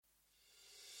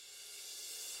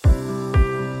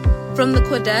From the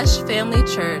Kodesh Family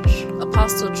Church,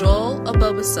 Apostle Joel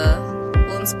Abobasa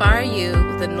will inspire you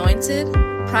with anointed,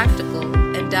 practical,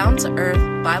 and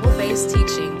down-to-earth Bible-based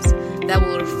teachings that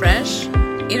will refresh,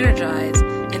 energize,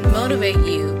 and motivate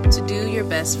you to do your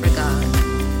best for God.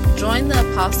 Join the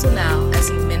Apostle now as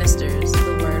he ministers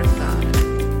the Word of God.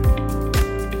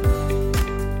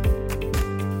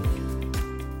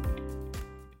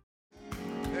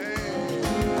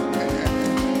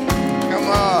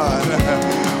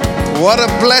 What a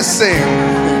blessing.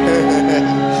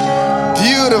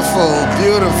 Beautiful,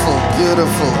 beautiful,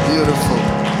 beautiful, beautiful.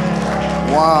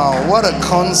 Wow, what a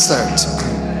concert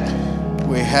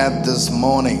we had this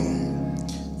morning.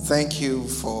 Thank you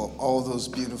for all those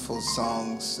beautiful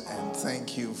songs, and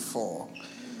thank you for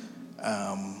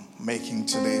making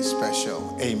today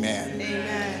special. Amen.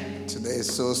 Amen. Today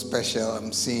is so special.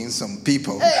 I'm seeing some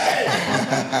people.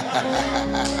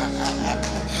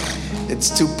 It's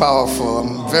too powerful.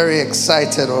 I'm very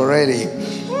excited already.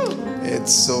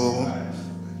 It's so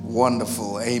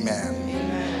wonderful. Amen.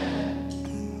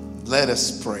 Amen. Let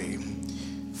us pray.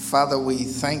 Father, we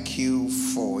thank you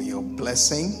for your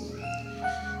blessing,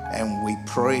 and we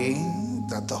pray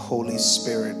that the Holy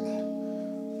Spirit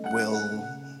will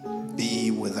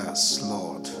be with us,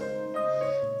 Lord,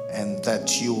 and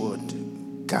that you would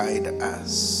guide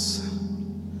us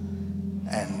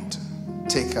and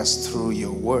take us through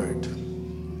your word.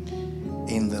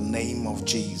 In the name of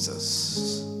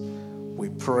Jesus, we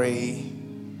pray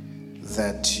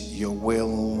that your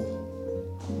will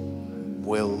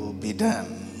be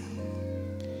done.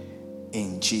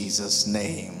 In Jesus'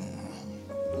 name.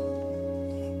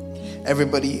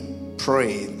 Everybody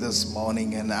pray this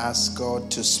morning and ask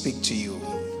God to speak to you.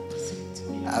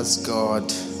 Ask God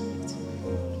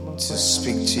to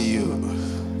speak to you.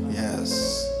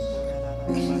 Yes.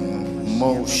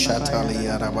 Mo shatali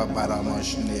arabara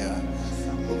mashnia.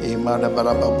 Imada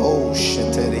barababo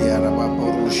sheteri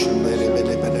arababoru shendere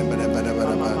bede bede bede bede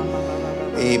bede bede.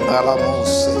 E balamo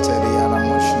seteri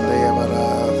aramashnia bara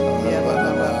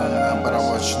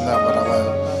baramashna bara.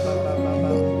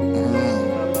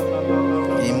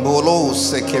 Imbolo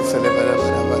sekefele bede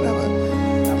bede bede bede.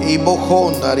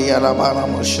 Ibokhondari arabara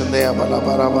mashnia bara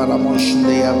bara bara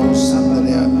mashnia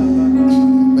busandria.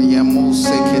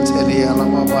 Seketeli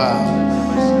alamaba.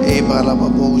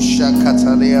 Ebalababo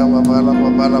shakatalia babala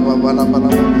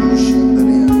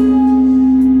shandria.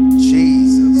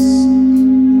 Jesus.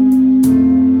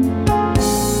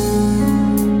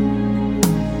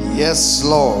 Yes,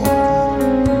 Lord.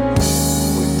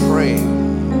 We pray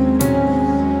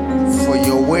for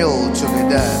your will to be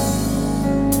done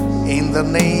in the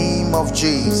name of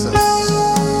Jesus.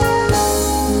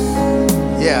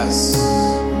 Yes.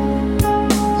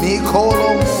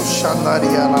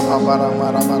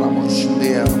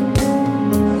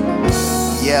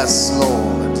 Yes,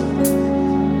 Lord.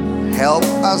 Help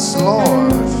us,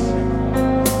 Lord.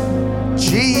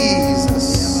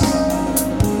 Jesus.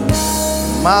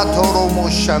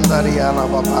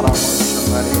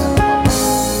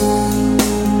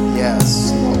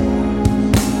 Yes, Lord.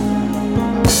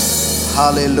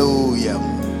 Hallelujah.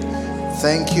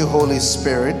 Thank you, Holy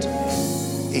Spirit.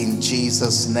 In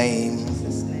Jesus' name.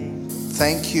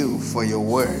 Thank you for your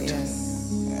word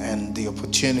and the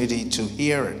opportunity to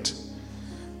hear it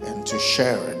and to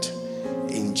share it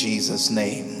in Jesus'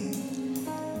 name.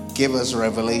 Give us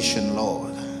revelation,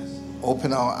 Lord.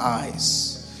 Open our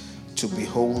eyes to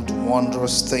behold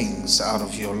wondrous things out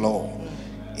of your law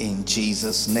in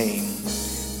Jesus' name.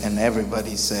 And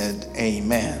everybody said,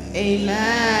 Amen.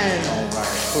 Amen. All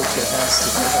right, put your hands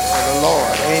together for the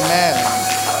Lord. Amen.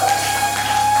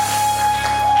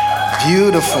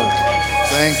 Beautiful.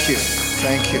 Thank you,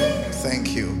 thank you,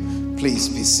 thank you. Please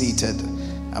be seated.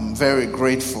 I'm very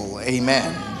grateful.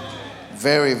 Amen.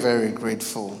 Very, very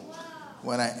grateful.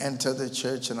 When I entered the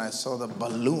church and I saw the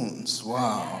balloons,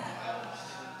 wow.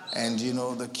 And you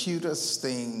know, the cutest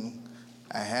thing,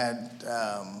 I had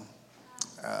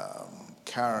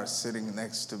Kara sitting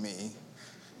next to me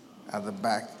at the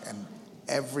back, and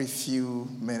every few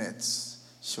minutes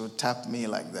she would tap me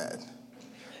like that.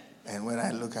 And when I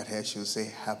look at her, she'll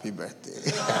say, happy birthday.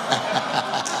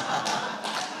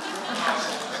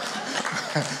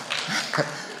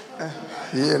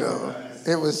 You know,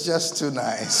 it was just too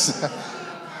nice.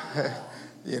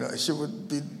 You know, she would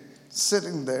be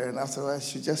sitting there, and afterwards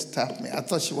she just tapped me. I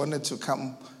thought she wanted to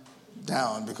come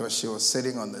down because she was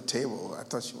sitting on the table. I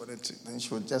thought she wanted to, then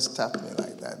she would just tap me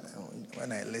like that. And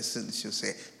when I listened, she'll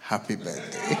say, happy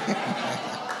birthday.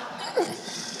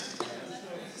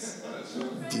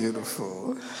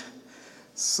 Beautiful.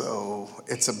 So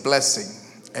it's a blessing.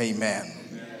 Amen.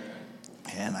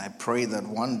 And I pray that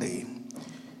one day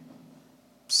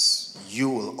you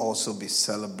will also be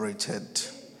celebrated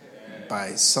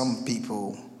by some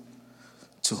people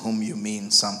to whom you mean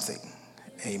something.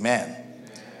 Amen.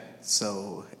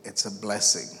 So it's a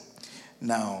blessing.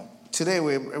 Now, today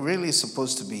we're really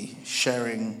supposed to be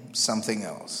sharing something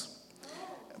else.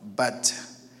 But,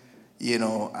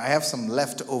 I have some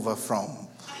leftover from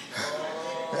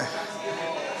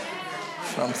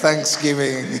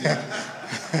Thanksgiving.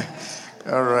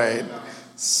 All right.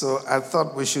 So I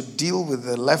thought we should deal with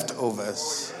the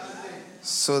leftovers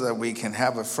so that we can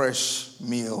have a fresh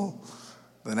meal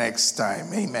the next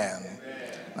time. Amen.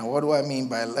 Now, what do I mean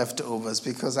by leftovers?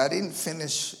 Because I didn't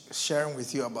finish sharing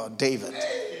with you about David.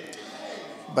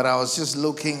 But I was just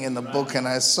looking in the book and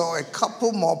I saw a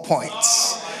couple more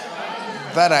points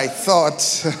that I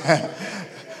thought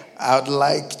I would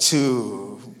like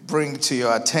to bring to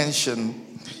your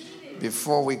attention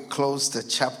before we close the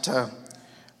chapter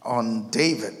on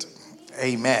David.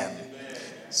 Amen.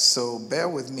 So bear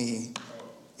with me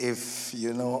if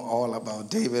you know all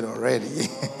about David already.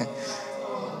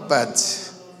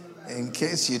 But in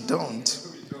case you don't,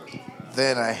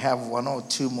 then I have one or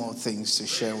two more things to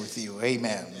share with you.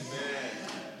 Amen.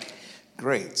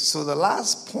 Great. So the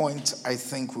last point I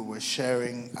think we were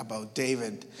sharing about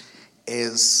David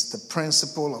is the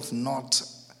principle of not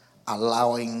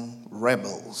allowing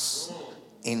rebels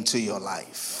into your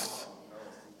life.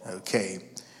 Okay.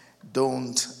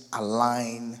 Don't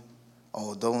align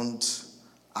or don't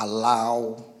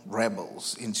allow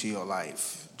rebels into your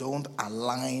life. Don't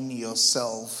align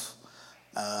yourself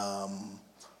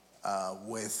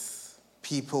with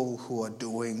people who are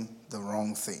doing the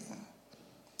wrong thing.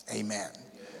 Amen.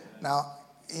 Now,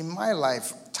 in my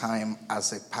lifetime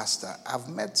as a pastor, I've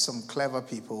met some clever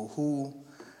people who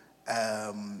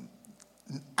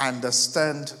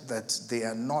understand that they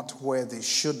are not where they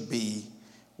should be,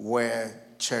 where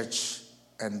church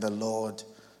and the Lord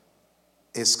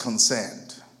is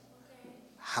concerned.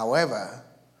 However,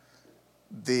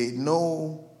 they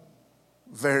know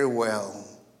very well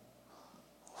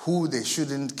who they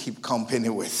shouldn't keep company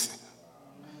with.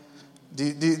 Do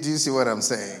you see what I'm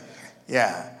saying?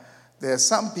 Yeah. There are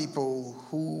some people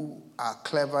who are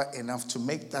clever enough to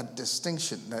make that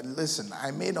distinction. That, listen,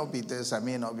 I may not be this, I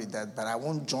may not be that, but I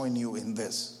won't join you in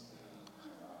this.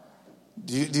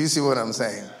 Do you see what I'm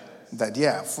saying? That,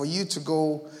 yeah, for you to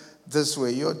go this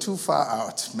way, you're too far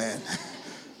out, man.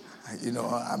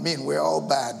 We're all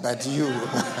bad, but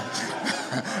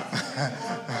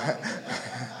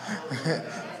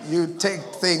you take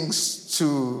things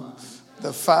to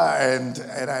the far end,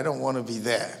 and I don't want to be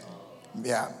there.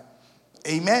 Yeah.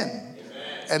 Amen.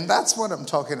 And that's what I'm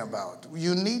talking about.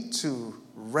 You need to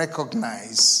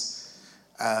recognize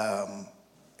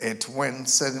it when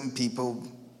certain people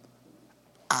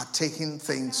are taking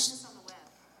things.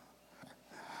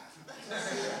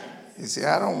 You see,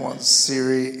 I don't want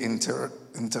Siri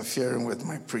interfering with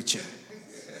my preaching.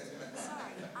 Sorry,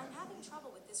 I'm having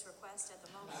trouble with this request at the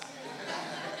moment.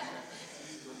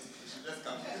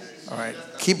 All right,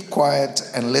 keep quiet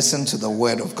and listen to the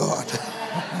word of God.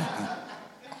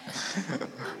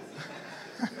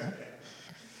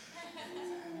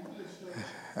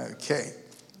 Okay.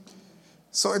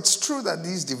 So it's true that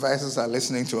these devices are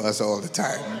listening to us all the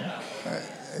time,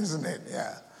 isn't it?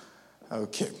 Yeah.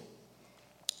 Okay.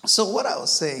 So what I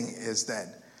was saying is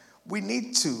that we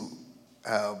need to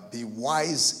be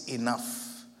wise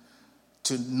enough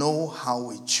to know how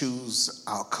we choose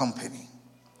our company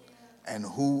and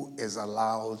who is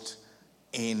allowed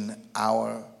in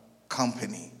our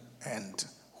company and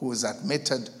who is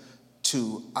admitted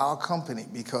to our company,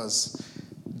 because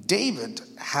David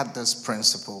had this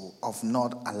principle of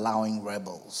not allowing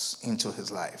rebels into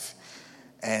his life.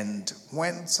 And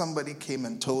when somebody came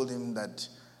and told him that,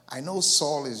 I know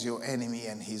Saul is your enemy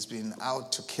and he's been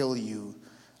out to kill you,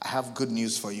 I have good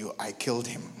news for you, I killed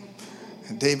him.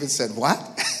 And David said, what?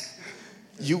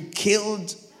 You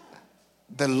killed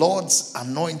the Lord's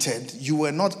anointed, you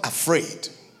were not afraid.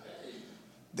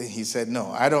 Then he said,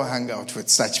 no, I don't hang out with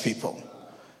such people.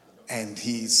 And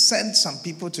he sent some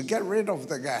people to get rid of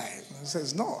the guy. He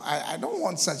says, no, I don't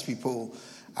want such people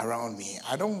around me.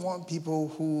 I don't want people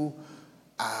who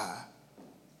are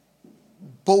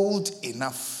bold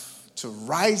enough to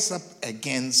rise up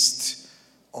against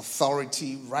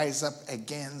authority, rise up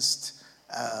against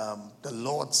the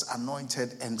Lord's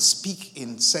anointed and speak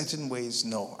in certain ways.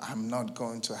 No, I'm not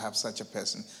going to have such a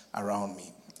person around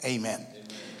me. Amen.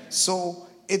 So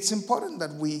it's important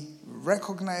that we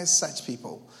recognize such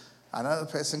people. Another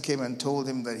person came and told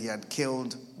him that he had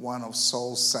killed one of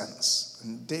Saul's sons.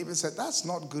 And David said, that's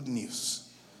not good news.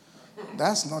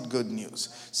 That's not good news.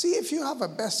 See, if you have a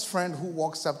best friend who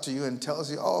walks up to you and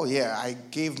tells you, oh yeah, I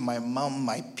gave my mom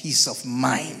my peace of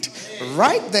mind.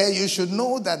 Right there, you should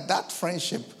know that that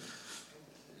friendship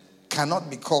cannot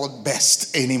be called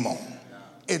best anymore.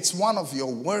 It's one of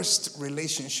your worst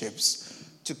relationships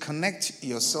to connect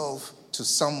yourself to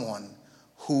someone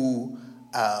who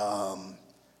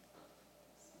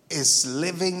is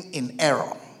living in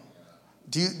error.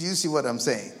 Do you see what I'm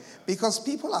saying? Because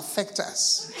people affect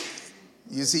us.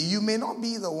 You see, you may not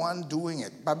be the one doing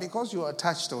it, but because you're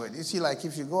attached to it. You see, like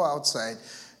if you go outside,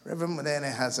 Reverend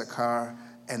Modene has a car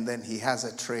and then he has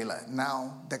a trailer.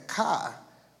 Now, the car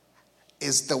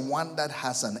is the one that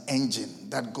has an engine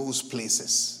that goes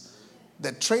places.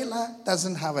 The trailer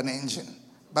doesn't have an engine,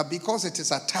 but because it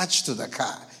is attached to the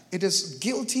car, it is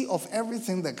guilty of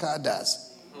everything the car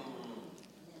does.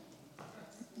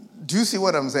 Do you see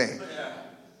what I'm saying?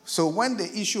 So when they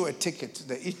issue a ticket,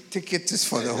 the ticket is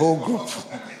for the whole group.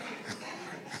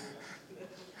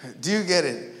 Do you get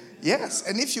it? Yes.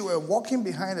 And if you were walking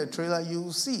behind a trailer, you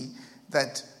will see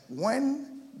that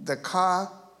when the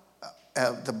car,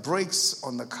 the brakes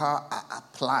on the car are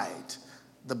applied,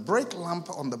 the brake lamp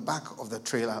on the back of the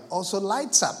trailer also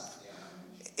lights up.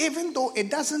 Even though it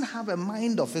doesn't have a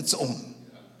mind of its own.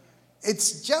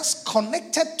 It's just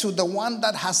connected to the one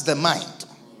that has the mind.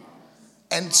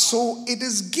 And so it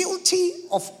is guilty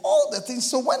of all the things.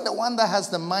 So when the one that has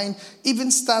the mind even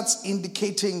starts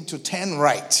indicating to turn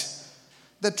right,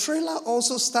 the trailer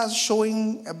also starts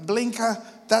showing a blinker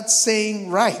that's saying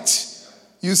right.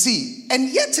 You see, and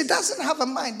yet it doesn't have a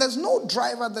mind. There's no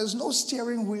driver, there's no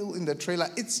steering wheel in the trailer.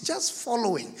 It's just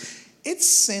following. Its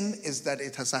sin is that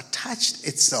it has attached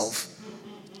itself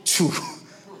to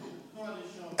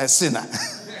a sinner.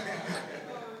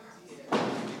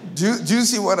 Do you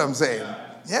see what I'm saying?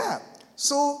 Yeah.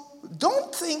 So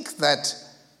don't think that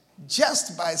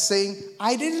just by saying,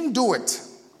 I didn't do it,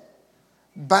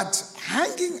 but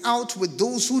hanging out with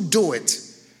those who do it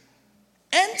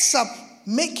ends up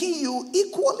making you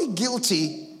equally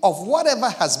guilty of whatever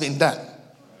has been done.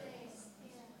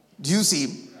 Do you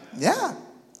see? Yeah.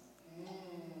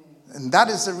 And that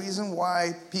is the reason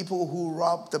why people who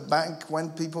rob the bank, when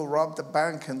people rob the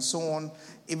bank and so on,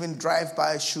 even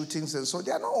drive-by shootings and so, they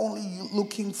are not only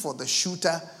looking for the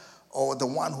shooter or the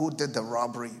one who did the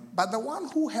robbery, but the one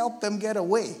who helped them get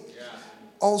away. Yeah.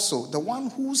 Also, the one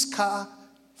whose car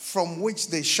from which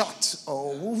they shot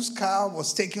or whose car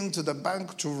was taken to the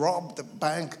bank to rob the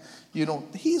bank,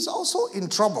 he's also in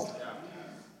trouble. Yeah.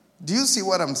 Do you see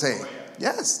what I'm saying?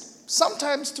 Yes.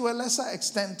 Sometimes to a lesser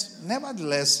extent,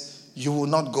 nevertheless, you will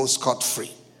not go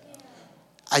scot-free.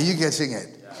 Are you getting it?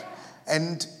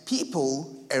 And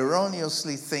people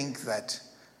erroneously think that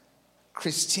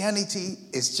Christianity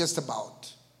is just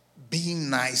about being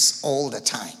nice all the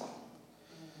time.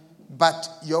 But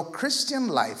your Christian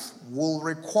life will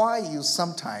require you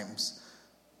sometimes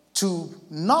to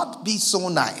not be so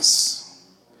nice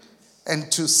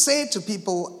and to say to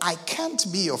people, I can't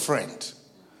be your friend.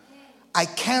 I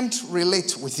can't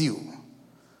relate with you.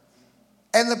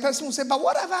 And the person will say, but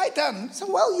what have I done? I say,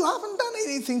 well, you haven't done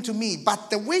anything to me, but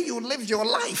the way you live your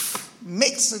life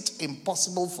makes it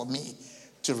impossible for me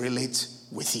to relate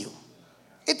with you.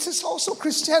 It is also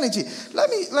Christianity.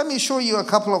 Let me show you a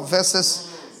couple of verses,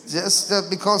 just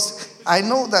because I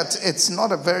know that it's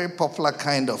not a very popular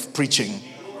kind of preaching.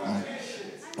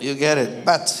 You get it?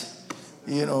 But,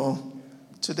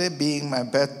 today being my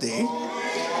birthday,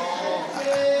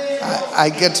 I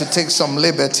get to take some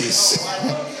liberties.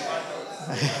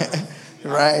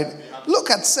 Right?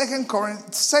 Look at 2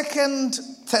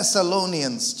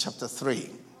 Thessalonians chapter 3.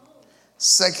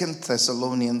 2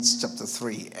 Thessalonians chapter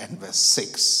 3 and verse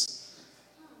 6.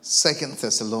 2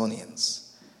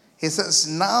 Thessalonians. He says,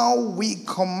 now we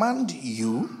command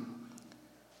you,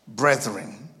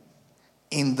 brethren,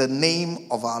 in the name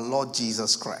of our Lord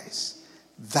Jesus Christ,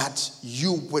 that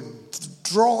you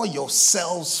withdraw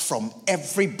yourselves from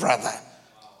every brother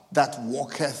that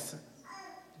walketh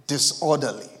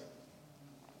disorderly,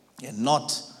 and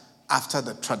not after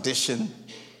the tradition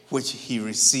which he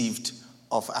received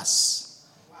of us.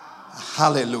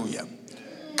 Hallelujah.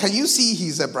 Can you see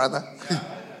he's a brother?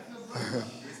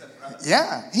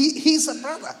 Yeah, he's a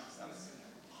brother.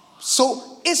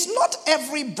 So it's not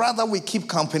every brother we keep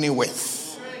company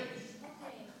with.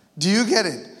 Do you get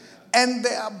it? And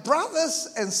there are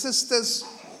brothers and sisters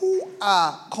who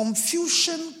are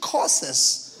confusion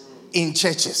causes in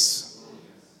churches.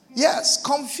 Yes,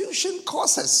 confusion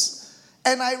causes.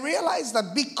 And I realize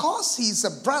that because he's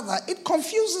a brother, it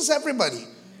confuses everybody.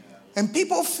 And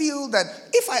people feel that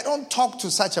if I don't talk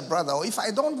to such a brother, or if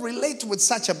I don't relate with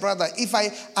such a brother, if I,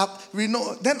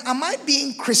 then am I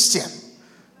being Christian?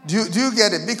 Do you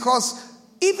get it? Because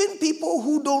even people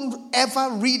who don't ever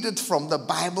read it from the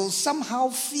Bible somehow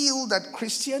feel that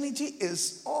Christianity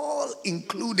is all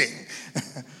including.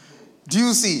 Do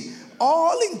you see?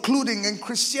 All including, and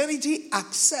Christianity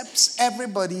accepts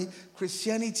everybody.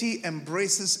 Christianity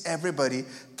embraces everybody.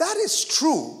 That is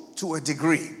true to a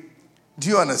degree. Do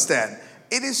you understand?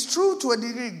 It is true to a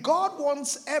degree. God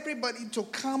wants everybody to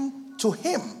come to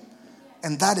him.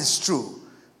 And that is true.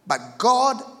 But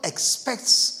God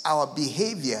expects our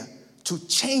behavior to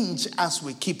change as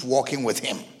we keep walking with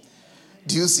him.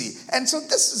 Do you see? And so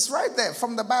this is right there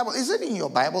from the Bible. Is it in your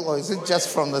Bible or is it just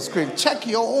from the screen? Check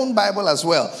your own Bible as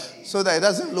well so that it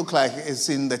doesn't look like it's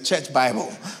in the church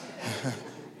Bible.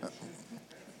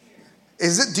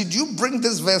 Did you bring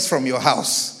this verse from your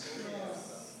house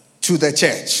to the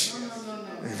church?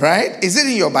 Right? Is it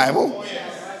in your Bible?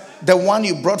 The one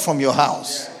you brought from your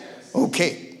house?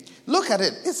 Okay. Look at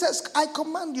it. It says, I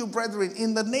command you, brethren,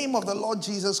 in the name of the Lord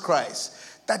Jesus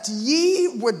Christ, that ye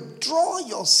withdraw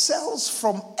yourselves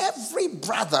from every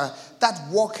brother that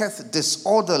walketh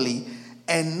disorderly,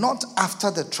 and not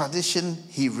after the tradition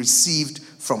he received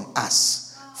from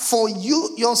us. For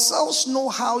you yourselves know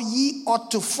how ye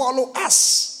ought to follow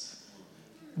us.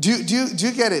 Do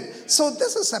you get it? So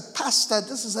this is a pastor,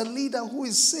 this is a leader who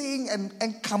is saying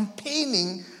and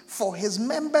campaigning for his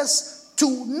members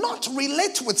to not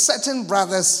relate with certain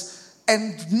brothers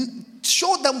and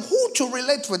show them who to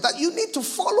relate with, that you need to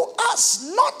follow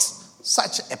us, not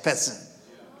such a person.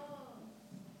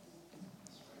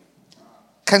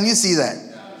 Can you see that?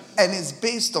 And it's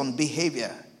based on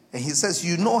behavior. And he says,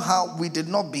 you know how we did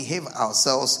not behave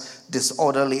ourselves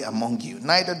disorderly among you.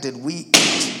 Neither did we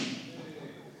eat.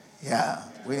 Yeah,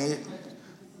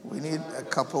 we need a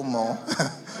couple more.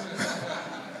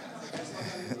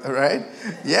 All right?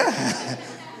 Yeah.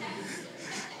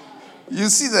 You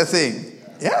see the thing?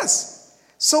 Yes.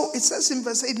 So it says in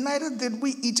verse 8, neither did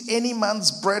we eat any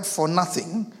man's bread for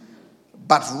nothing,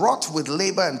 but wrought with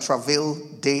labor and travail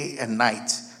day and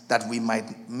night, that we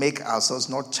might make ourselves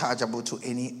not chargeable to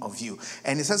any of you.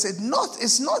 And it says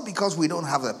it's not because we don't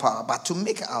have the power, but to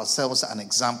make ourselves an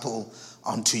example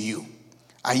unto you.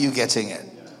 Are you getting it?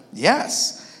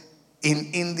 Yes.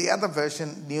 In the other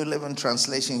version, New Living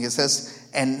Translation, it says,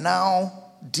 and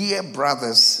now, dear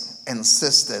brothers and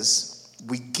sisters,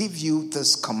 we give you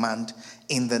this command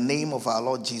in the name of our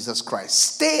Lord Jesus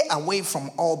Christ. Stay away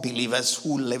from all believers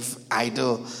who live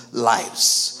idle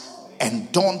lives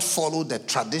and don't follow the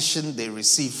tradition they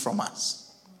receive from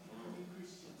us.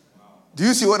 Do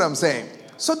you see what I'm saying?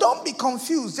 So don't be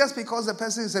confused just because the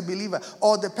person is a believer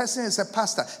or the person is a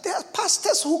pastor. There are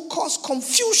pastors who cause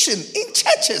confusion in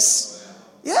churches.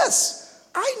 Yes,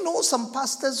 I know some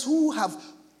pastors who have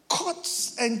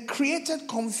caused and created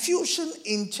confusion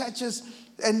in churches,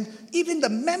 and even the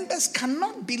members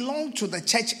cannot belong to the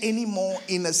church anymore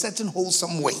in a certain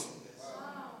wholesome way.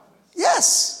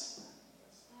 Yes.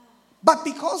 But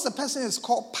because the person is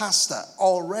called pastor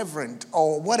or reverend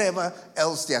or whatever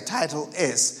else their title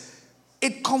is,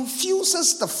 it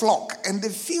confuses the flock and they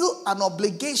feel an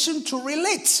obligation to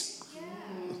relate.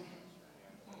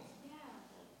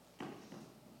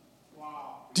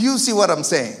 Do you see what I'm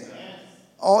saying?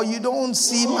 Or you don't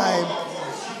see my...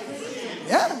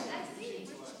 Yeah.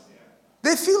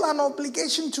 They feel an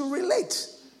obligation to relate.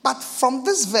 But from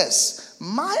this verse,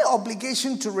 my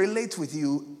obligation to relate with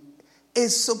you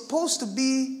is supposed to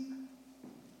be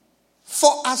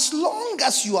for as long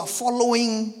as you are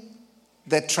following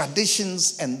the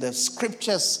traditions and the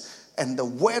scriptures and the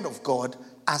word of God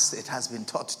as it has been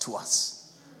taught to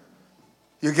us.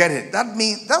 You get it? That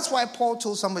means, that's why Paul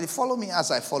told somebody, follow me as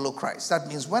I follow Christ. That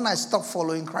means when I stop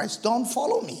following Christ, don't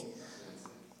follow me.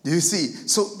 Do you see?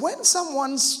 So when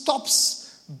someone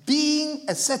stops being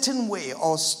a certain way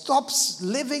or stops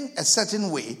living a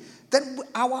certain way, then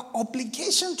our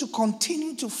obligation to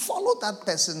continue to follow that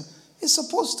person is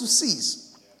supposed to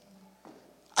cease.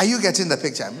 Are you getting the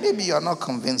picture? Maybe you're not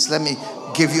convinced. Let me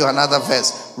give you another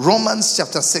verse. Romans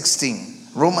chapter 16.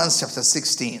 Romans chapter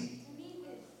 16.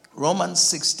 Romans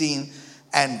 16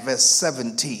 and verse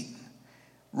 17.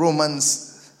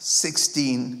 Romans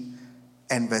 16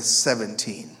 and verse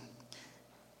 17.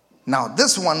 Now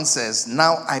this one says,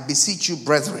 now I beseech you,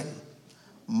 brethren,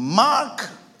 mark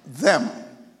them.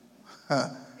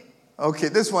 Okay,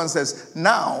 this one says,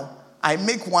 now I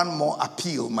make one more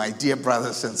appeal, my dear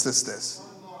brothers and sisters.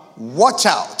 Watch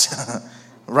out.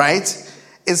 Right?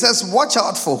 It says, watch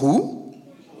out for who?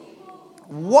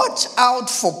 Watch out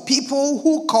for people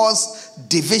who cause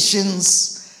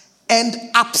divisions and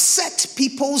upset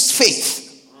people's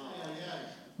faith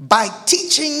by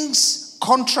teachings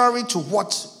contrary to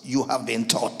what you have been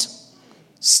taught.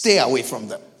 Stay away from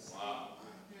them.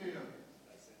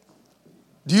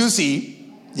 Do you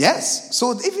see? Yes.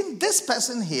 So even this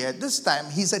person here, this time,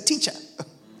 he's a teacher.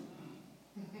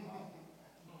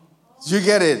 You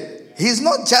get it? He's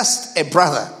not just a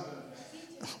brother,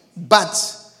 but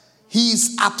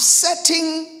he's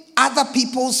upsetting other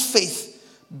people's faith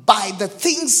by the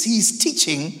things he's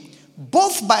teaching,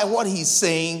 both by what he's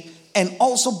saying and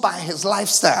also by his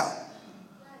lifestyle.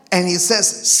 And he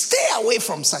says, stay away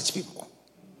from such people.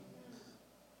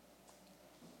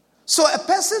 So a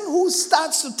person who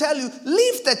starts to tell you,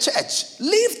 leave the church.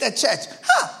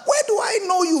 Where do I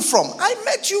know you from? I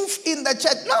met you in the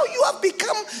church. Now you have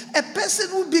become a person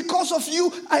who, because of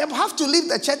you, I have to leave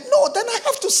the church. No, then I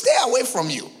have to stay away from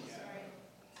you.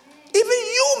 Even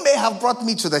you may have brought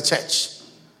me to the church.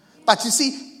 But you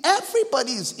see,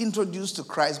 everybody is introduced to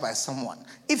Christ by someone.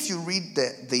 If you read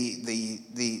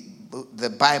the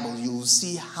Bible, you will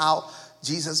see how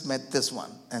Jesus met this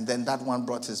one, and then that one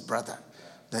brought his brother.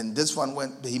 Then this one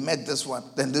he met this one,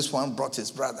 then this one brought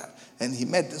his brother. And he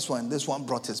met this one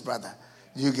brought his brother.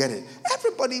 You get it?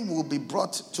 Everybody will be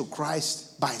brought to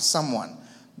Christ by someone.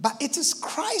 But it is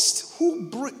Christ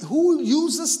who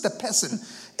uses the person.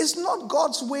 It's not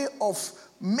God's way of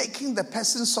making the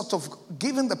person sort of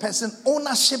giving the person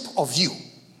ownership of you.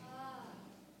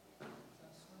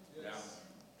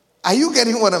 Are you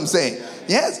getting what I'm saying?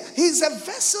 Yes. He's a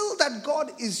vessel that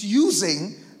God is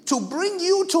using to bring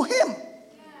you to him.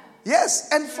 Yes,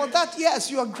 and for that,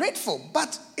 yes, you are grateful.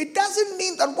 But it doesn't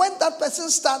mean that when that person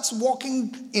starts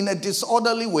walking in a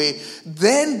disorderly way,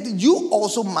 then you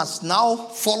also must now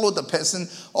follow the person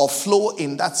or flow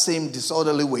in that same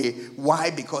disorderly way.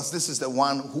 Why? Because this is the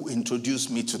one who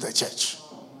introduced me to the church.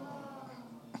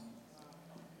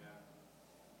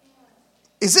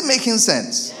 Is it making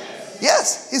sense?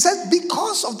 Yes. He says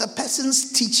because of the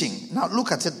person's teaching. Now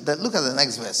look at it. Look at the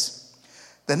next verse.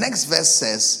 The next verse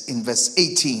says in verse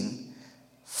 18,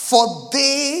 for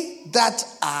they that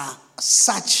are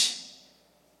such.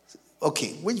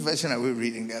 Okay, which version are we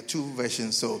reading? There are two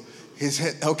versions. So he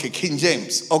said, okay, King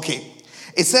James. Okay.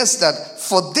 It says that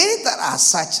for they that are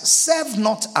such serve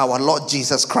not our Lord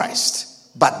Jesus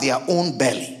Christ, but their own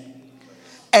belly.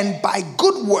 And by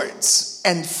good words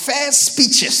and fair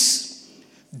speeches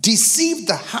deceive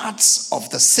the hearts of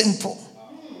the simple.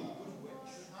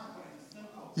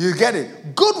 You get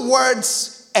it? Good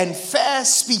words and fair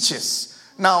speeches.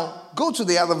 Now, go to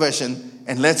the other version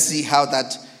and let's see how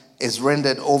that is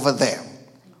rendered over there.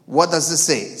 What does it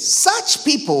say? Such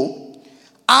people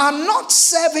are not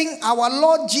serving our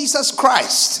Lord Jesus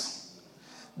Christ.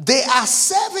 They are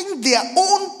serving their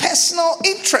own personal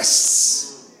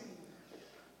interests.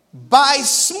 By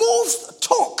smooth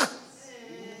talk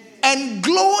and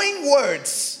glowing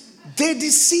words, they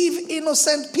deceive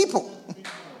innocent people.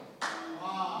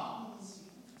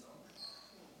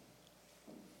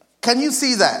 Can you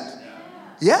see that?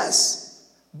 Yes.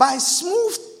 By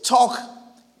smooth talk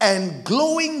and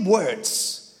glowing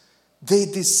words, they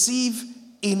deceive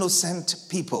innocent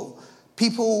people.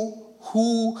 People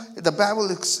who the Bible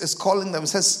is calling them,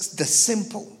 says the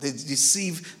simple. They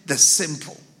deceive the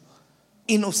simple.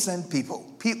 Innocent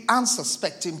people.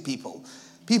 Unsuspecting people.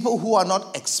 People who are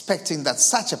not expecting that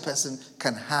such a person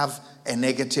can have a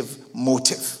negative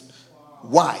motive.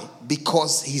 Why?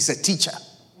 Because he's a teacher.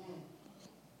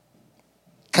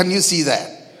 Can you see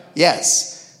that?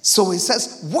 Yes. So he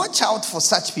says, watch out for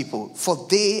such people, for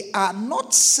they are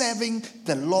not serving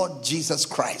the Lord Jesus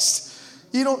Christ.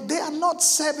 You know, they are not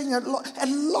serving a lot. A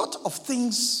lot of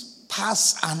things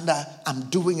pass under, I'm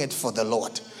doing it for the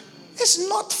Lord. It's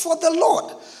not for the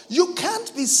Lord. You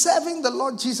can't be serving the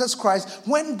Lord Jesus Christ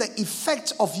when the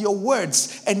effect of your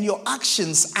words and your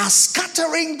actions are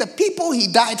scattering the people he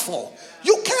died for.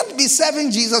 You can't be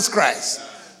serving Jesus Christ.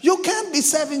 You can't be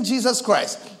serving Jesus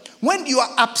Christ when you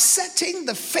are upsetting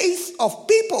the faith of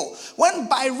people. When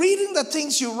by reading the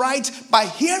things you write, by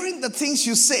hearing the things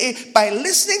you say, by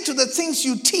listening to the things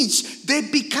you teach, they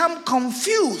become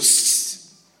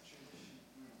confused.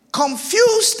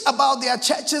 Confused about their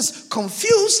churches,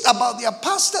 confused about their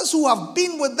pastors who have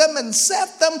been with them and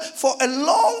served them for a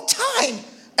long time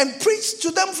and preached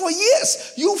to them for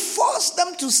years. You force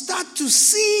them to start to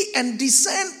see and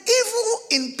discern evil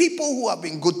in people who have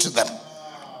been good to them.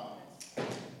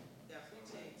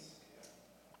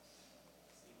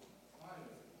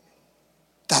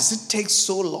 Does it take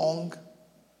so long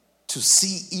to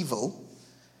see evil?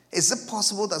 Is it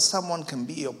possible that someone can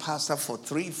be your pastor for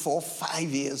 3, 4, 5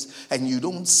 years and you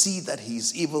don't see that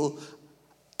he's evil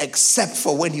except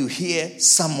for when you hear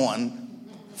someone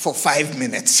for 5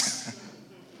 minutes.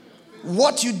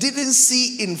 What you didn't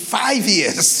see in 5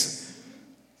 years,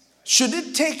 should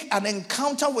it take an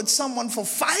encounter with someone for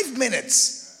 5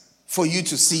 minutes for you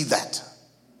to see that?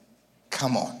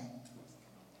 Come on.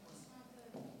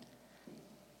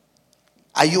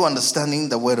 Are you understanding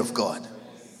the word of God?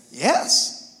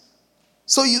 Yes.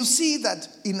 So you see that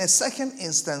in a second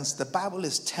instance, the Bible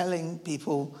is telling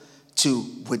people to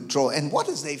withdraw. And what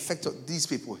is the effect of these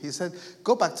people? He said,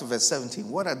 go back to verse 17.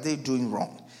 What are they doing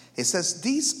wrong? He says,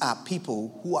 these are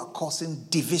people who are causing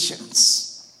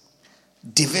divisions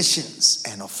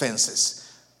and offenses.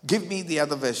 Give me the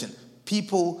other version.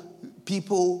 People,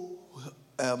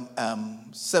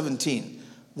 17.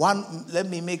 Let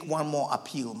me make one more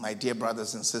appeal, my dear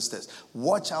brothers and sisters.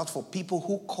 Watch out for people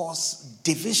who cause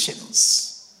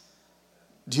divisions.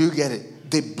 Do you get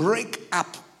it? They break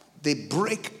up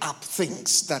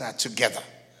things that are together.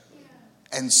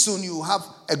 And soon you have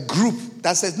a group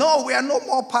that says, no, we are no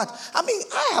more part. I mean,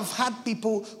 I have had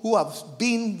people who have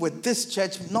been with this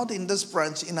church, not in this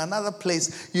branch, in another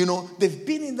place. You know, they've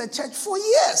been in the church for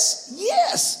years.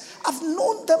 Yes. I've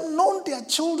known them, known their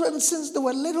children since they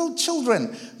were little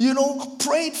children. You know,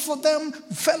 prayed for them,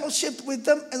 fellowshiped with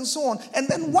them, and so on. And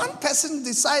then one person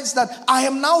decides that I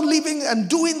am now leaving and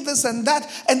doing this and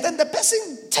that. And then the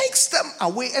person takes them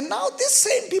away. And now these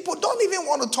same people don't even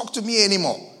want to talk to me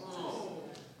anymore.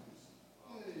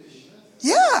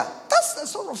 Yeah, that's the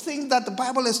sort of thing that the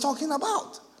Bible is talking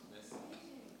about.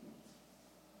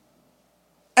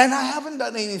 And I haven't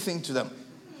done anything to them.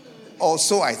 Or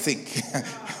so I think.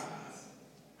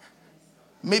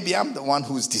 Maybe I'm the one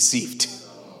who's deceived.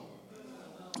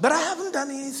 But I haven't done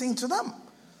anything to them.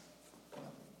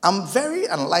 I'm very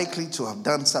unlikely to have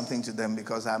done something to them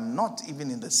because I'm not even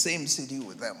in the same city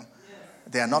with them.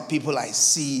 They are not people I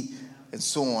see and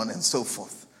so on and so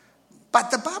forth. But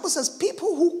the Bible says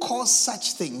people who cause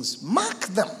such things, mark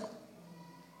them.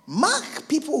 Mark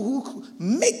people who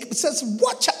it says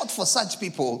watch out for such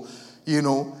people, you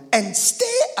know, and stay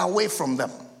away from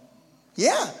them.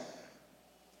 Yeah.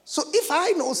 So if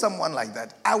I know someone like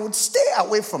that, I would stay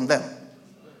away from them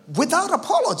without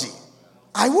apology.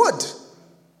 I would.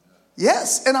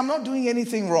 Yes, and I'm not doing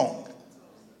anything wrong.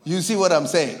 You see what I'm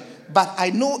saying? But I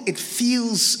know it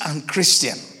feels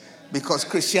unchristian. Because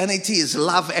Christianity is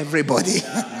love everybody.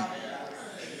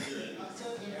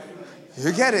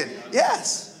 You get it?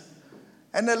 Yes.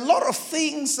 And a lot of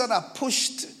things that are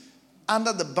pushed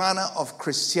under the banner of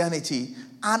Christianity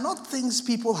are not things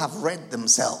people have read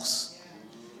themselves.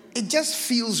 It just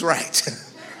feels right.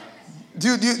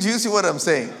 Do you see what I'm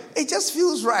saying? It just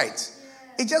feels right.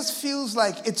 It just feels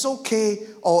like it's okay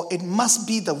or it must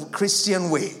be the Christian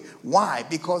way. Why?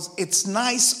 Because it's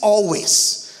nice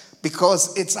always.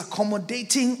 Because it's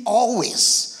accommodating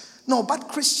always. No, but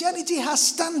Christianity has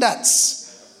standards.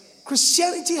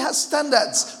 Christianity has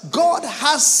standards. God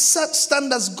has such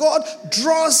standards. God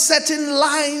draws certain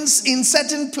lines in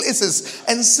certain places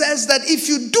and says that if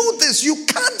you do this, you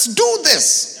can't do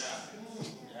this.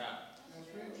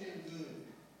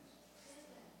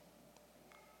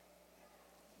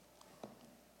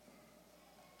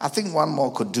 I think one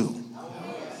more could do.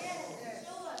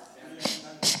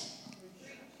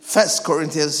 1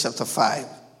 Corinthians chapter 5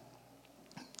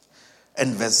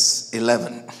 and verse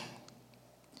 11.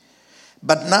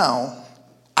 But now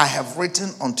I have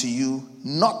written unto you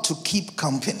not to keep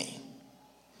company,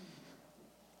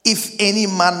 if any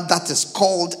man that is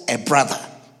called a brother.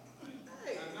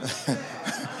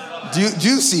 do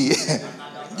you see?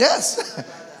 Yes.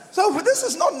 So this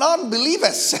is not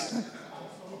non-believers.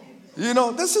 You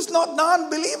know, this is not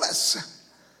non-believers.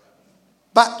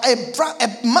 But a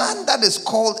man that is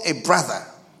called a brother,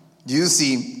 do you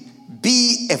see,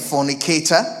 be a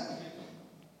fornicator,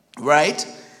 right?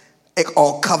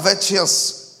 Or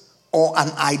covetous, or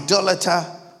an idolater,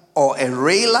 or a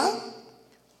railer,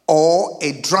 or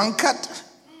a drunkard,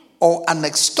 or an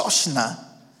extortioner.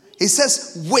 He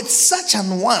says, with such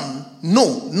an one,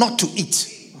 no, not to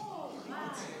eat.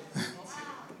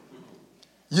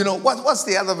 You know, what's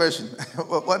the other version?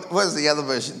 What's the other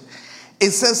version?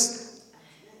 It says,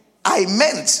 I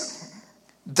meant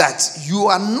that you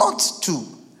are not to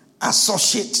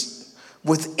associate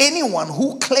with anyone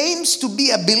who claims to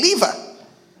be a believer,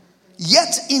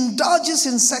 yet indulges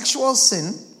in sexual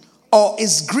sin, or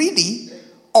is greedy,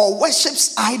 or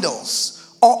worships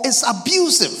idols, or is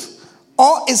abusive,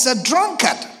 or is a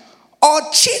drunkard, or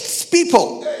cheats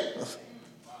people.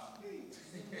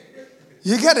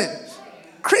 You get it?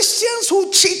 Christians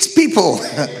who cheat people.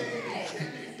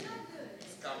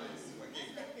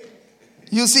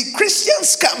 You see, Christian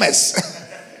scammers.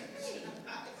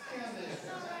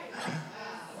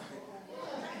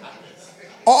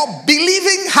 or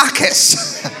believing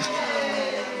hackers.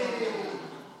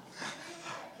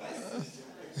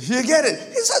 You get it?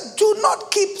 He said, do not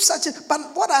keep such a... But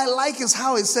what I like is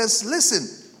how it says, listen,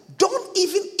 don't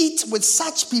even eat with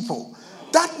such people.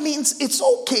 That means it's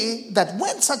okay that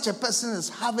when such a person is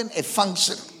having a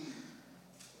function,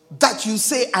 that you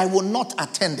say, I will not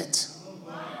attend it.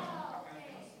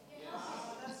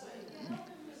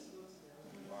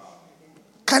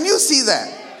 Can you see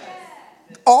that?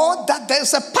 Or that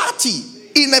there's a party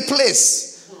in a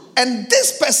place and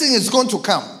this person is going to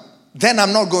come. Then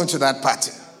I'm not going to that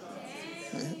party.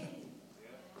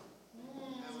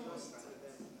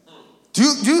 Do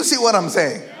you see what I'm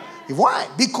saying? Why?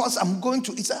 Because I'm going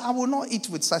to, I will not eat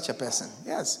with such a person.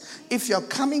 Yes. If you're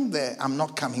coming there, I'm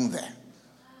not coming there.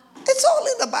 It's all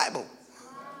in the Bible.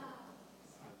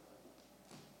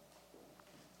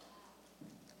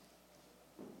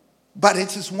 But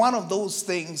it is one of those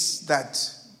things that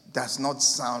does not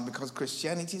sound, because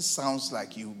Christianity sounds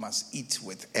like you must eat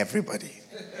with everybody.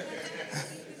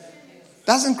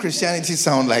 Doesn't Christianity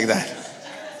sound like that?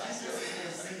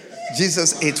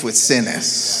 Jesus ate with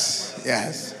sinners.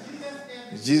 Yes.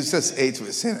 Jesus ate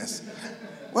with sinners.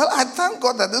 Well, I thank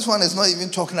God that this one is not even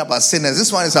talking about sinners.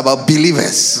 This one is about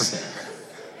believers.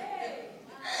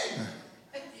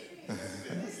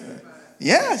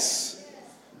 Yes.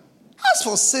 As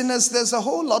for sinners, there's a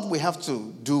whole lot we have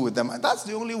to do with them. And that's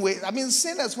the only way. I mean,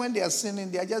 sinners, when they are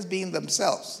sinning, they are just being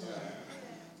themselves.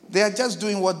 They are just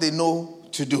doing what they know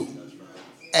to do.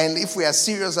 And if we are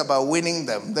serious about winning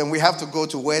them, then we have to go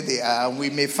to where they are. And we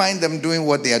may find them doing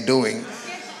what they are doing.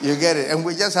 You get it? And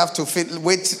we just have to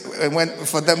wait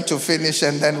for them to finish.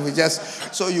 And then we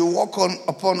just... So you walk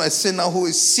upon a sinner who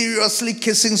is seriously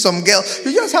kissing some girl.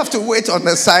 You just have to wait on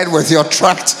the side with your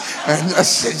tract. And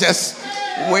just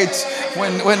wait.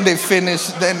 When they finish,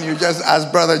 then you just ask,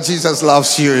 brother, Jesus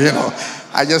loves you, you know.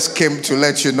 I just came to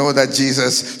let you know that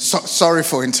Jesus... sorry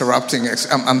for interrupting.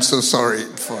 I'm so sorry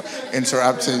for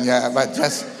interrupting. Yeah, but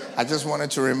I just wanted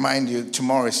to remind you,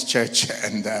 tomorrow is church,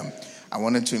 and I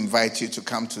wanted to invite you to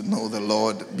come to know the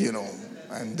Lord, you know.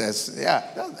 And that's it.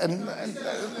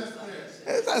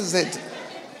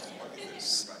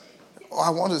 I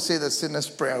want to say the sinner's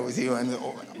prayer with you,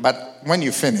 but when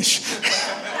you finish,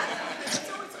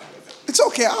 it's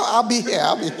okay. I'll be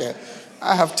here.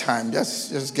 I have time.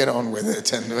 Just get on with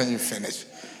it, and when you finish,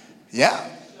 yeah.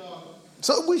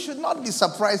 So we should not be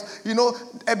surprised. You know,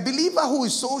 a believer who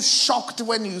is so shocked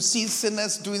when you see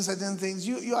sinners doing certain things,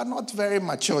 you are not very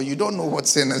mature. You don't know what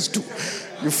sinners do.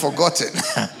 You've forgotten.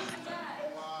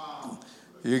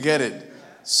 You get it?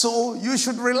 So you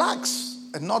should relax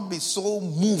and not be so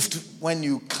moved when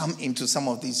you come into some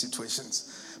of these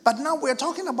situations. But now we're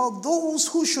talking about those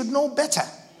who should know better.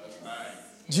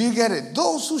 Do you get it?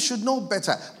 Those who should know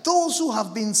better. Those who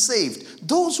have been saved.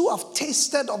 Those who have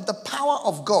tasted of the power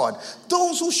of God.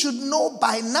 Those who should know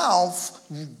by now,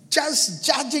 just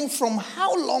judging from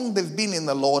how long they've been in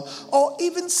the Lord, or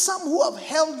even some who have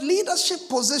held leadership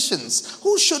positions,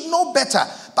 who should know better,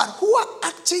 but who are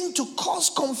acting to cause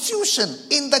confusion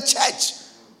in the church.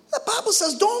 The Bible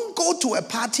says, don't go to a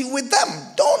party with them.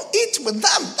 Don't eat with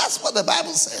them. That's what the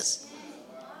Bible says.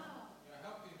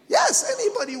 Yes,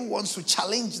 anybody who wants to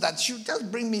challenge that, you just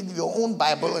bring me your own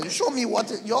Bible and show me what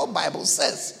your Bible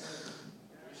says.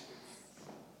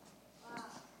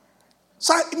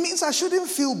 So it means I shouldn't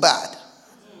feel bad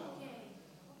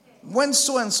when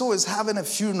so-and-so is having a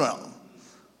funeral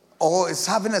or is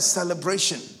having a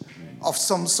celebration of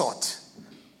some sort.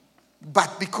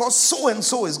 But because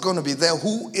so-and-so is going to be there,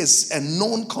 who is a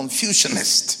known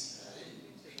Confucianist,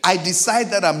 I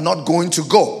decide that I'm not going to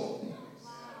go.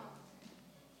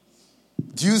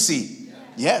 Do you see?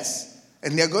 Yes.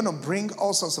 And they're going to bring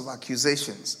all sorts of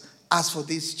accusations. As for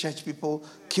these church people,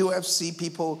 QFC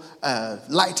people,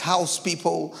 Lighthouse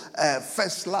people,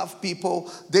 First Love people,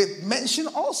 they mention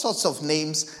all sorts of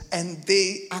names and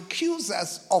they accuse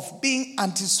us of being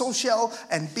antisocial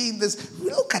and being this.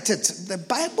 Look at it. The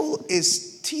Bible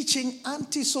is teaching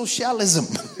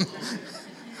antisocialism.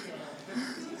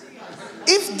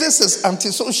 If this is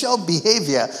antisocial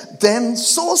behavior, then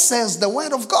so says the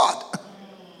Word of God.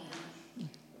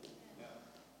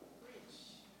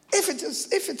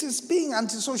 If it is being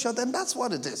antisocial, then that's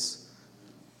what it is.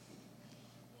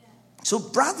 So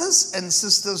brothers and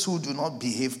sisters who do not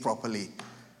behave properly,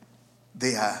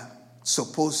 they are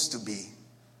supposed to be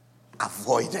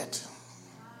avoided.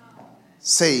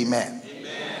 Say amen.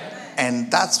 Amen.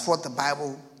 And that's what the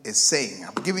Bible is saying.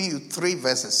 I'm giving you 3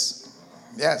 verses.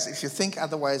 Yes, if you think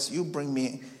otherwise, you bring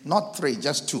me not 3,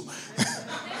 just 2.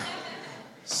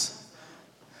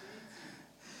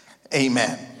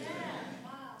 Amen.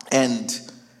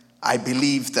 And I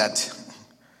believe that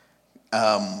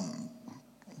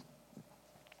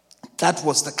that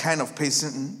was the kind of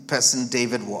person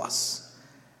David was.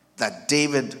 That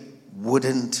David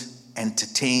wouldn't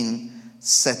entertain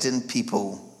certain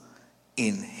people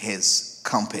in his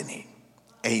company.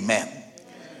 Amen.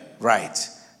 Right.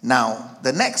 Now,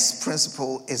 the next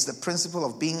principle is the principle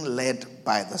of being led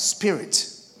by the Spirit.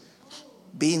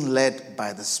 Being led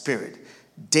by the Spirit.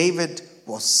 David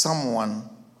was someone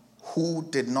who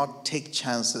did not take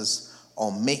chances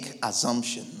or make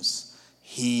assumptions.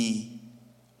 He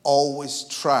always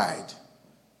tried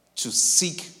to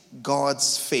seek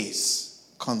God's face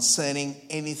concerning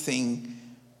anything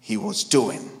he was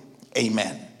doing.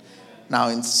 Amen. Now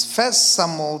in 1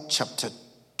 Samuel chapter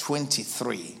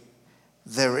 23,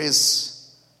 there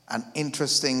is an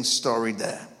interesting story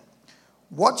there.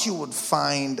 What you would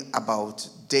find about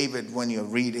David when you're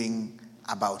reading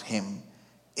about him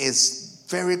is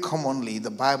very commonly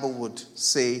the Bible would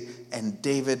say, and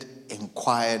David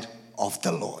inquired of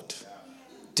the Lord.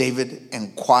 David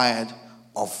inquired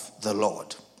of the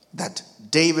Lord. That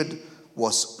David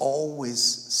was always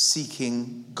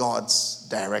seeking God's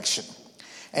direction.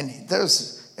 And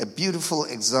there's a beautiful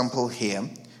example here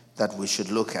that we should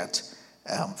look at.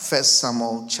 1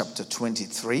 Samuel chapter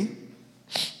 23.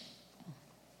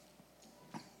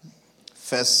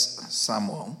 1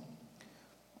 Samuel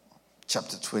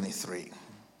chapter 23.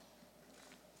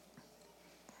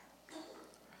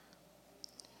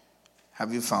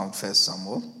 Have you found 1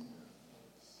 Samuel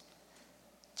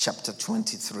chapter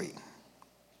 23?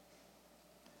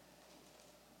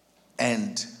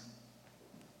 And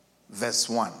verse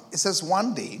 1. It says,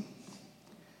 one day,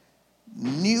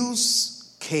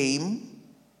 news came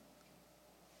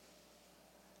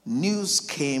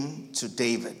to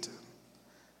David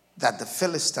that the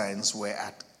Philistines were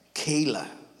at Keilah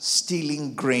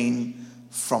stealing grain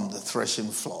from the threshing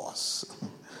floors.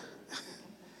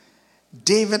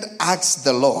 David asked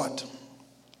the Lord,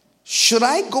 should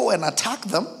I go and attack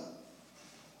them?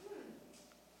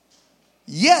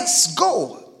 Yes,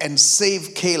 go and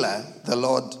save Keilah, the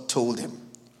Lord told him.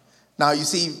 Now you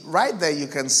see, right there you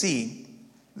can see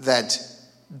that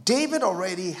David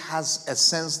already has a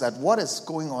sense that what is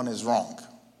going on is wrong.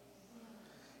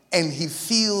 And he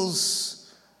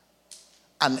feels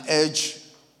an urge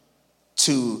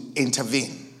to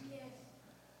intervene.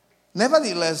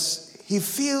 Nevertheless, he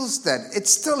feels that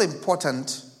it's still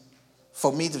important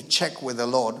for me to check with the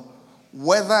Lord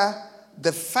whether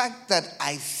the fact that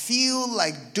I feel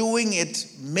like doing it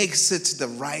makes it the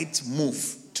right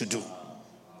move to do.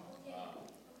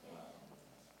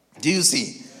 Do you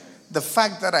see? The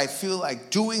fact that I feel like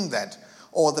doing that,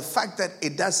 or the fact that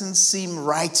it doesn't seem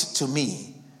right to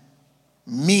me,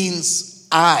 means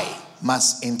I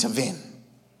must intervene.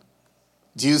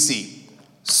 Do you see?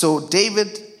 So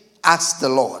David asked the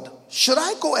Lord, should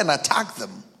I go and attack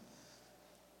them?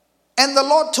 And the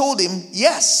Lord told him,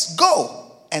 yes, go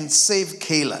and save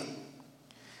Keilah.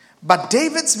 But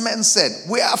David's men said,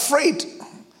 we are afraid,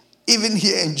 even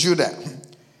here in Judah.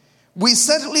 We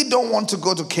certainly don't want to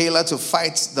go to Keilah to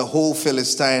fight the whole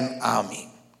Philistine army.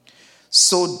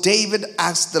 So David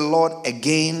asked the Lord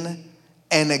again,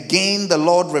 and again the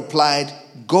Lord replied,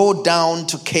 go down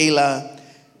to Keilah,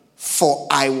 for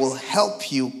I will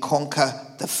help you conquer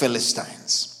the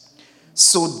Philistines.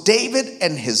 So David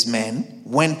and his men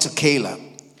went to Keilah.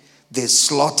 They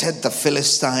slaughtered the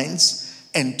Philistines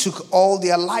and took all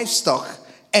their livestock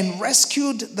and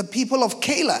rescued the people of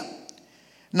Keilah.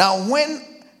 Now when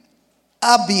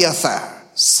Abiathar,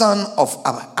 son of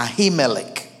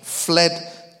Ahimelech, fled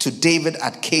to David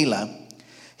at Keilah,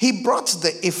 he brought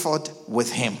the ephod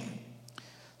with him.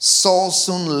 Saul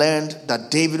soon learned that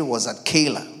David was at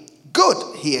Keilah.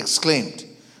 Good, he exclaimed.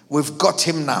 We've got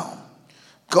him now.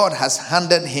 God has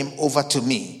handed him over to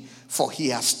me, for he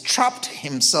has trapped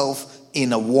himself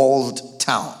in a walled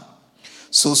town.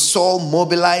 So Saul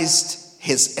mobilized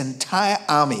his entire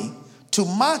army to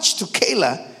march to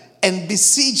Keilah and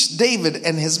besiege David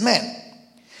and his men.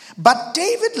 But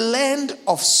David learned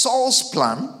of Saul's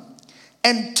plan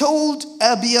and told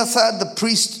Abiathar the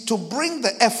priest to bring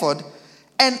the ephod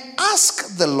and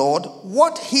ask the Lord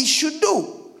what he should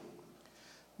do.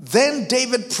 Then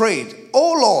David prayed,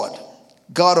 O Lord,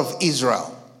 God of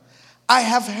Israel, I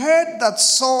have heard that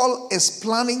Saul is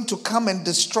planning to come and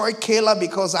destroy Keilah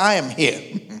because I am here.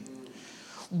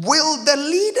 Will the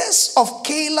leaders of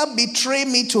Keilah betray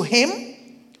me to him?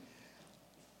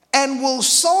 And will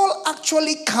Saul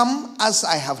actually come as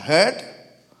I have heard?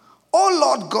 O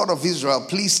Lord God of Israel,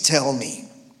 please tell me.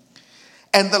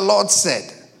 And the Lord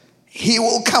said, he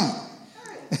will come.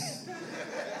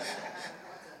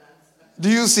 Do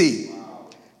you see?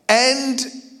 And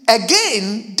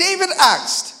Again, David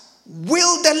asked,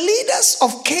 will the leaders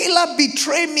of Keilah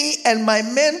betray me and my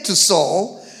men to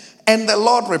Saul? And the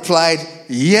Lord replied,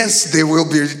 yes, they will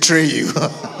betray you.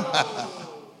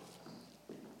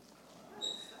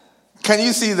 Can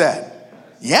you see that?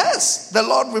 Yes, the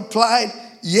Lord replied,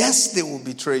 yes, they will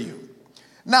betray you.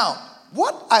 Now,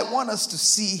 what I want us to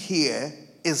see here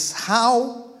is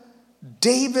how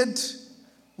David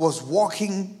was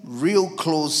walking real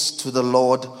close to the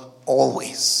Lord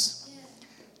always.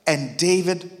 And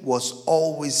David was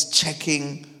always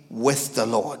checking with the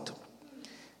Lord.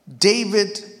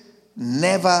 David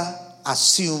never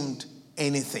assumed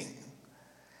anything.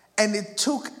 And it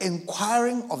took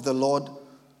inquiring of the Lord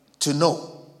to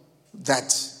know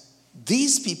that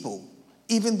these people,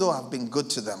 even though I've been good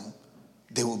to them,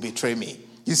 they will betray me.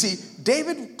 You see,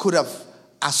 David could have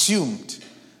assumed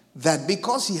that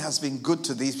because he has been good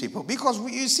to these people, because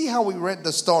you see how we read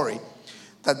the story,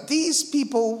 that these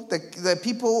people, the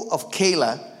people of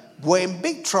Keilah, were in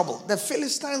big trouble. The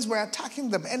Philistines were attacking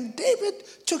them, and David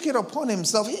took it upon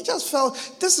himself. He just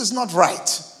felt, this is not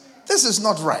right. This is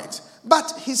not right.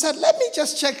 But he said, let me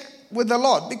just check with the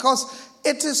Lord, because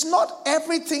it is not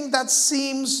everything that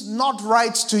seems not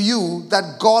right to you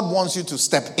that God wants you to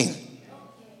step in.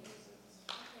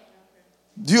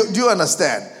 Do you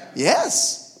understand?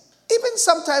 Yes. Even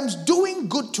sometimes doing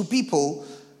good to people,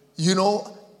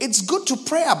 it's good to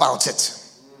pray about it.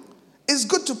 It's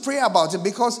good to pray about it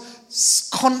because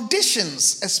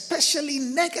conditions, especially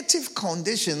negative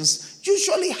conditions,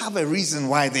 usually have a reason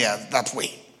why they are that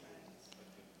way.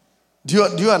 Do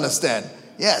you understand?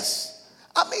 Yes.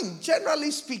 I mean,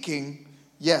 generally speaking,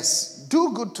 yes,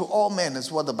 do good to all men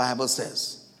is what the Bible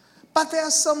says. But there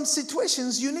are some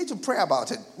situations you need to pray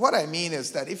about it. What I mean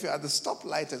is that if you're at the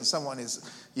stoplight and someone is,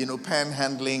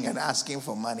 panhandling and asking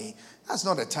for money, that's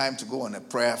not a time to go on a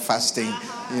prayer fasting.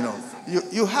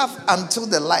 You have until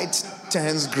the light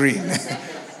turns green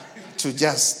to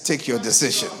just take your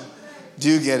decision. Do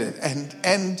you get it?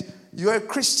 And you're a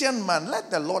Christian man.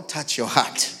 Let the Lord touch your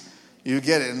heart. You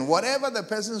get it? And whatever the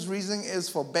person's reason is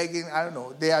for begging, I don't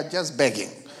know, they are just begging.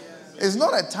 It's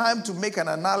not a time to make an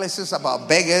analysis about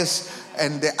beggars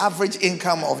and the average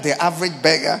income of the average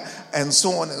beggar and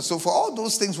so on and so forth. All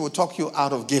those things will talk you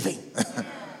out of giving.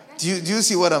 Do you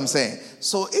see what I'm saying?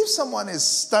 So if someone is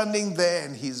standing there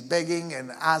and he's begging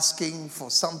and asking for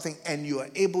something and you are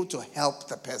able to help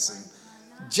the person,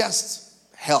 just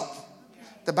help.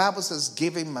 The Bible says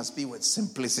giving must be with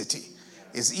simplicity.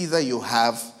 It's either you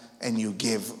have and you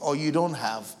give, or you don't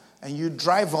have and you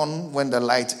drive on when the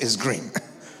light is green.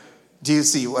 Do you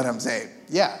see what I'm saying?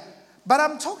 Yeah. But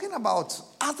I'm talking about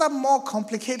other more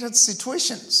complicated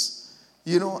situations.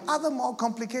 Other more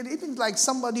complicated, even like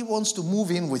somebody wants to move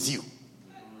in with you.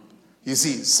 You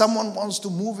see, someone wants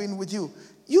to move in with you.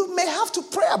 You may have to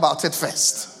pray about it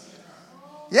first.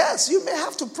 Yes, you may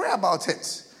have to pray about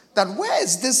it. That where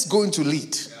is this going to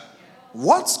lead?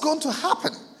 What's going to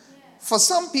happen? For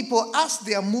some people, as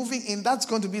they are moving in, that's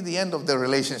going to be the end of the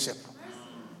relationship.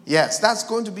 Yes, that's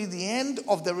going to be the end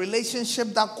of the relationship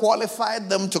that qualified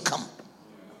them to come.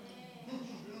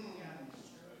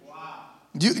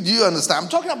 Do you understand? I'm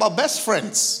talking about best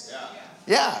friends.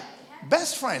 Yeah,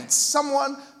 best friends.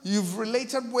 Someone you've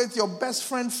related with, your best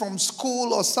friend from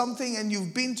school or something, and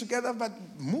you've been together, but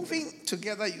moving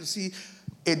together, you see,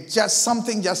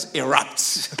 something just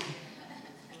erupts.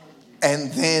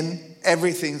 And then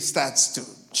everything starts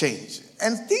to change.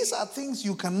 And these are things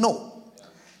you can know.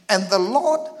 And the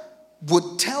Lord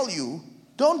would tell you,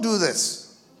 don't do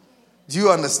this. Do you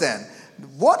understand?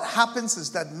 What happens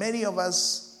is that many of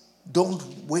us don't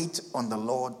wait on the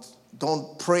Lord,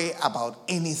 don't pray about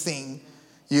anything.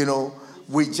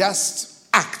 We just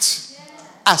act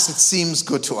as it seems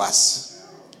good to us.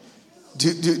 Do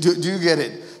you get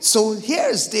it? So here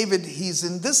is David. He's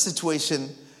in this situation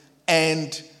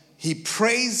and he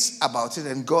prays about it,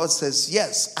 and God says,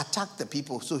 yes, attack the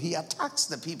people. So he attacks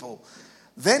the people.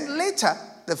 Then later,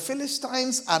 the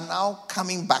Philistines are now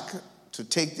coming back to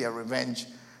take their revenge.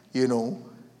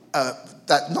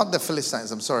 Not the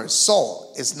Philistines, I'm sorry.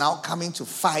 Saul is now coming to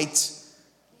fight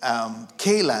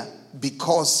Keilah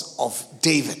because of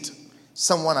David.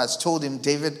 Someone has told him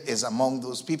David is among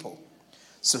those people.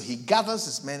 So he gathers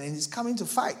his men and he's coming to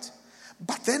fight.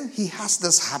 But then he has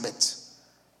this habit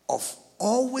of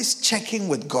always checking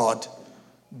with God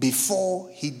before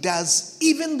he does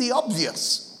even the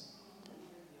obvious.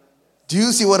 Do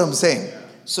you see what I'm saying?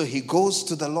 So he goes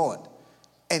to the Lord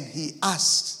and he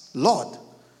asks, Lord,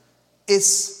 he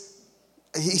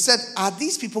said, are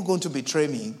these people going to betray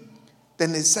me?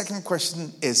 Then the second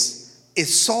question is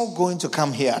Saul going to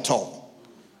come here at all?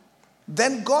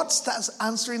 Then God starts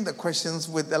answering the questions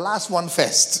with the last one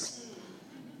first.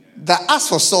 That as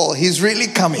for Saul, he's really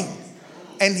coming.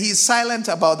 And he's silent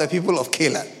about the people of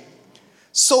Keilah.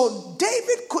 So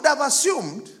David could have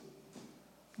assumed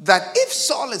that if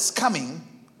Saul is coming,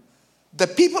 the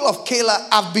people of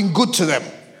Keilah have been good to them.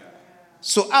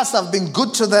 So as I've been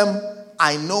good to them,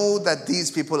 I know that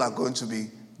these people are going to be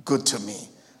good to me.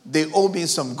 They owe me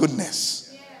some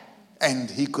goodness.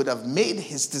 And he could have made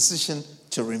his decision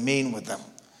to remain with them.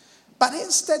 But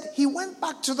instead, he went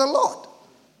back to the Lord.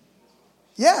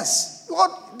 Yes,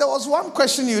 Lord, there was one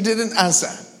question you didn't answer.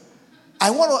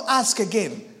 I want to ask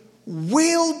again.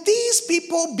 Will these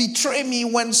people betray me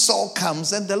when Saul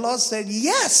comes? And the Lord said,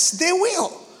 yes, they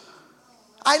will.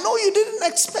 I know you didn't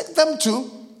expect them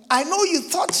to. I know you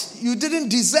thought you didn't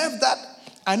deserve that.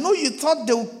 I know you thought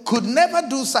they could never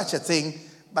do such a thing.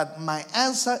 But my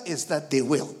answer is that they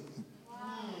will.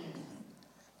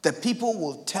 The people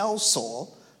will tell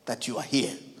Saul that you are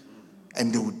here.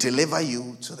 And they will deliver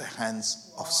you to the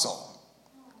hands of Saul.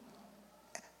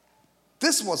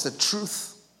 This was a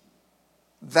truth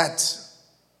that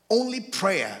only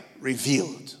prayer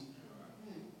revealed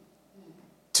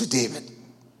to David.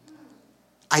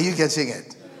 Are you getting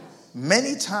it?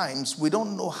 Many times we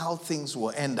don't know how things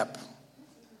will end up.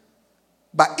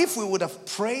 But if we would have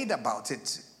prayed about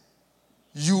it,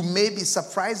 you may be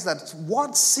surprised that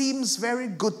what seems very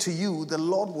good to you, the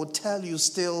Lord will tell you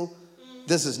still,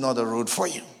 this is not a road for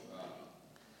you.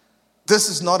 This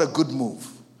is not a good move.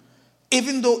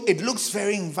 Even though it looks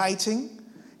very inviting,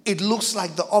 it looks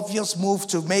like the obvious move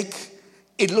to make,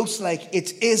 it looks like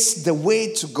it is the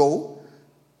way to go.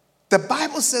 The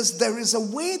Bible says there is a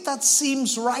way that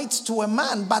seems right to a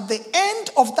man, but the end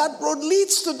of that road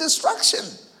leads to destruction.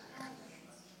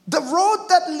 The road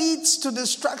that leads to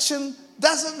destruction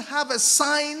doesn't have a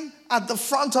sign at the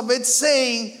front of it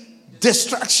saying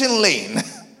destruction lane.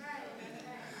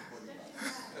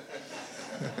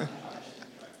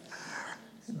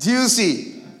 Do you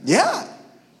see? Yeah.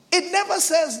 It never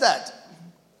says that.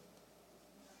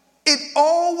 It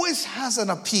always has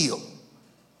an appeal.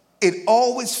 It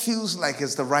always feels like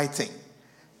it's the right thing.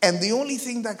 And the only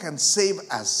thing that can save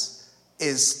us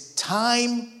is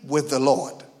time with the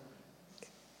Lord.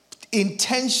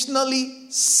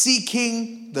 Intentionally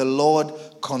seeking the Lord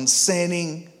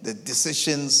concerning the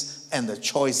decisions and the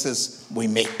choices we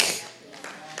make.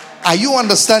 Are you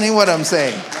understanding what I'm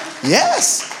saying?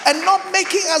 Yes. And not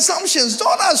making assumptions.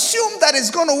 Don't assume that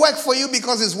it's going to work for you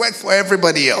because it's worked for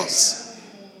everybody else.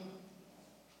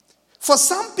 For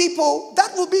some people,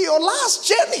 that will be your last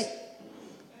journey.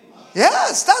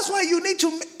 Yes, that's why you need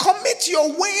to commit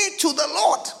your way to the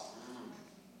Lord.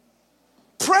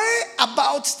 Pray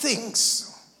about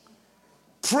things.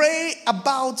 Pray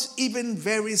about even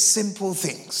very simple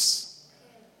things.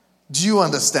 Do you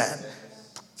understand?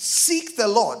 Seek the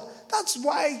Lord. That's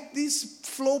why these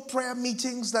flow prayer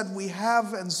meetings that we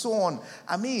have and so on.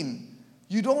 I mean,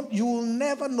 you will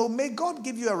never know. May God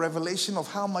give you a revelation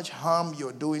of how much harm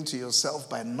you're doing to yourself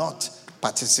by not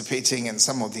participating in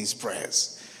some of these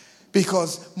prayers.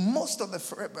 Because most of the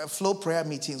flow prayer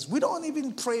meetings, we don't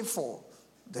even pray for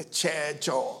the church,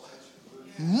 or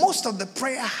most of the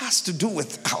prayer has to do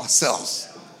with ourselves.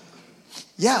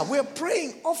 Yeah, we're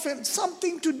praying often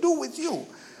something to do with you.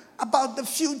 About the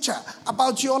future,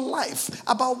 about your life,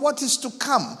 about what is to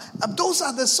come. Those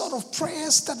are the sort of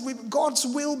prayers that God's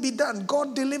will be done.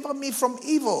 God deliver me from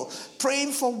evil.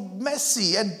 Praying for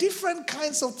mercy and different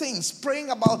kinds of things. Praying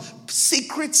about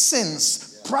secret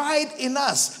sins, pride in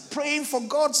us. Praying for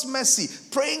God's mercy.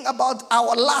 Praying about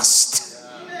our lust.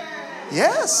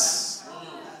 Yes.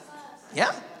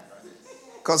 Yeah.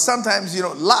 Because sometimes,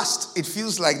 lust, it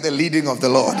feels like the leading of the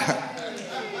Lord.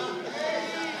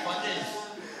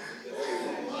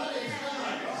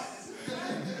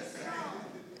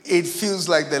 It feels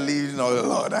like the leading of the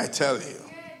Lord, I tell you.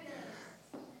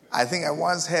 I think I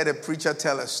once heard a preacher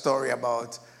tell a story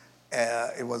about,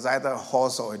 it was either a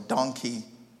horse or a donkey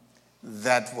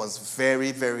that was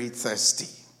very, very thirsty.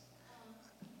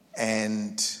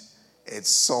 And I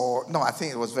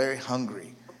think it was very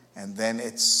hungry. And then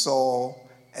it saw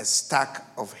a stack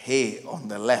of hay on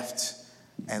the left.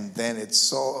 And then it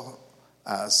saw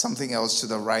something else to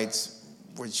the right,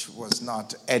 which was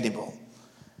not edible.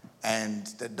 And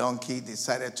the donkey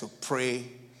decided to pray,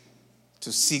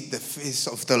 to seek the face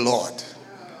of the Lord,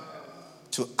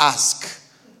 to ask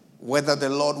whether the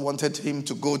Lord wanted him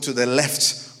to go to the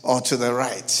left or to the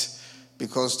right.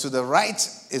 Because to the right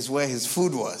is where his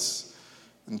food was,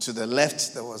 and to the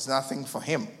left there was nothing for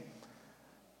him.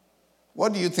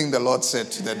 What do you think the Lord said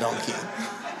to the donkey?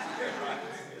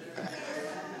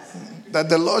 that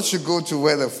the Lord should go to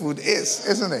where the food is,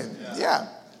 isn't it? Yeah.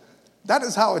 That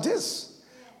is how it is.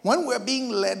 When we're being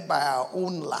led by our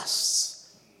own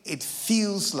lusts, it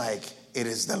feels like it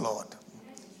is the Lord.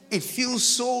 It feels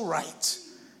so right.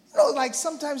 You know, like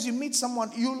sometimes you meet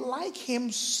someone, you like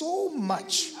him so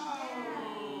much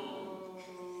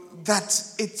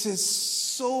that it is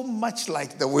so much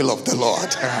like the will of the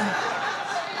Lord.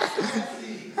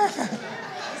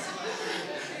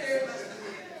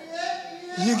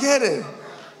 You get it?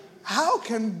 How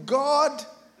can God...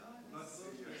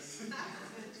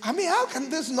 how can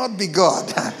this not be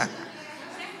God?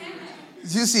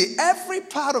 You see, every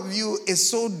part of you is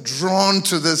so drawn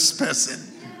to this person.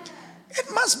 It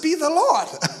must be the Lord.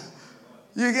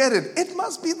 You get it? It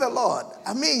must be the Lord.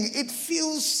 It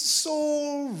feels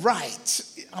so right.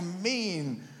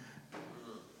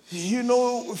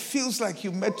 It feels like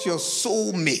you met your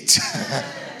soulmate.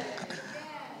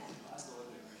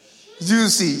 You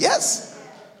see, yes.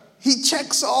 He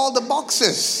checks all the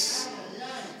boxes.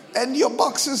 And your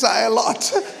boxes are a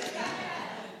lot.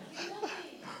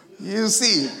 You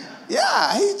see,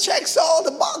 yeah, he checks all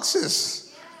the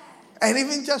boxes. And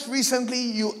even just recently,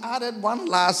 you added one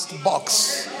last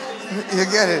box. You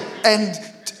get it? And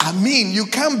you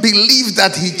can't believe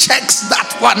that he checks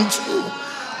that one too.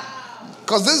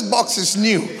 Because this box is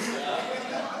new.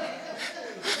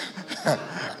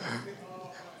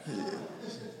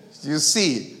 You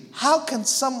see, how can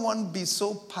someone be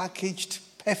so packaged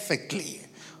perfectly?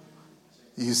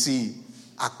 You see,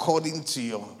 according to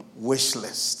your wish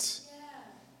list,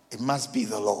 it must be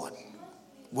the Lord.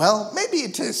 Well, maybe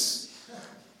it is.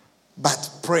 But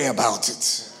pray about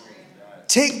it.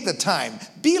 Take the time.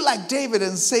 Be like David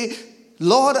and say,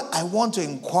 Lord, I want to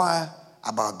inquire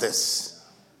about this.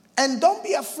 And don't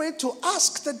be afraid to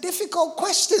ask the difficult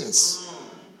questions.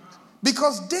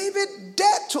 Because David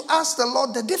dared to ask the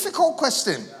Lord the difficult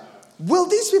question. Will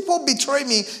these people betray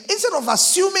me? Instead of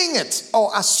assuming it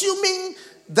or assuming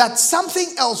that something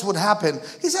else would happen,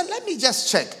 he said, let me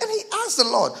just check. And he asked the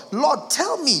Lord, Lord,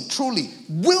 tell me truly,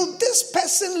 will this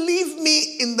person leave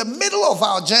me in the middle of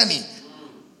our journey?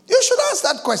 You should ask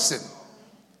that question.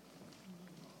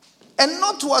 And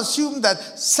not to assume that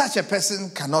such a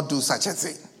person cannot do such a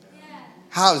thing.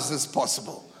 How is this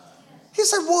possible? He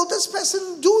said, will this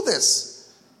person do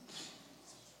this?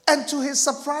 And to his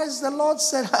surprise, the Lord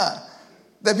said,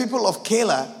 the people of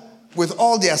Keilah, with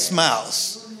all their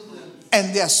smiles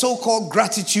and their so-called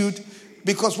gratitude,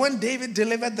 because when David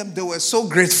delivered them, they were so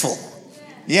grateful.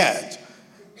 Yeah.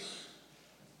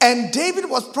 And David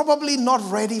was probably not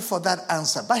ready for that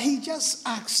answer, but he just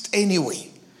asked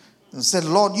anyway and said,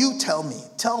 Lord, you tell me.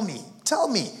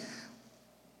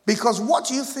 Because what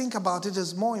you think about it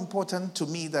is more important to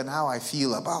me than how I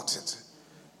feel about it.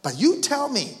 But you tell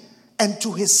me. And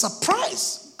to his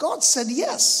surprise, God said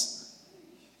yes.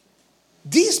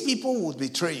 These people will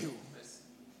betray you.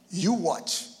 You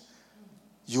watch.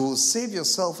 You will save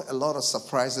yourself a lot of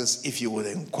surprises if you would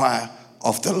inquire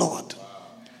of the Lord.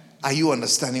 Are you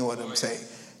understanding what I'm saying?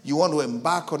 You want to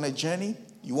embark on a journey?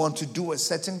 You want to do a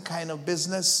certain kind of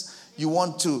business? You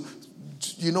want to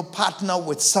partner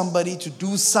with somebody to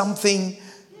do something?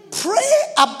 Pray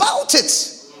about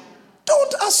it.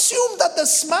 Don't assume that the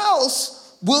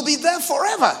smiles will be there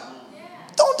forever.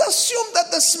 Don't assume that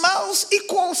the smiles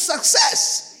equal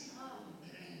success.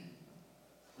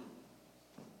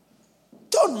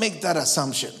 Don't make that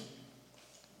assumption.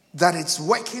 That it's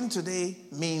working today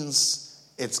means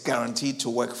it's guaranteed to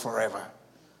work forever.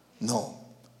 No.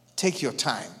 Take your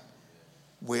time.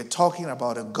 We're talking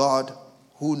about a God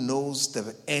who knows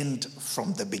the end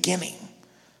from the beginning.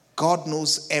 God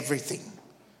knows everything.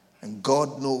 And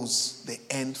God knows the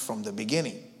end from the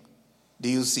beginning. Do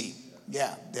you see?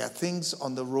 Yeah, there are things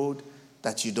on the road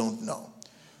that you don't know.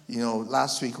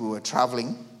 Last week we were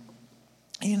traveling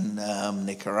in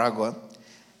Nicaragua,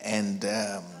 and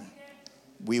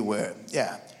we were,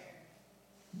 yeah,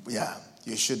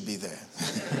 you should be there.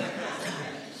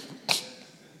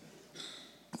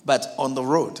 But on the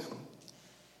road,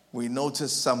 we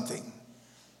noticed something.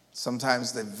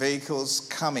 Sometimes the vehicles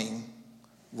coming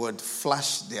would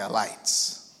flash their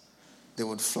lights. They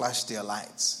would flash their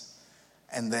lights.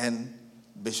 And then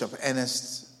Bishop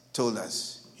Ernest told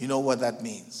us, you know what that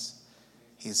means?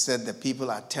 He said the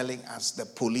people are telling us the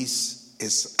police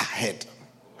is ahead.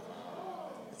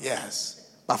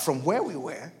 Yes. But from where we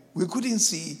were, we couldn't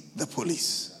see the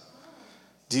police.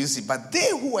 Do you see? But they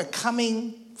who were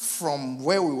coming from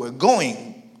where we were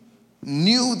going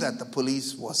knew that the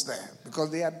police was there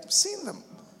because they had seen them.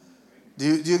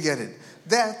 Do you get it?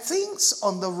 There are things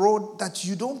on the road that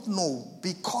you don't know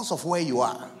because of where you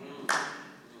are.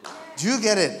 Do you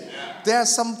get it? There are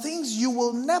some things you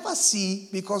will never see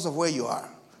because of where you are.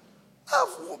 Now,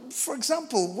 for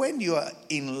example, when you are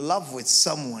in love with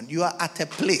someone, you are at a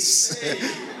place.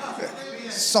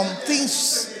 Some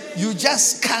things you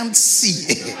just can't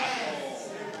see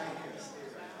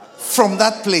from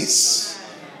that place.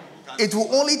 It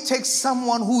will only take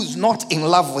someone who is not in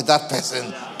love with that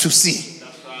person to see.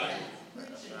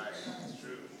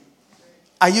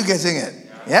 Are you getting it?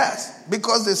 Yes.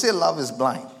 Because they say love is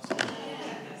blind.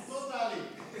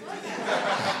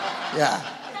 Yeah.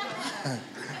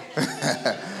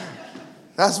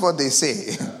 That's what they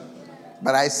say.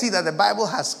 But I see that the Bible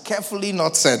has carefully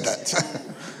not said that.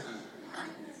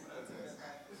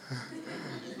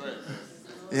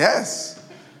 Yes.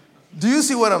 Do you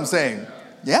see what I'm saying?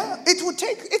 Yeah. It will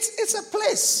take, it's a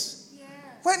place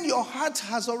when your heart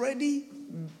has already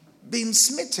been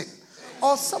smitten.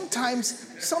 Or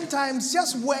sometimes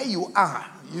just where you are.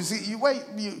 You see,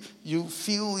 you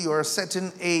feel you're a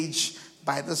certain age.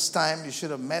 By this time, you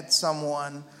should have met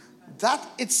someone. That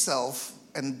itself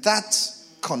and that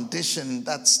condition,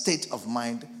 that state of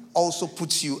mind, also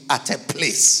puts you at a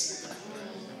place.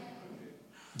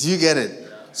 Do you get it?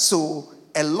 So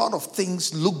a lot of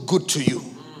things look good to you.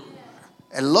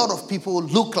 A lot of people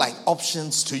look like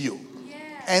options to you.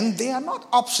 And they are not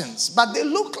options, but they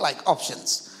look like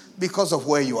options because of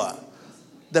where you are.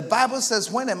 The Bible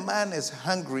says when a man is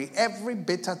hungry, every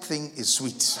bitter thing is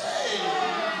sweet.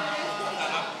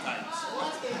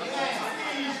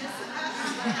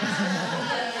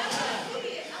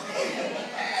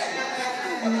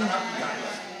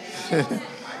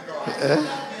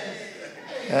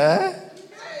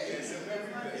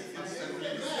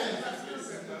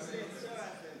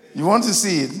 You want to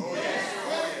see it?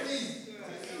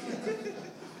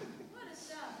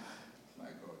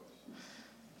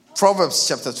 Proverbs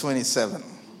chapter 27.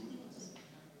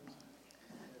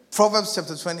 Proverbs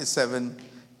chapter 27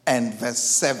 and verse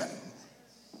 7.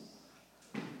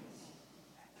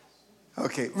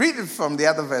 Okay, read it from the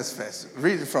other verse first.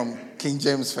 Read it from King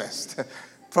James first.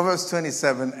 Proverbs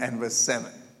 27 and verse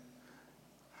 7.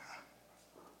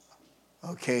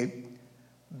 Okay.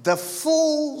 The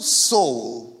full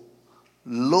soul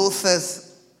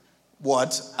loatheth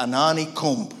what? An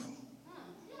honeycomb.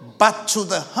 But to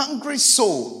the hungry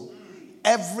soul,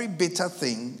 every bitter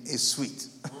thing is sweet.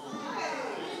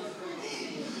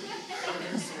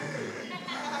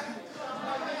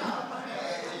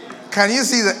 Can you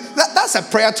see that? That's a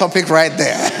prayer topic right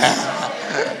there.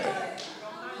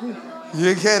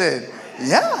 You get it?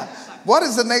 Yeah. What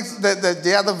is the next?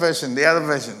 The other version. The other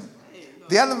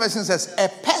version says, a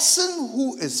person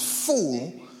who is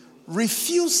full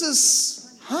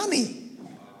refuses honey.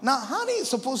 Now, honey is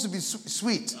supposed to be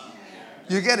sweet.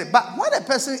 You get it? But when a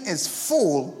person is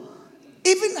full,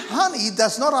 even honey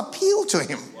does not appeal to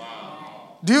him.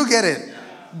 Do you get it?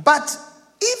 But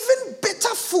even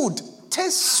bitter food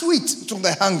tastes sweet to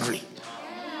the hungry.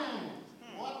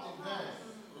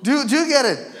 Do you get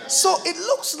it? So it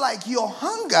looks like your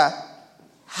hunger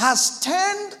has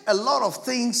turned a lot of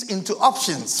things into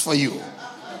options for you,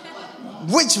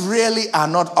 which really are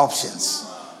not options.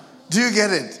 Do you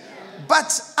get it?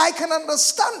 But I can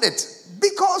understand it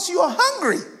because you're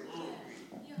hungry.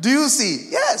 Do you see?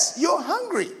 Yes, you're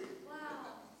hungry.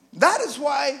 That is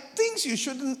why things you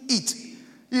shouldn't eat.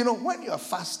 You know, when you're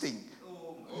fasting,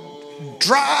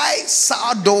 dry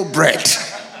sourdough bread.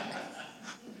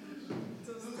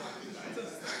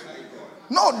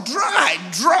 No, dry.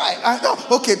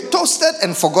 Okay, toasted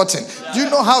and forgotten. Do you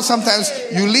know how sometimes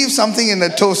you leave something in the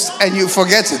toast and you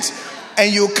forget it?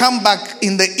 And you come back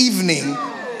in the evening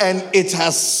and it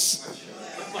has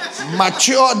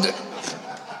matured.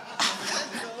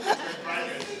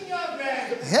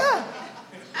 Yeah.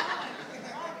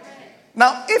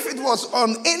 Now, if it was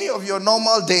on any of your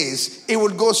normal days, it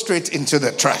would go straight into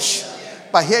the trash.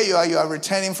 But here you are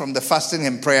returning from the fasting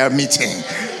and prayer meeting.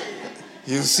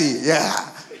 You see, yeah.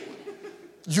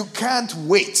 You can't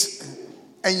wait.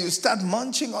 And you start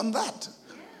munching on that.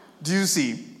 Do you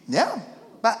see? Yeah.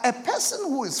 But a person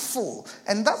who is full,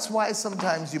 and that's why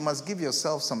sometimes you must give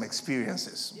yourself some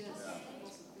experiences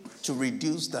to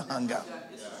reduce the hunger.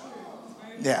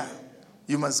 Yeah.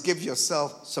 You must give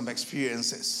yourself some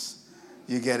experiences.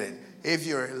 You get it? If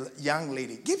you're a young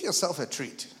lady, give yourself a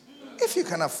treat. If you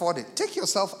can afford it, take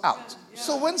yourself out.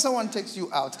 So when someone takes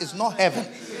you out, it's not heaven.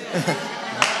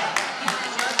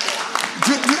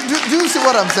 do you see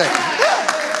what I'm saying? Yeah.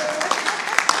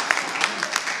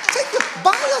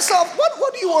 Buy yourself,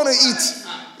 what do you want to eat?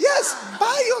 Yes,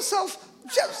 buy yourself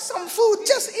just some food,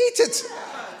 just eat it.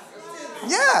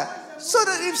 Yeah, so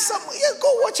that if someone,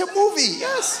 go watch a movie,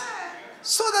 yes.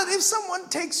 So that if someone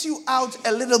takes you out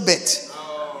a little bit,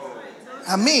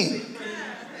 I mean,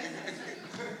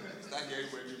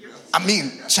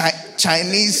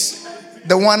 Chinese,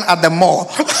 the one at the mall.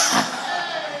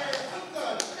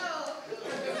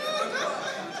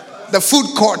 The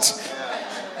food court.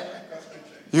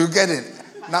 You get it.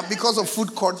 Now, because of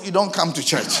food court, you don't come to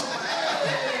church.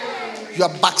 You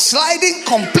are backsliding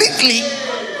completely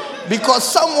because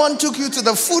someone took you to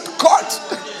the food court.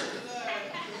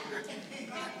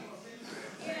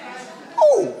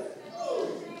 Oh.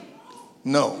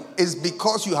 No, it's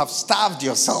because you have starved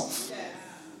yourself.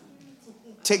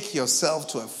 Take yourself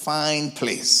to a fine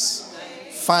place.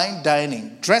 Fine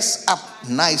dining. Dress up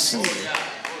nicely.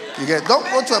 Don't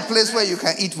go to a place where you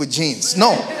can eat with jeans.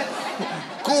 No.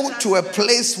 Go to a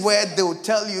place where they will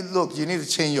tell you, look, you need to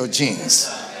change your jeans.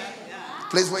 A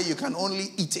place where you can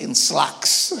only eat in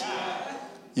slacks.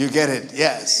 You get it?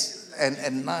 Yes. And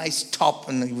a nice top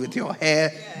and with your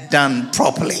hair done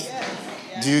properly.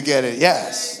 Do you get it?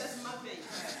 Yes.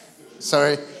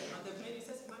 Sorry?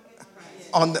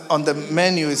 On the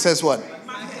menu it says what?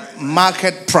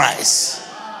 Market price.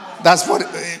 That's what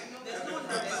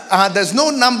there's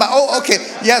no number. Oh, okay.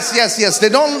 Yes. They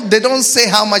don't say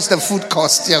how much the food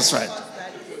costs. Yes, right.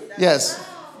 Yes.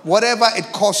 Whatever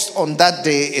it costs on that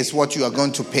day is what you are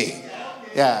going to pay.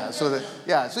 Yeah. So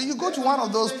you go to one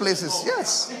of those places.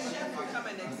 Yes.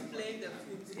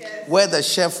 Where the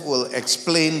chef will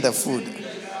explain the food.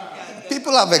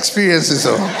 People have experiences,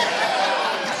 though.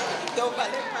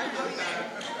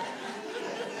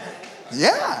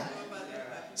 Yeah.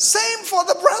 Same for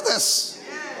the brothers.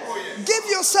 Give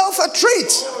yourself a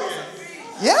treat.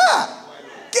 Yeah.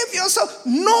 Give yourself.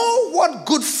 Know what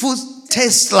good food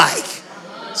tastes like.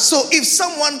 So if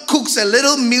someone cooks a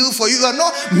little meal for you, you are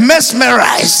not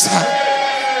mesmerized.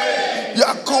 You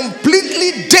are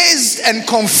completely dazed and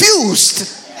confused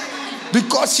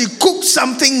because he cooked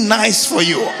something nice for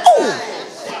you. Oh.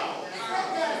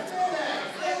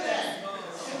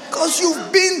 Because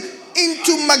you've been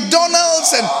into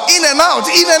McDonald's and in and out.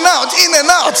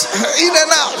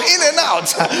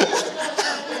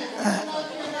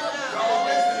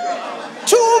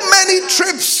 Too many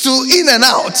trips to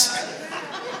In-N-Out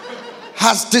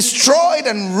has destroyed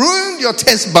and ruined your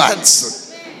taste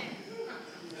buds.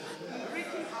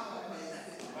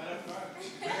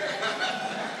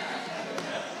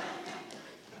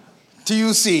 Do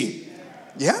you see?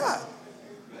 Yeah.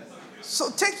 So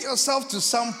take yourself to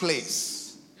some place,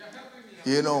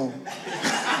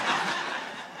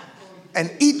 and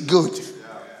eat good.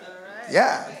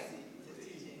 Yeah.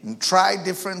 And try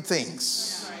different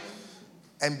things.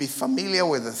 And be familiar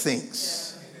with the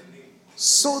things.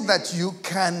 So that you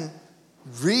can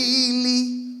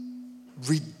really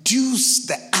reduce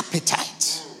the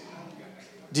appetite.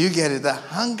 Do you get it? The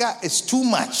hunger is too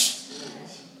much.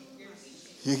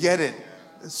 You get it?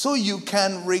 So you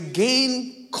can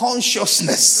regain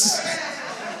consciousness.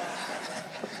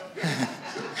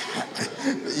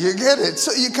 You get it?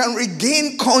 So you can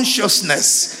regain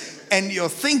consciousness and your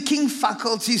thinking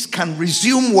faculties can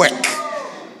resume work.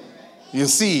 You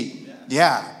see?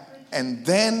 Yeah. And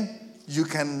then you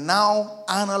can now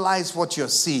analyze what you're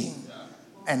seeing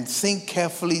and think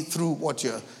carefully through what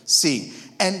you're seeing.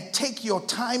 And take your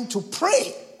time to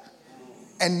pray.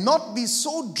 And not be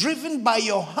so driven by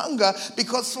your hunger,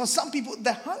 because for some people,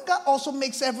 the hunger also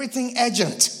makes everything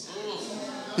urgent.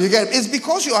 You get it? It's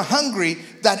because you are hungry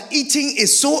that eating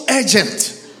is so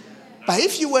urgent. But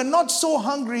if you were not so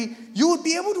hungry, you would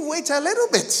be able to wait a little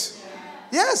bit.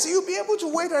 Yes, you'll be able to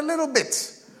wait a little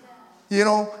bit.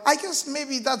 I guess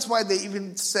maybe that's why they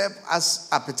even serve us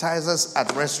appetizers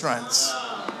at restaurants.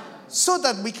 So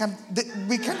that we can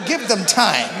give them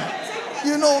time.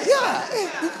 You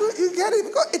get it?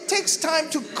 Because it takes time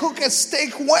to cook a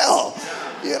steak well.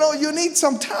 You need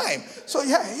some time. So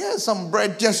here's some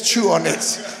bread, just chew on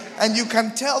it. And you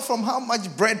can tell from how much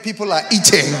bread people are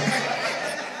eating.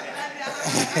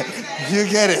 You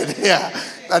get it? Yeah.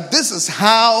 That this is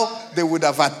how they would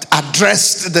have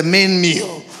addressed the main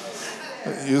meal.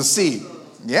 You see?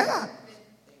 Yeah.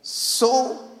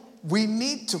 So we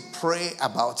need to pray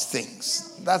about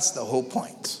things. That's the whole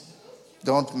point.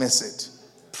 Don't miss it.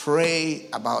 Pray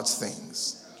about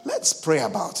things. Let's pray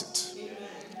about it.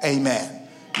 Amen.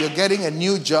 You're getting a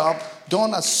new job.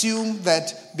 Don't assume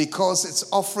that because it's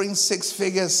offering 6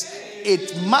 figures,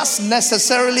 it must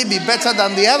necessarily be better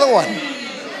than the other one.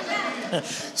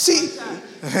 See,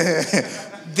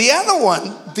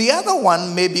 the other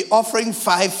one may be offering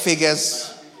 5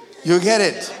 figures. You get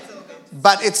it?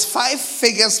 But it's 5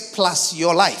 figures plus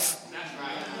your life.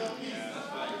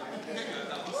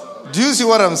 Do you see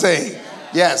what I'm saying?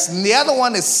 Yes. And the other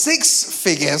one is 6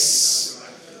 figures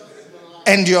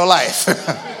and your life.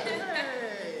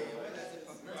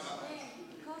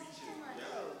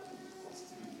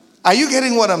 Are you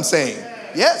getting what I'm saying?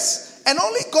 Yes. And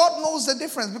only God knows the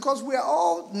difference, because we are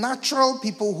all natural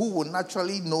people who will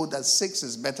naturally know that 6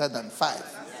 is better than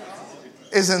 5.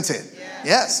 Isn't it?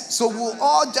 Yes. So we'll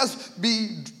all just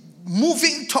be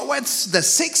moving towards the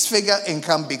 6-figure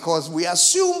income because we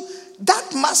assume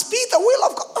that must be the will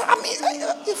of God. I mean,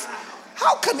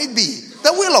 how can it be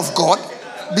the will of God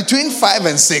between 5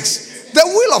 and 6? The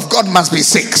will of God must be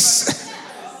 6.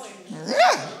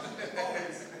 Yeah.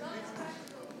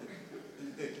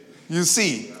 You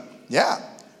see, yeah.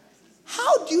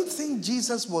 How do you think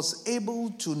Jesus was able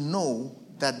to know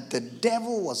that the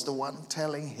devil was the one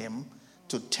telling him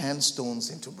to turn stones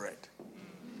into bread?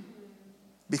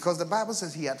 Because the Bible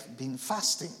says he had been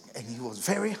fasting and he was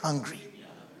very hungry.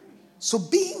 So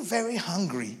being very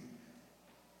hungry,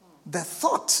 the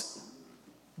thought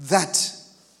that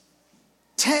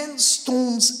turn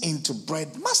stones into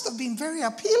bread must have been very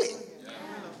appealing.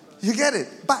 You get it?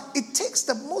 But it takes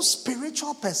the most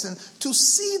spiritual person to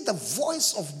see the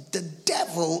voice of the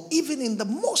devil even in the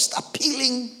most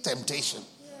appealing temptation.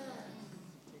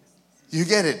 You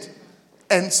get it?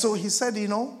 And so he said,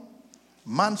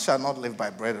 man shall not live by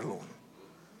bread alone,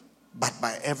 but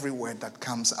by every word that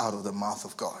comes out of the mouth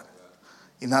of God.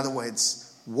 In other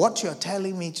words, what you're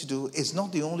telling me to do is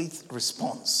not the only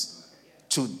response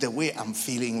to the way I'm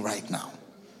feeling right now.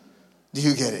 Do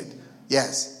you get it?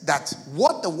 Yes, that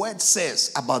what the word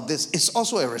says about this is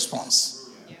also a response.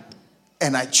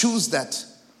 And I choose that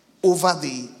over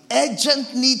the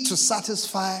urgent need to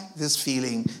satisfy this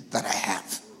feeling that I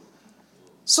have.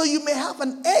 So you may have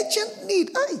an urgent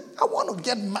need. Hey, I want to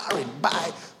get married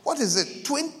by,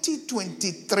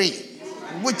 2023,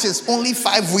 which is only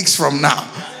 5 weeks from now.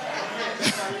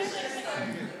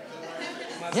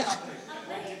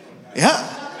 Yeah.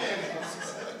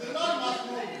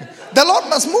 The Lord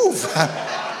must move.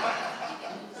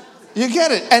 You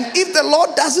get it? And if the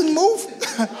Lord doesn't move,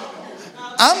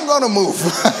 I'm going to move.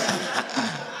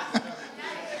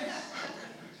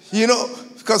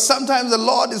 Because sometimes the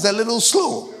Lord is a little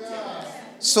slow.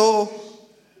 So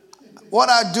what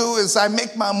I do is I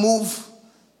make my move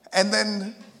and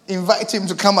then invite him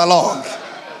to come along.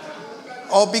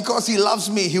 Or because he loves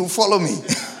me, he'll follow me.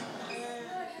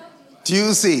 Do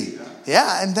you see?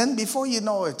 Yeah, and then before you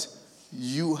know it,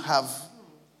 you have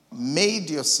made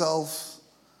yourself,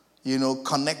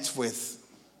 connect with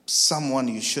someone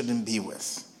you shouldn't be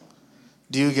with.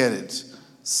 Do you get it?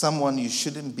 Someone you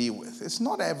shouldn't be with. It's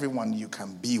not everyone you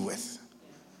can be with.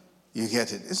 You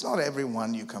get it? It's not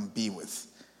everyone you can be with.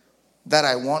 That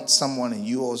I want someone and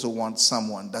you also want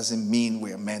someone doesn't mean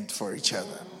we're meant for each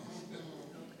other.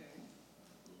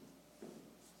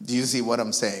 Do you see what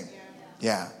I'm saying?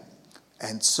 Yeah.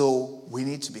 And so we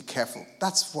need to be careful.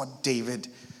 That's what David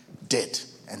did.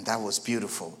 And that was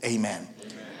beautiful. Amen.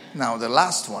 Now the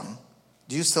last one.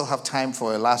 Do you still have time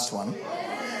for a last one?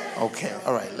 Okay.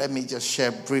 All right. Let me just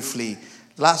share briefly.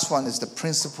 Last one is the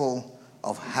principle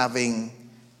of having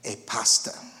a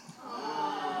pastor.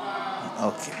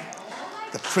 Okay.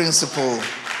 The principle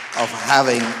of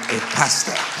having a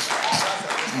pastor.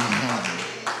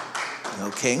 Mm-hmm.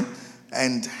 Okay.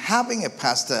 And having a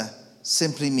pastor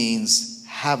simply means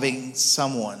having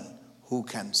someone who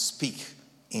can speak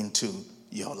into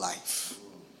your life.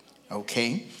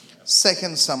 Okay? 2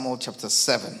 Samuel chapter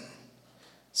 7.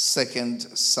 2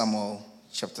 Samuel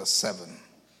chapter 7.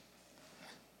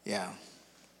 Yeah.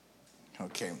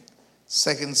 Okay. 2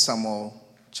 Samuel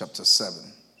chapter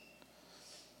 7.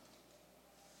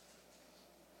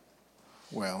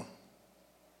 Well,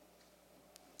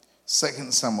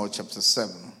 2 Samuel chapter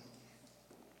 7.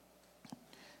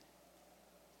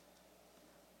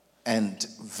 And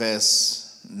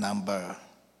verse number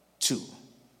 2.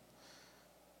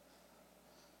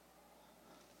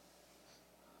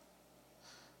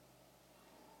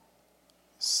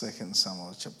 Second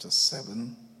Samuel chapter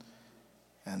 7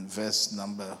 and verse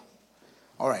number.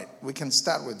 All right, we can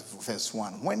start with verse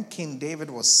 1. When King David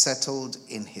was settled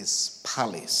in his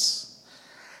palace,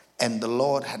 and the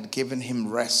Lord had given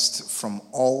him rest from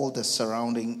all the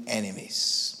surrounding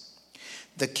enemies,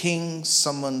 the king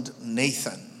summoned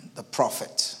Nathan, the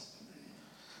prophet.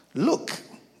 Look,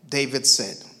 David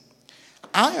said,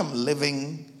 I am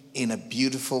living in a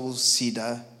beautiful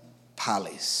cedar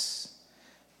palace,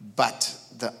 but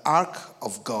the ark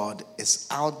of God is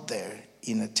out there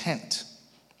in a tent.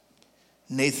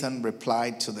 Nathan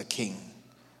replied to the king,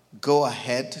 go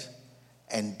ahead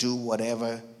and do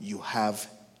whatever you have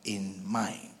in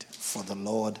mind, for the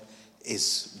Lord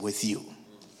is with you.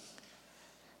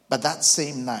 But that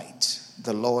same night,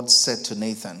 the Lord said to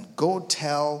Nathan, go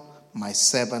tell my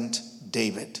servant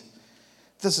David,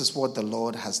 this is what the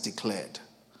Lord has declared.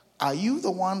 Are you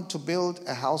the one to build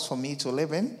a house for me to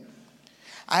live in?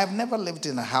 I have never lived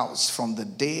in a house from the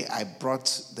day I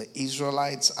brought the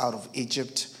Israelites out of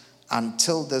Egypt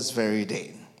until this very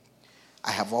day.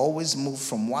 I have always moved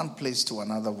from one place to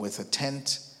another with a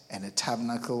tent and a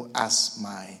tabernacle as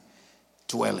my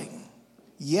dwelling.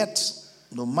 Yet,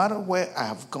 no matter where I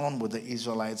have gone with the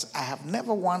Israelites, I have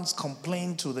never once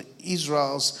complained to the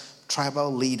Israel's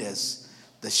tribal leaders,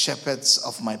 the shepherds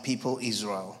of my people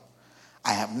Israel.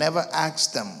 I have never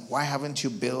asked them, why haven't you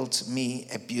built me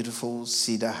a beautiful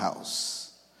cedar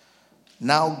house?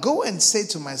 Now go and say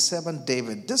to my servant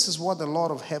David, this is what the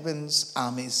Lord of heaven's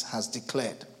armies has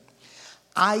declared.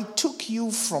 I took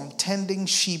you from tending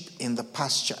sheep in the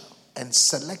pasture and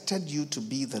selected you to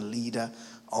be the leader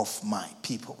of my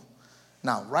people.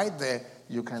 Now, right there,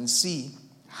 you can see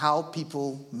how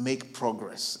people make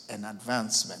progress and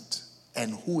advancement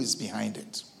and who is behind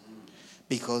it.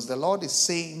 Because the Lord is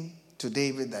saying to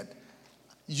David that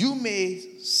you may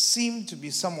seem to be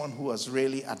someone who has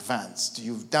really advanced.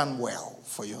 You've done well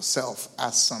for yourself,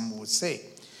 as some would say.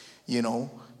 You know,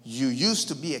 you used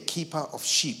to be a keeper of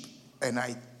sheep, and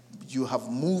you have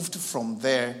moved from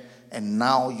there, and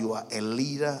now you are a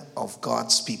leader of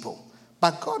God's people.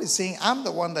 But God is saying, I'm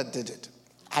the one that did it.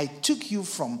 I took you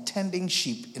from tending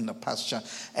sheep in the pasture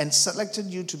and selected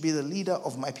you to be the leader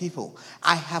of my people.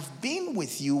 I have been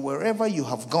with you wherever you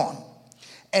have gone,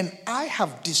 and I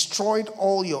have destroyed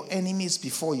all your enemies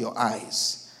before your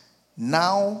eyes.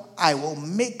 Now I will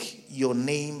make your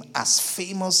name as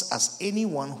famous as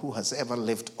anyone who has ever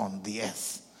lived on the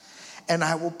earth. And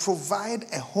I will provide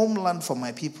a homeland for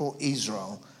my people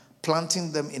Israel,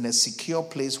 planting them in a secure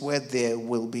place where they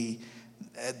will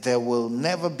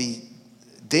never be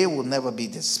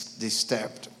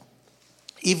disturbed.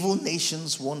 Evil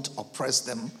nations won't oppress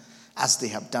them as they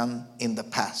have done in the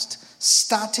past,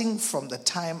 starting from the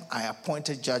time I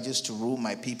appointed judges to rule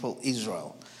my people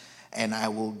Israel. And I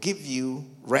will give you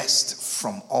rest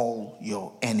from all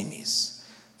your enemies.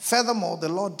 Furthermore, the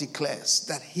Lord declares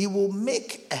that he will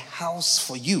make a house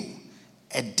for you,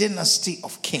 a dynasty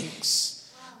of kings.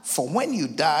 For when you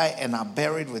die and are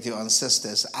buried with your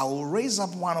ancestors, I will raise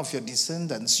up one of your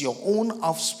descendants, your own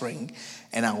offspring,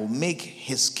 and I will make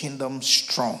his kingdom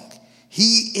strong.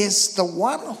 He is the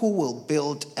one who will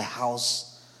build a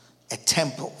house, a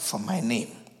temple for my name,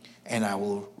 and I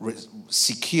will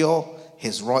secure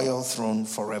his royal throne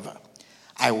forever.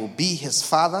 I will be his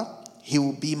father, he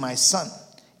will be my son.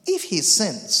 If he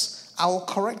sins, I will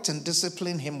correct and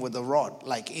discipline him with a rod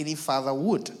like any father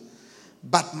would.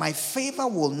 But my favor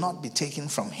will not be taken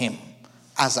from him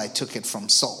as I took it from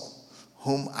Saul,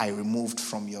 whom I removed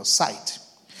from your sight.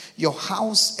 Your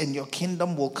house and your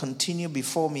kingdom will continue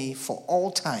before me for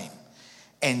all time,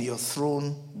 and your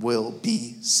throne will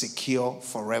be secure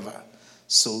forever.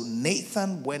 So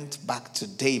Nathan went back to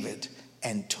David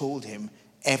and told him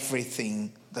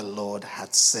everything the Lord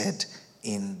had said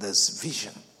in this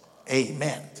vision.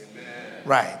 Amen. Amen.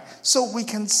 Right. So we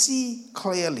can see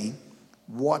clearly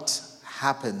what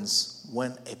happens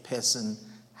when a person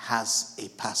has a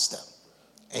pastor.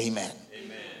 Amen.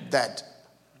 Amen. That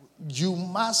you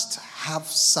must have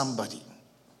somebody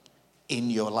in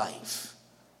your life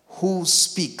who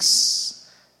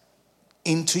speaks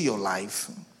into your life,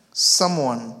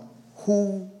 someone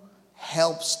who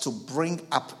helps to bring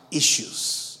up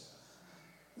issues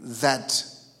that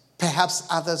perhaps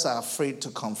others are afraid to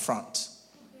confront.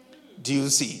 Do you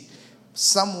see?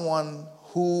 Someone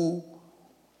who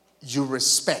you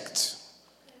respect,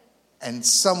 and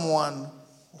someone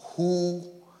who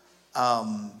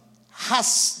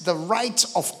has the right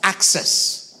of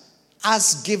access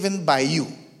as given by you.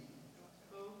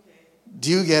 Do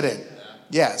you get it?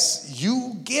 Yes.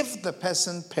 You give the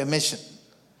person permission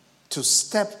to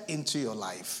step into your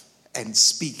life and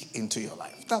speak into your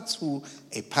life. That's who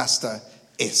a pastor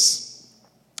is.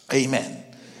 Amen.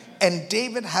 And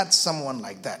David had someone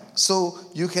like that. So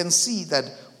you can see that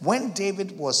when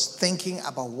David was thinking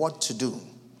about what to do,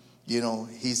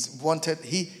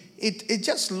 it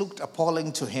just looked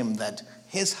appalling to him that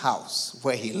his house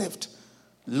where he lived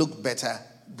looked better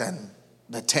than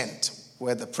the tent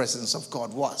where the presence of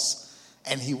God was.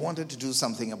 And he wanted to do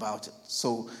something about it.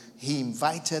 So he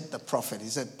invited the prophet. He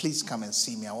said, please come and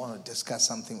see me. I want to discuss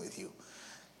something with you.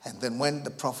 And then when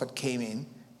the prophet came in,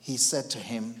 he said to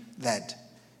him that,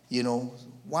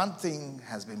 one thing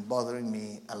has been bothering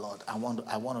me a lot. I want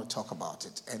to talk about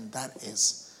it. And that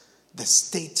is the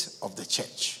state of the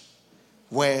church,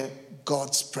 where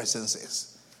God's presence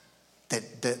is.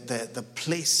 The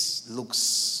place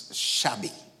looks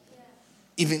shabby,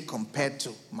 even compared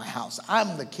to my house.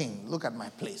 I'm the king. Look at my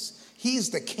place. He is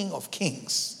the King of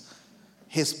Kings.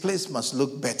 his place must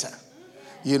look better.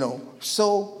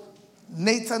 So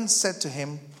Nathan said to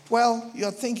him, well,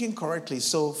 you're thinking correctly,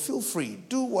 so feel free,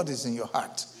 do what is in your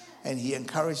heart. And he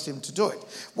encouraged him to do it.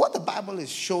 What the Bible is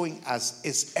showing us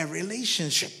is a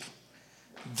relationship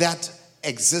that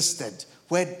existed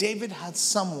where David had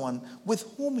someone with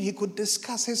whom he could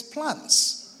discuss his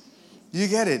plans. You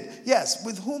get it? Yes,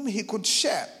 with whom he could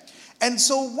share. And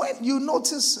so when you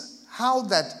notice how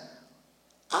that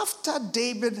after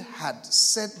David had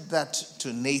said that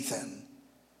to Nathan,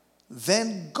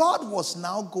 then God was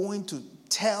now going to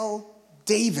tell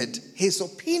David his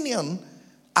opinion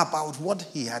about what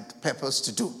he had purposed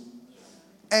to do.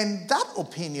 And that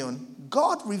opinion,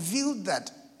 God revealed that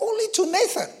only to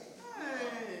Nathan.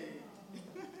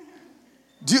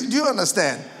 Do you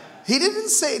understand? He didn't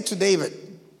say it to David,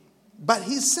 but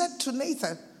he said to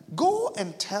Nathan, go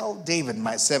and tell David,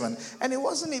 my servant. And it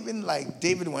wasn't even like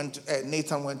Nathan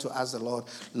went to ask the Lord,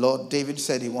 Lord, David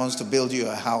said he wants to build you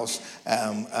a house.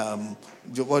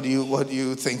 What do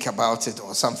you think about it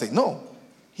or something? No,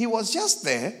 he was just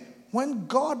there when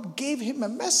God gave him a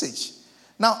message.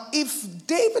 Now, if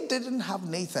David didn't have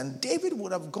Nathan, David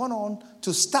would have gone on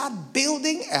to start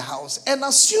building a house and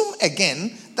assume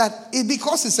again that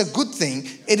because it's a good thing,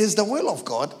 it is the will of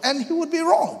God, and he would be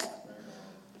wrong.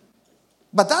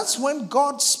 But that's when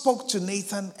God spoke to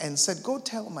Nathan and said, go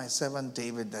tell my servant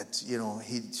David that,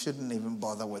 he shouldn't even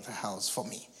bother with a house for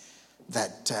me.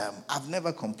 That I've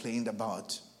never complained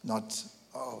about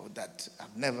that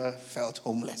I've never felt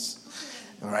homeless.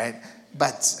 All right?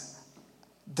 But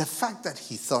the fact that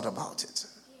he thought about it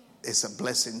is a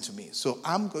blessing to me. So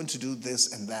I'm going to do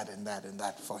this and that and that and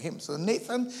that for him. So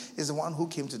Nathan is the one who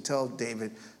came to tell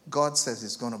David, God says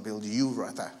he's going to build you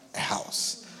rather a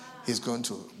house. He's going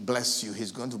to bless you.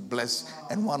 He's going to bless.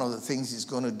 And one of the things he's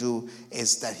going to do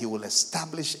is that he will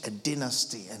establish a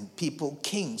dynasty and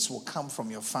kings will come from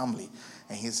your family.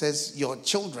 And he says, your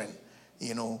children,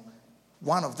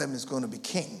 one of them is going to be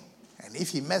king. And if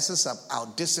he messes up,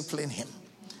 I'll discipline him.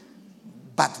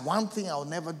 But one thing I'll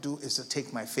never do is to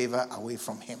take my favor away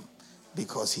from him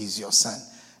because he's your son.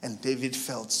 And David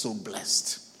felt so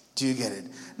blessed. Do you get it?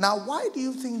 Now, why do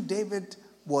you think David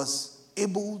was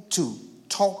able to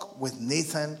talk with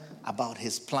Nathan about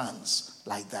his plans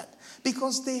like that?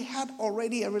 Because they had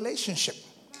already a relationship.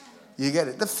 You get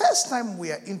it? The first time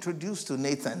we are introduced to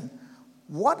Nathan,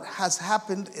 what has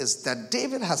happened is that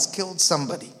David has killed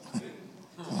somebody.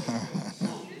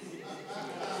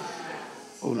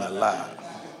 Oh la la.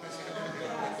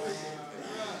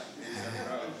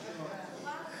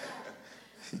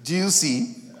 Do you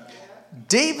see?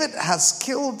 David has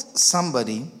killed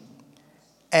somebody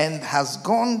and has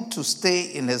gone to stay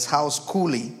in his house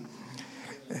coolly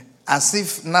as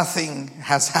if nothing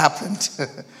has happened.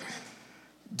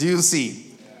 Do you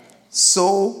see?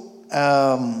 So,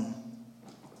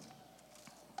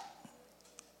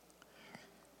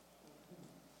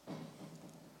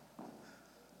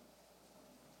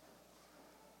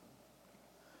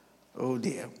 oh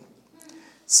dear.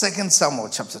 2 Samuel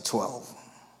chapter 12.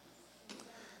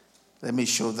 Let me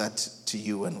show that to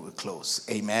you when we close.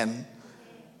 Amen.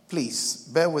 Please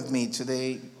bear with me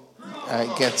today. I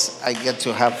get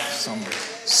to have some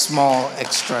small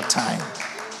extra time.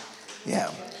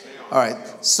 Yeah. All right.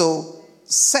 So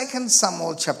 2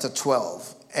 Samuel chapter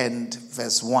 12 and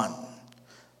verse 1.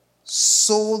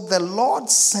 So the Lord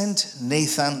sent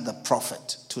Nathan the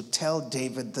prophet to tell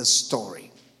David the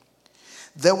story.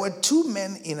 There were two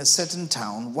men in a certain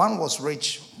town. One was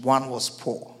rich, one was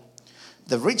poor.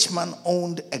 The rich man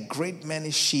owned a great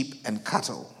many sheep and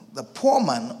cattle. The poor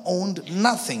man owned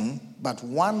nothing but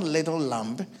one little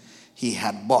lamb he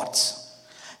had bought.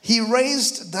 He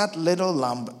raised that little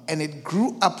lamb, and it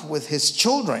grew up with his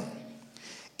children.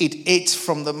 It ate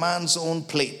from the man's own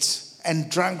plate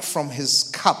and drank from his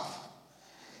cup.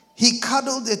 He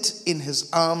cuddled it in his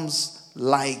arms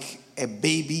like a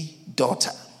baby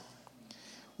daughter.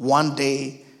 One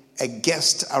day, a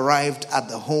guest arrived at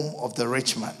the home of the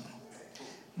rich man.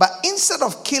 But instead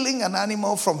of killing an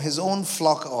animal from his own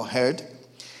flock or herd,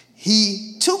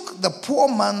 he took the poor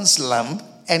man's lamb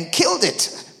and killed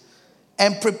it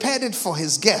and prepared it for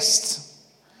his guest.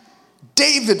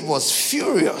 David was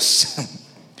furious.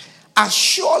 As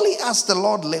surely as the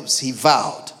Lord lives, he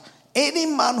vowed, any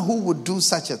man who would do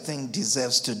such a thing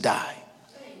deserves to die.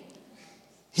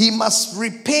 He must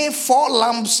repay 4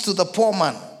 lambs to the poor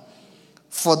man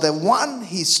for the one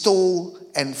he stole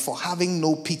and for having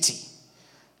no pity.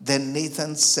 Then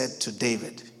Nathan said to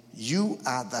David, you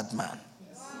are that man.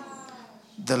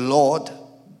 The Lord,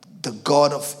 the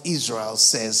God of Israel,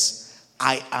 says,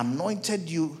 I anointed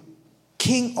you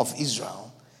king of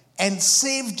Israel, and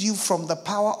saved you from the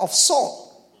power of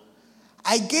Saul.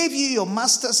 I gave you your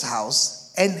master's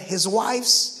house and his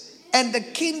wives and the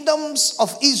kingdoms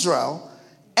of Israel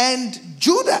and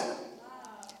Judah.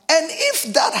 And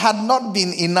if that had not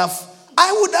been enough,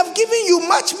 I would have given you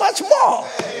much, much more.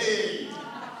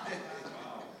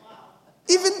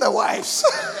 Even the wives.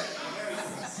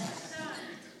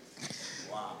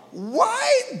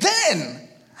 Why then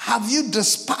have you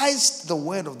despised the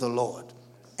word of the Lord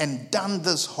and done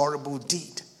this horrible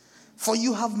deed? For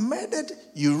you have murdered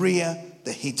Uriah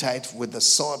the Hittite with the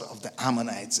sword of the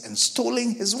Ammonites and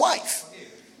stolen his wife.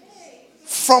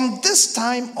 From this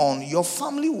time on, your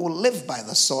family will live by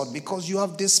the sword because you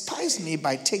have despised me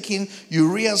by taking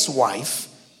Uriah's wife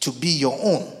to be your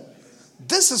own.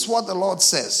 This is what the Lord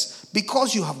says.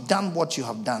 Because you have done what you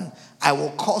have done, I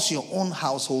will cause your own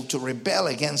household to rebel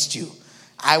against you.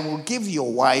 I will give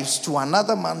your wives to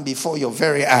another man before your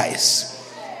very eyes,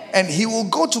 and he will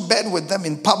go to bed with them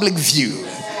in public view.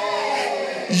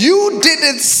 You did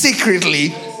it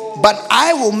secretly, but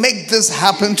I will make this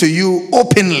happen to you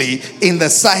openly in the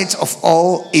sight of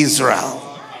all Israel.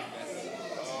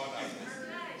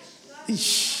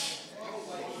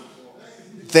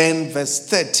 Then verse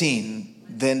 13,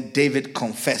 then David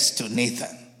confessed to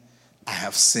Nathan, I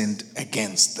have sinned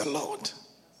against the Lord.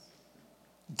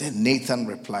 Then Nathan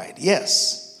replied,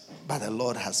 yes, but the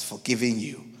Lord has forgiven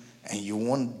you, and you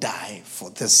won't die for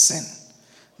this sin.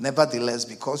 Nevertheless,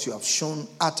 because you have shown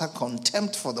utter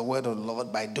contempt for the word of the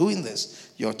Lord by doing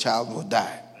this, your child will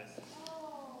die.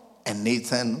 And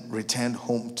Nathan returned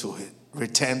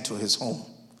to his home.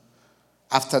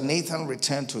 After Nathan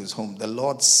returned to his home, the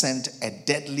Lord sent a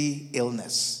deadly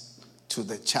illness to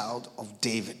the child of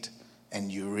David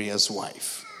and Uriah's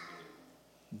wife.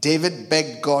 David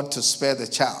begged God to spare the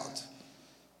child.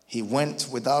 He went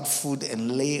without food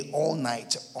and lay all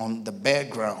night on the bare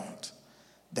ground.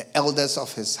 The elders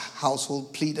of his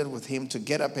household pleaded with him to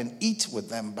get up and eat with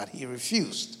them, but he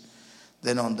refused.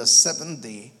 Then on the seventh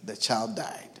day, the child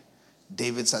died.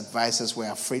 David's advisors were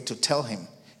afraid to tell him.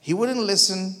 He wouldn't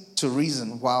listen to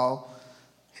reason while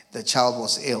the child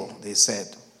was ill. They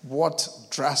said, what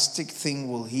drastic thing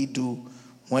will he do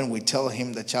when we tell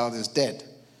him the child is dead?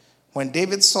 When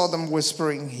David saw them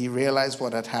whispering, he realized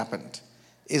what had happened.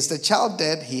 Is the child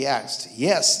dead? He asked.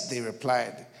 Yes, they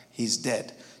replied, he's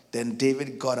dead. Then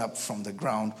David got up from the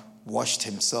ground, washed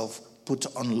himself, put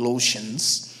on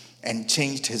lotions, and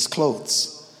changed his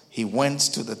clothes. He went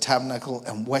to the tabernacle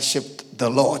and worshipped the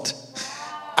Lord.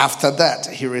 After that,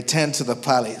 he returned to the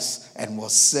palace and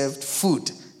was served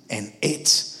food and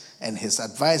ate. And his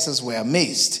advisors were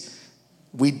amazed.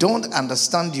 We don't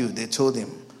understand you, they told him.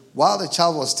 While the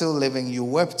child was still living, you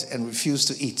wept and refused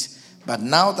to eat. But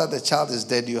now that the child is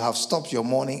dead, you have stopped your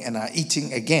mourning and are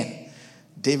eating again.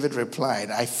 David replied,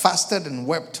 I fasted and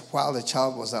wept while the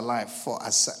child was alive. For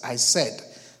as I said,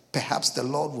 perhaps the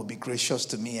Lord will be gracious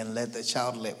to me and let the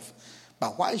child live.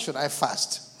 But why should I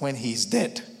fast when he is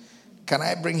dead? Can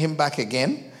I bring him back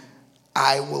again?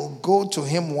 I will go to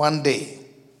him one day,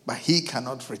 but he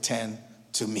cannot return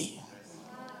to me.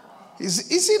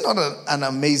 Is he not an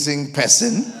amazing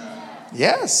person?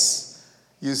 Yes.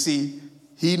 You see,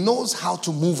 he knows how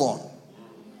to move on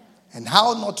and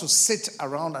how not to sit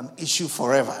around an issue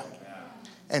forever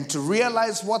and to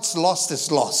realize what's lost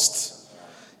is lost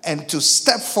and to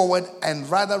step forward and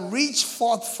rather reach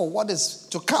forth for what is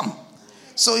to come.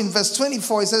 So in verse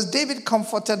 24, it says, David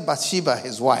comforted Bathsheba,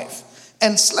 his wife,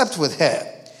 and slept with her.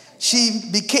 She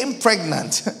became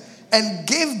pregnant and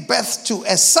gave birth to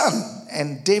a son,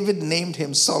 and David named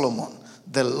him Solomon.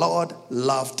 The Lord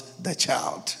loved the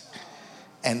child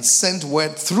and sent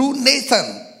word through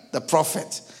Nathan, the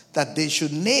prophet, that they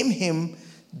should name him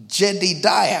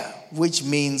Jedidiah, which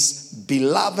means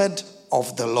beloved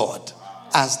of the Lord,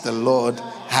 as the Lord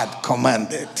had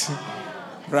commanded.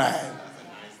 Right.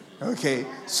 Okay.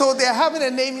 So they're having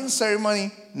a naming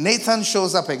ceremony. Nathan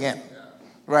shows up again.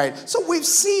 Right. So we've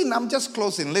seen, I'm just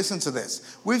closing, listen to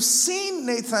this. We've seen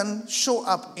Nathan show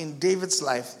up in David's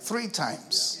life 3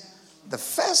 times. The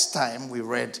first time we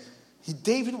read,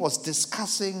 David was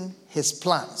discussing his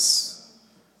plans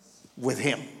with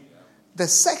him. The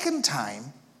second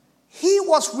time, he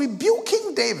was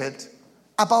rebuking David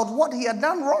about what he had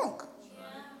done wrong.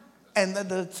 And then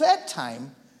the third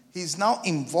time, he's now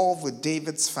involved with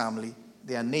David's family.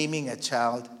 They are naming a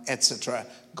child, etc.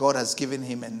 God has given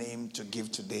him a name to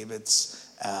give to David's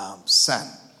son.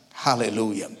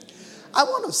 Hallelujah. I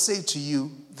want to say to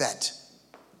you that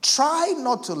try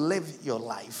not to live your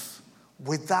life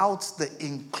without the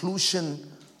inclusion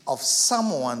of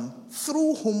someone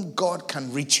through whom God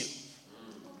can reach you.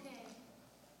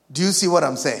 Do you see what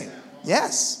I'm saying?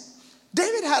 Yes.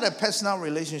 David had a personal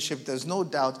relationship. There's no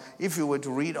doubt. If you were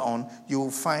to read on, you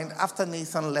will find after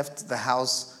Nathan left the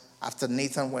house, after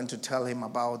Nathan went to tell him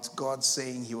about God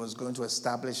saying he was going to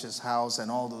establish his house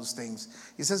and all those things,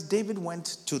 he says David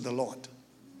went to the Lord.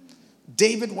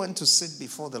 David went to sit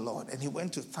before the Lord, and he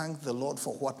went to thank the Lord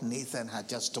for what Nathan had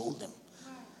just told him.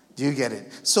 Do you get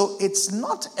it? So it's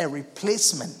not a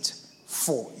replacement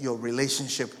for your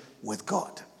relationship with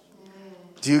God.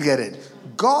 Do you get it?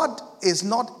 God is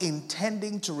not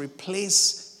intending to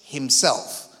replace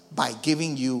himself by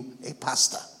giving you a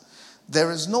pastor.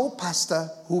 There is no pastor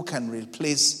who can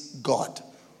replace God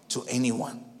to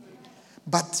anyone.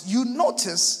 But you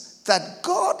notice that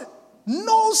God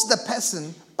knows the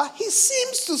person, but he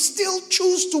seems to still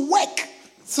choose to work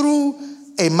through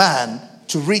a man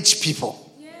to reach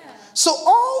people. Yeah. So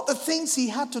all the things he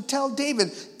had to tell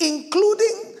David,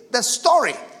 including the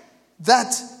story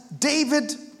that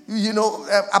David,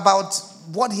 about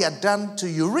what he had done to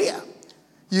Uriah,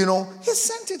 he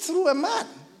sent it through a man.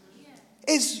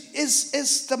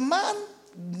 It's the man,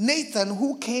 Nathan,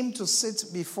 who came to sit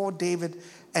before David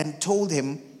and told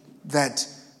him that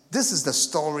this is the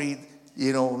story,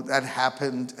 that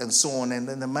happened and so on. And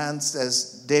then the man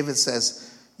says, David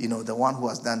says, the one who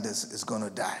has done this is going to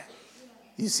die.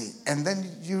 You see. And then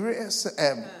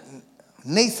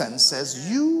Nathan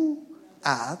says, you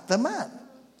are the man.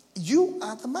 You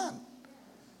are the man.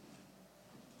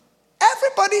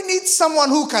 Everybody needs someone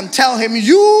who can tell him,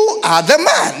 you are the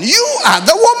man. You are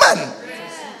the woman.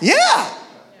 Yeah.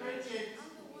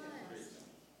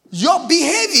 Your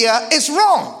behavior is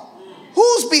wrong.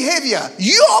 Whose behavior?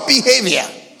 Your behavior.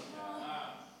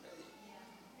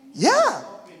 Yeah.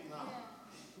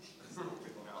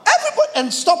 Everybody,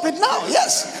 and stop it now.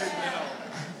 Yes.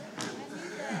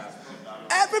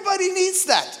 Everybody needs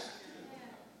that.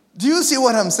 Do you see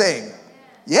what I'm saying?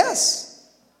 Yes.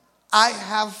 I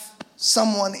have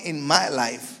someone in my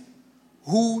life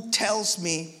who tells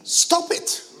me, stop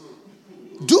it.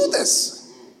 Do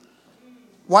this.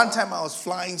 One time I was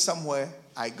flying somewhere.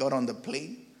 I got on the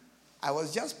plane. I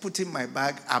was just putting my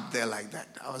bag up there like that.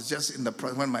 I was just in the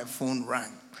process when my phone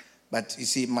rang. But you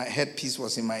see, my headpiece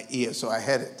was in my ear, so I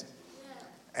heard it.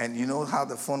 And you know how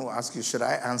the phone will ask you, should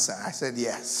I answer? I said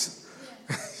yes.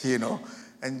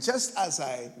 And just as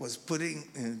I was putting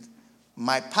in,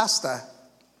 my pastor,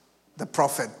 the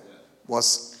prophet,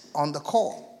 was on the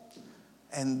call.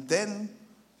 And then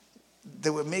they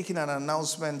were making an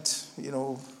announcement,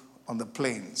 on the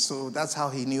plane. So that's how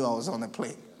he knew I was on the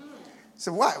plane. He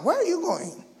said, why? Where are you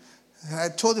going? And I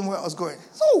told him where I was going.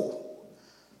 Oh,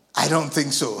 I don't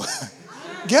think so.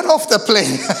 Get off the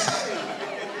plane.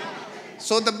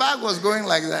 So the bag was going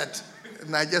like that.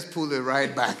 And I just pulled it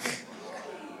right back.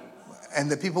 And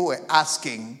the people were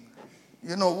asking,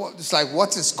 it's like,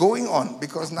 what is going on?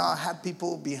 Because now I had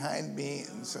people behind me,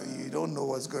 and so you don't know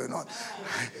what's going on.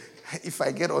 If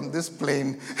I get on this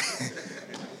plane,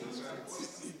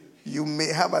 you may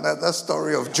have another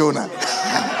story of Jonah.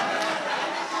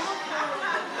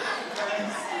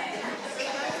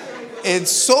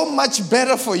 It's so much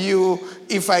better for you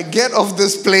if I get off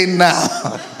this plane now.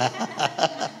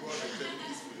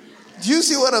 Do you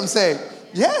see what I'm saying?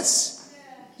 Yes.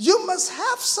 You must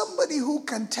have somebody who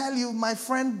can tell you, my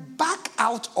friend, back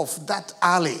out of that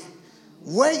alley.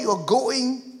 Where you're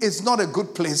going is not a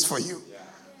good place for you.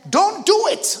 Don't do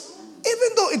it.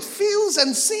 Even though it feels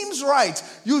and seems right,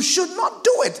 you should not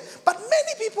do it. But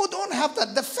many people don't have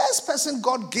that. The first person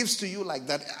God gives to you like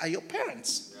that are your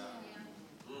parents.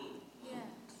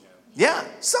 Yeah,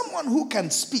 someone who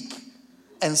can speak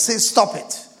and say, stop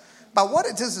it. But what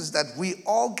it is that we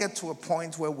all get to a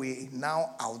point where we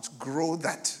now outgrow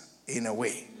that in a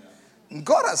way.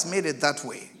 God has made it that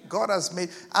way. God has made,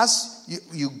 as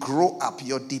you grow up,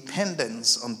 your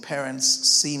dependence on parents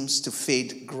seems to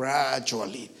fade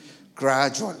gradually.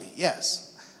 Gradually,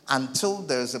 yes. Until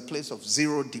there's a place of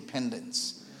zero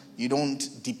dependence. You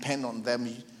don't depend on them.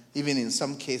 Even in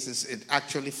some cases, it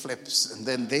actually flips. And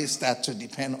then they start to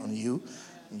depend on you.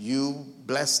 You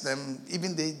bless them.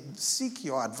 Even they seek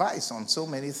your advice on so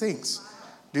many things.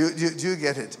 Do you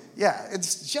get it? Yeah,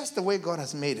 it's just the way God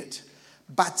has made it.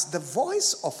 But the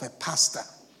voice of a pastor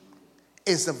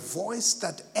is a voice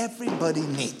that everybody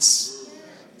needs.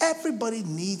 Everybody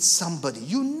needs somebody.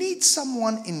 You need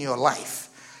someone in your life.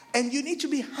 And you need to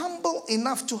be humble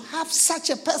enough to have such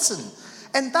a person.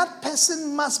 And that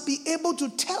person must be able to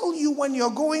tell you when you're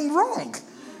going wrong.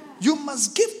 You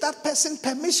must give that person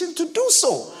permission to do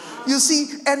so. You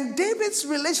see, and David's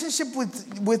relationship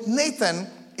with Nathan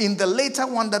in the later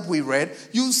one that we read,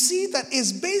 you see that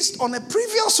is based on a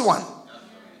previous one.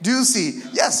 Do you see?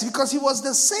 Yes, because he was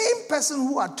the same person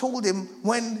who had told him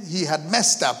when he had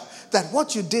messed up that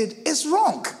what you did is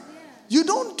wrong. You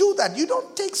don't do that. You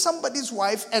don't take somebody's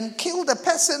wife and kill the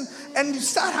person and you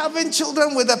start having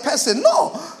children with the person.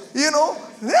 No, you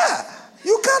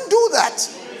can't do that.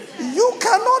 You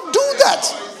cannot do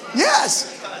that. Yes.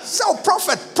 So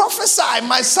prophet, prophesy,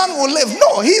 my son will live.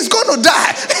 No, he's going to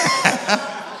die.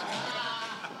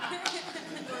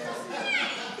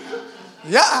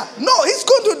 He's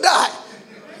going to die.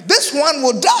 This one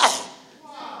will die.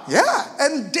 Yeah,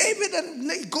 and David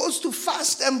goes to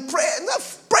fast and pray. And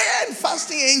prayer and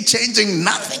fasting ain't changing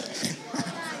nothing.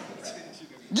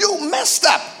 You messed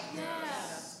up.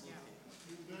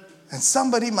 And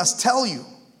somebody must tell you.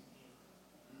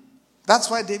 That's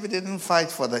why David didn't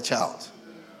fight for the child.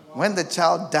 When the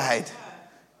child died,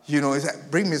 he said,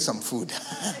 bring me some food.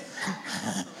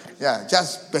 Yeah,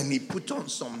 just when he put on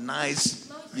some nice,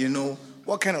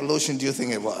 what kind of lotion do you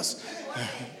think it was?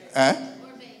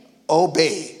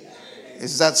 Obey.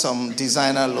 Is that some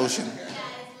designer lotion?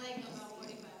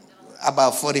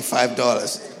 About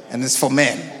 $45. And it's for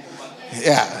men.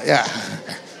 Yeah.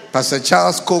 Pastor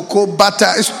Charles cocoa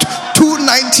butter is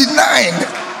 $2.99.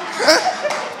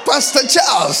 Pastor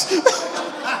Charles.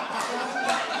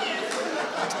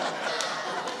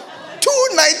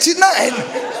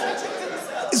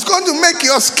 $2.99. It's going to make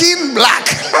your skin black.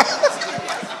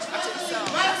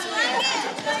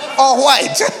 Or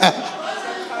white.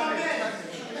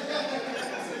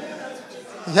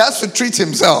 He has to treat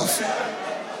himself.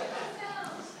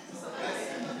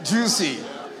 Juicy.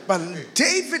 But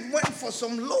David went for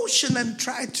some lotion and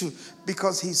tried to,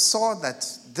 because he saw that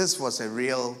this was a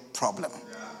real problem.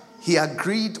 He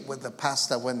agreed with the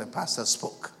pastor when the pastor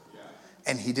spoke.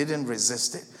 And he didn't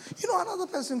resist it. Another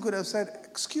person could have said,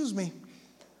 excuse me.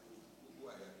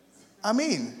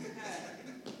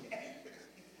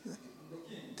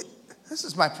 This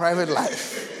is my private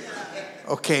life.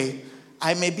 Okay.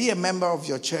 I may be a member of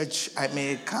your church. I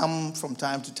may come from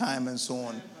time to time and so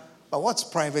on. But what's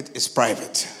private is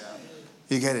private.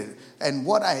 You get it? And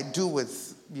what I do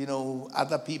with,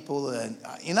 other people. And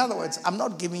in other words, I'm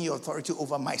not giving you authority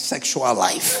over my sexual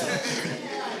life.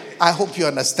 I hope you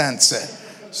understand, sir.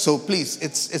 So please,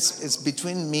 it's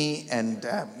between me and,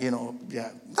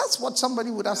 That's what somebody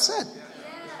would have said.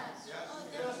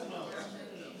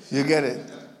 You get it?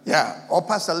 Yeah. Or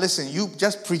pastor, listen, you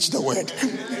just preach the word.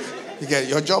 You get it?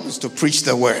 Your job is to preach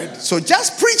the word. So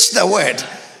just preach the word.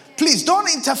 Please don't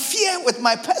interfere with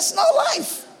my personal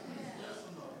life.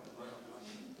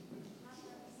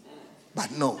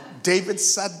 But no, David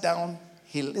sat down.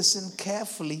 He listened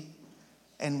carefully.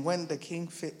 And when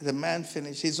the man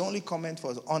finished, his only comment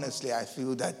was, honestly, I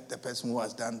feel that the person who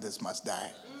has done this must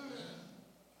die.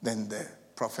 Then the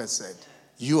prophet said,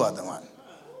 you are the one.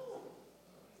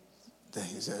 Then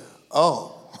he said,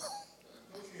 oh.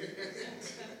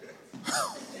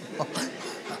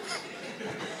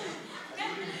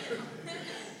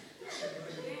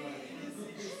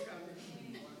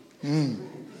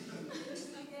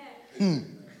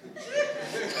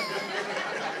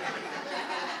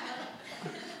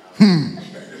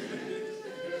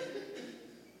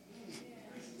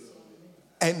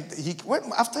 And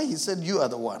after he said, you are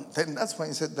the one, then that's when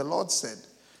he said, the Lord said,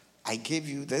 I gave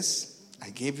you this, I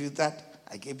gave you that,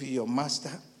 I gave you your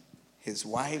master, his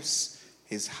wives,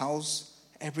 his house,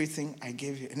 everything I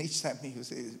gave you. And each time he would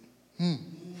say,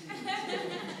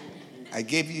 I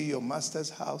gave you your master's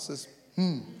houses,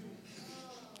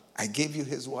 I gave you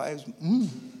his wives,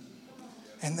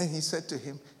 And then he said to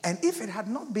him, and if it had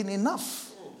not been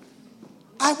enough,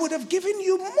 I would have given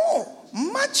you more,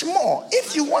 much more,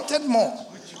 if you wanted more.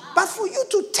 But for you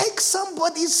to take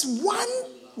somebody's one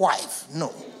wife,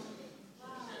 no.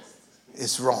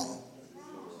 It's wrong.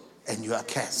 And you are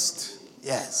cursed.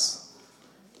 Yes.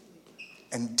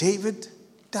 And David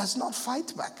does not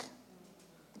fight back.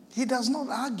 He does not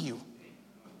argue.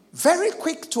 Very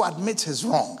quick to admit his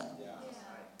wrong.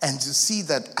 And to see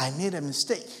that I made a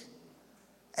mistake.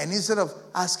 And instead of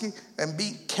asking and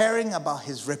caring about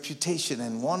his reputation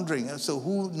and wondering, so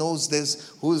who knows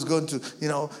this? Who's going to,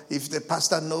 if the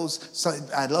pastor knows, so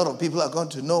a lot of people are going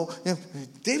to know.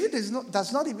 David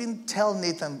does not even tell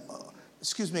Nathan,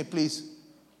 excuse me, please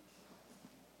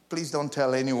don't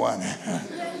tell anyone.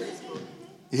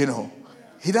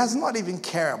 He does not even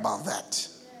care about that.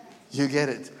 You get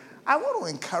it? I want to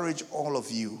encourage all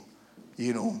of you,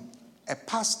 a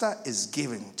pastor is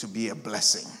given to be a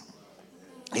blessing.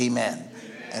 Amen.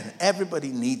 And everybody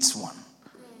needs one.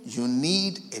 You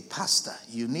need a pastor.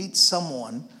 You need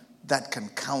someone that can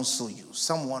counsel you.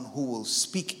 Someone who will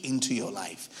speak into your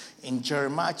life. In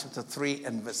Jeremiah chapter 3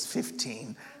 and verse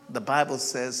 15, the Bible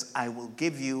says, I will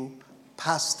give you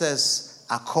pastors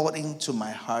according to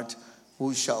my heart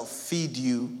who shall feed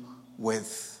you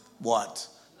with what?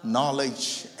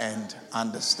 Knowledge and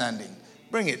understanding.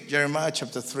 Bring it. Jeremiah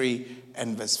chapter 3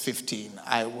 and verse 15.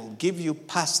 I will give you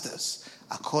pastors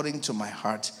according to my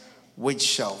heart, which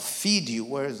shall feed you.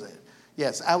 Where is it?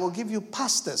 Yes, I will give you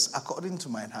pastors according to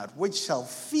my heart, which shall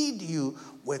feed you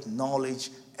with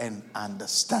knowledge and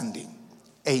understanding.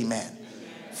 Amen.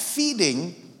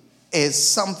 Feeding is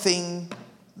something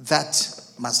that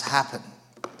must happen.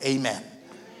 Amen.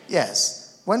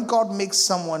 Yes. When God makes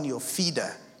someone your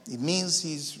feeder, it means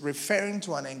he's referring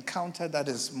to an encounter that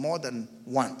is more than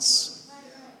once.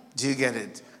 Do you get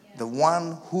it? The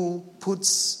one who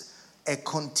puts a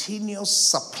continuous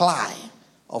supply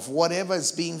of whatever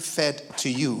is being fed to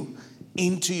you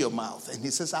into your mouth. And he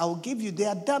says, I will give you, they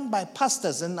are done by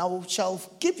pastors, and shall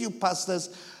give you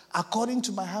pastors according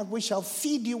to my heart, which shall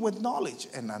feed you with knowledge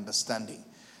and understanding.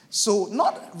 So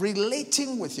not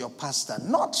relating with your pastor,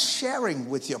 not sharing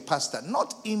with your pastor,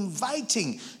 not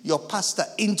inviting your pastor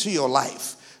into your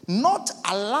life, not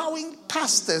allowing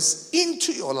pastors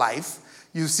into your life,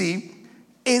 you see,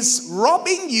 is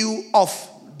robbing you of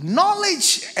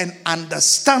knowledge and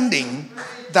understanding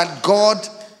that God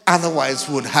otherwise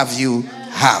would have you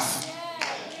have.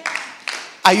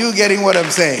 Are you getting what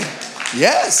I'm saying?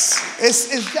 Yes,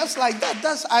 it's just like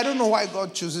that. I don't know why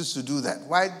God chooses to do that.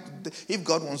 Why, if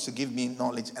God wants to give me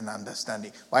knowledge and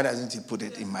understanding, why doesn't he put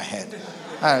it in my head?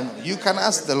 And you can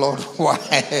ask the Lord why.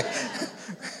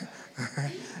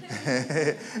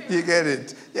 You get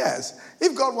it? Yes.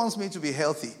 If God wants me to be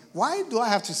healthy, why do I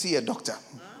have to see a doctor?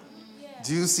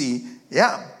 Do you see?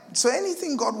 Yeah. So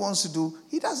anything God wants to do,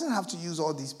 he doesn't have to use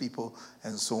all these people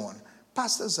and so on.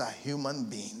 Pastors are human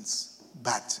beings,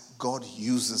 but God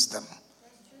uses them.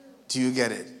 Do you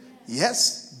get it?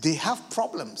 Yes, they have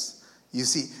problems. You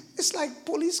see, it's like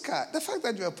police car. The fact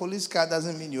that you're a police car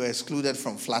doesn't mean you're excluded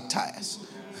from flat tires.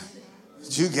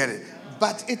 Do you get it?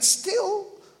 But it's still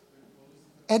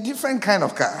a different kind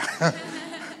of car.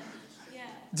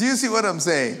 Do you see what I'm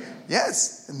saying?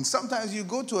 Yes. And sometimes you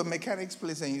go to a mechanic's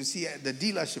place and you see at the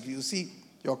dealership, you see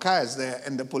your car is there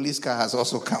and the police car has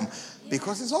also come.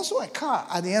 Because it's also a car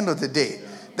at the end of the day.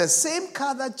 The same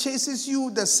car that chases you,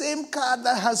 the same car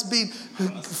that has been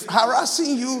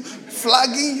harassing you,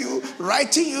 flagging you,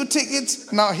 writing you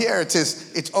tickets. Now here it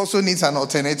is. It also needs an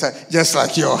alternator just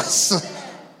like yours.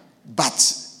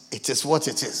 But it is what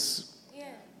it is.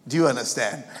 Do you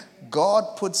understand?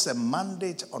 God puts a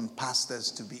mandate on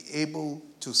pastors to be able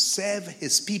to serve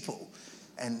his people.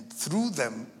 And through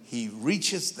them, he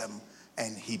reaches them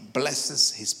and he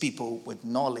blesses his people with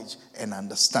knowledge and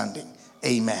understanding.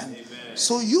 Amen. Amen.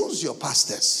 So use your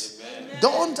pastors. Amen.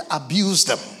 Don't abuse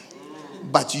them,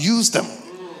 but use them.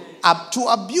 To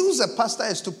abuse a pastor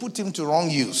is to put him to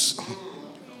wrong use.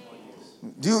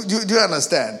 Do you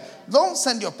understand? Don't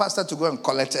send your pastor to go and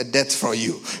collect a debt for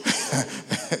you.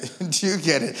 Do you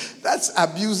get it? That's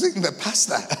abusing the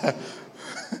pastor.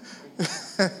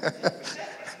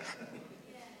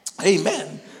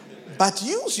 Amen. But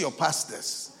use your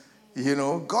pastors. You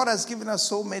know, God has given us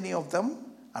so many of them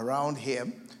around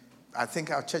here. I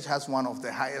think our church has one of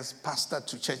the highest pastor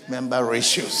to church member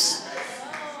ratios.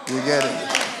 You get it?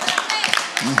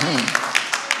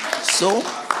 Mm-hmm. So,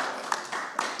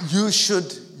 you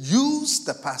should use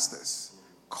the pastors.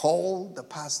 Call the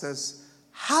pastors.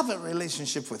 Have a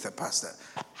relationship with the pastor.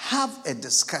 Have a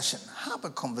discussion. Have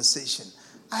a conversation.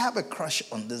 I have a crush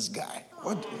on this guy.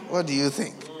 What do you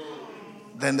think?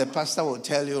 Then the pastor will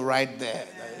tell you right there,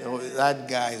 that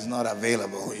guy is not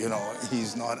available. You know,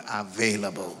 he's not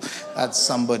available. That's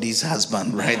somebody's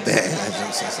husband right there.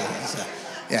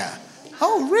 Yeah.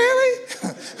 Oh, really?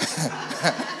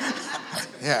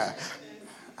 Yeah.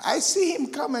 I see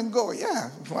him come and go. Yeah.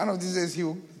 One of these days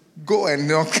he'll go and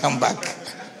not come back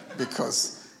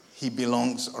because he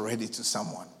belongs already to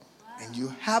someone. And you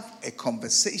have a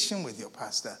conversation with your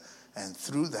pastor, and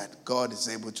through that, God is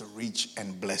able to reach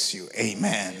and bless you.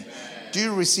 Amen. Amen. Do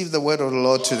you receive the word of the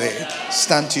Lord today?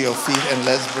 Stand to your feet and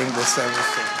let's bring the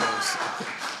service to a close.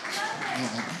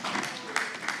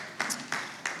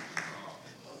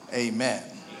 Amen.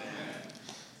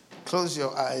 Close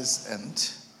your eyes and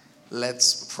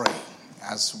let's pray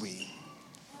as we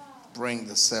bring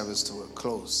the service to a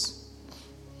close.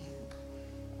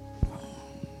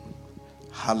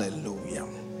 Hallelujah.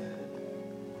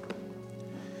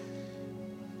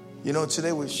 You know,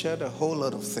 today we've shared a whole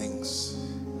lot of things.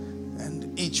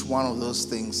 And each one of those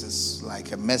things is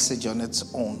like a message on its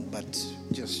own. But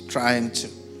just trying to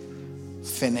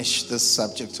finish this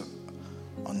subject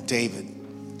on David.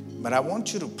 But I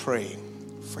want you to pray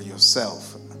for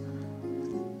yourself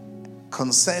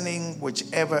concerning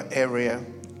whichever area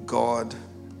God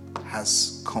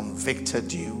has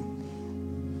convicted you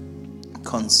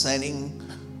concerning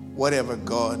whatever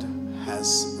God has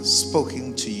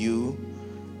spoken to you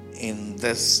in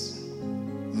this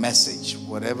message,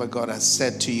 whatever God has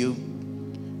said to you,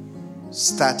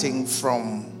 starting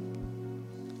from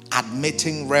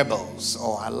admitting rebels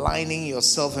or aligning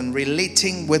yourself and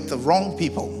relating with the wrong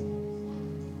people,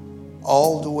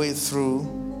 all the way through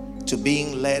to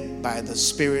being led by the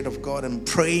Spirit of God and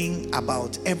praying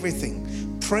about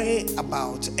everything. Pray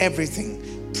about everything.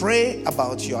 Pray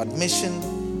about your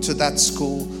admission to that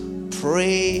school.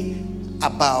 Pray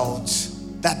about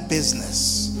that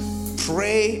business.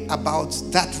 Pray about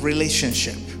that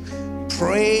relationship.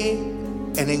 Pray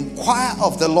and inquire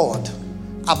of the Lord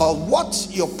about what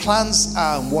your plans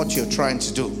are and what you're trying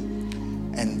to do.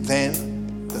 And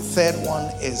then the third one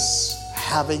is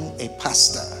having a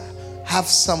pastor. Have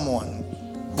someone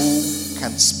who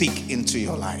can speak into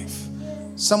your life.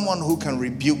 Someone who can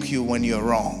rebuke you when you're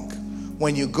wrong,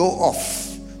 when you go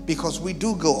off, because we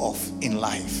do go off in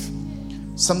life.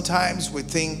 Sometimes we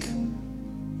think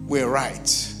we're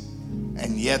right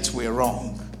and yet we're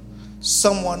wrong.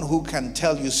 Someone who can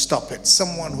tell you stop it.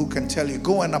 Someone who can tell you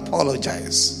go and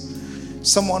apologize.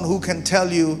 Someone who can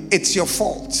tell you it's your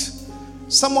fault.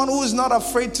 Someone who is not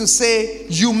afraid to say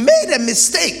you made a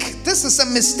mistake. This is a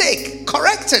mistake.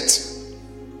 Correct it.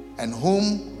 And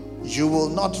whom you will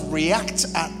not react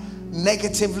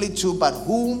negatively to, but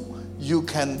whom you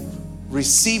can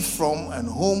receive from and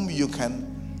whom you can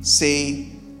say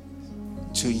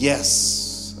to,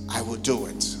 yes, I will do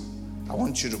it. I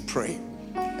want you to pray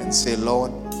and say,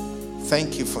 Lord,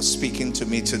 thank you for speaking to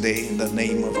me today in the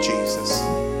name of Jesus.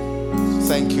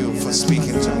 Thank you for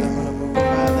speaking to me.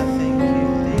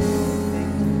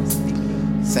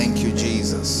 Thank you,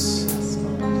 Jesus.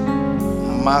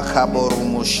 Makaboru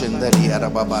mushendali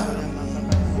arababa.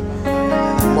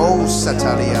 Mo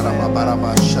satari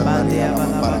arababa shandali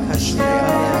arababa.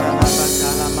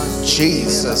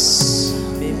 Jesus.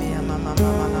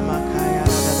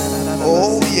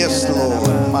 Oh yes, Lord.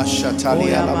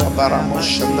 Mashatali arababa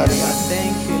mushandali.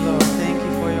 Thank you, Lord. Thank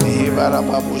you for your word.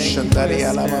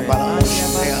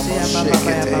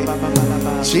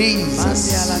 Jesus.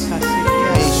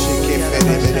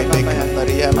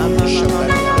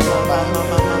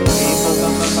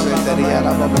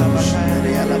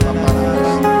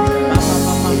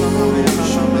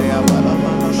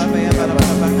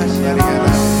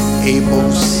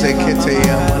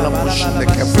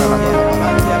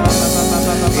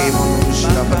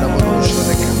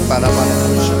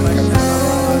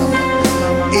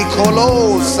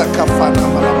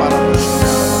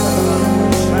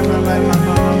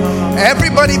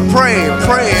 Everybody pray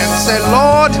and say,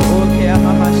 Lord,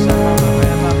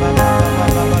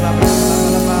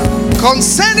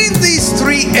 concerning these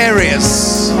three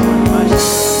areas,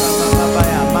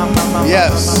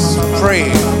 yes,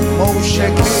 pray.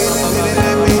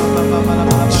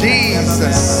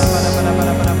 Jesus.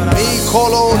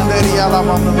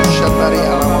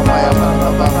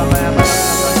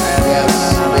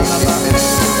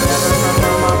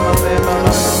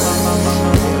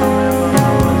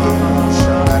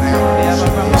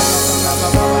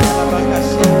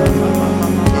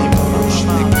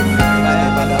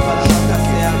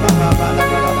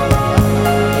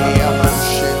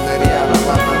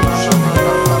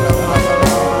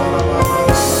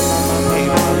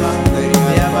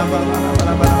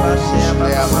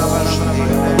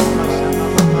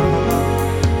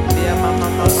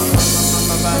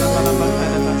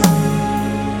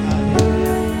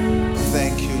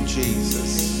 Thank you, Jesus.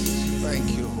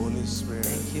 Thank you, Holy Spirit. Thank you, Holy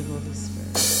Spirit.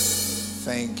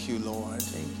 Thank you, Lord.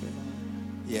 Thank you, Lord.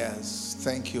 Yes.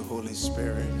 Thank you, Holy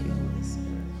Spirit. Thank you, Holy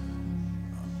Spirit.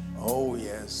 Oh,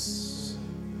 yes.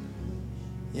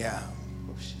 Yeah.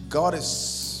 God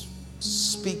is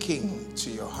speaking to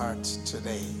your heart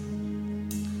today.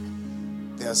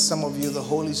 There are some of you, the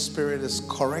Holy Spirit is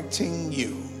correcting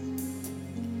you.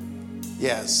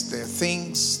 Yes, there are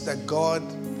things that God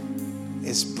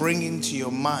is bringing to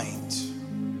your mind.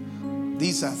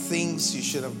 These are things you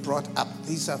should have brought up.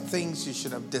 These are things you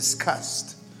should have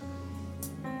discussed.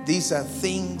 These are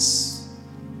things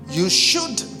you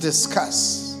should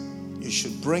discuss. You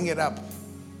should bring it up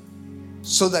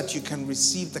so that you can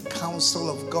receive the counsel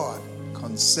of God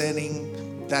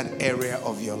concerning that area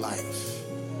of your life.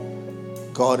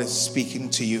 God is speaking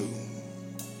to you.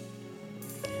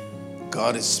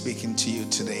 God is speaking to you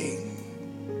today.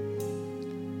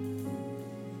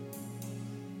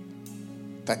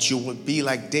 That you will be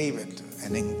like David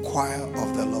and inquire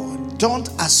of the Lord. Don't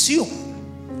assume.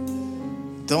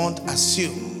 Don't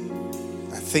assume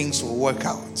that things will work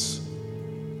out.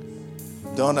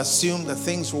 Don't assume that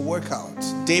things will work out.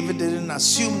 David didn't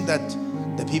assume that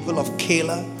the people of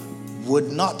Keilah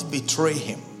would not betray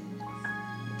him.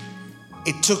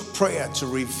 It took prayer to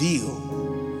reveal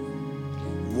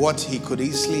what he could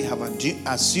easily have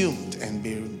assumed and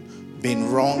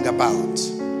been wrong about.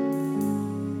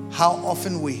 How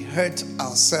often we hurt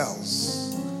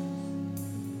ourselves.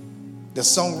 The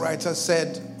songwriter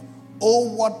said, "Oh,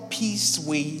 what peace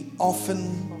we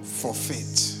often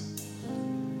forfeit,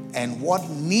 and what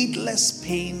needless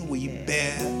pain we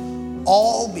bear,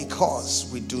 all because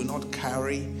we do not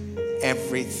carry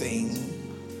everything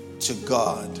to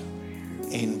God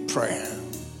in prayer."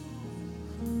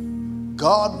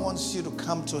 God wants you to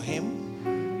come to him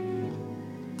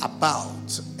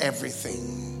about everything.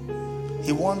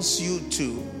 He wants you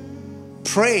to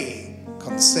pray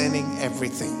concerning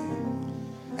everything.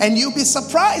 And you'll be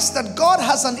surprised that God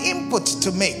has an input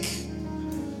to make.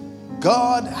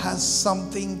 God has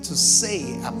something to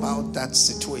say about that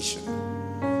situation.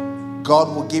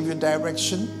 God will give you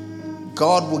direction.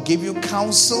 God will give you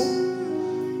counsel.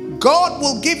 God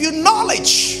will give you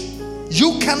knowledge.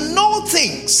 You can know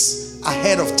things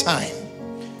ahead of time.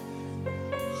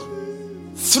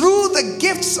 Through the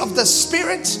gifts of the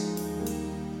Spirit,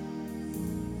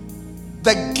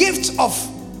 the gift of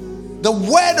the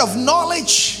word of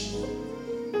knowledge,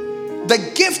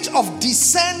 the gift of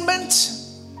discernment,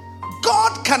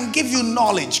 God can give you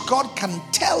knowledge. God can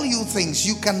tell you things.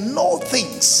 You can know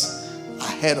things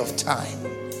ahead of time.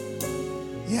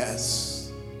 Yes,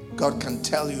 God can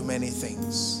tell you many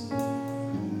things.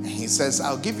 And he says,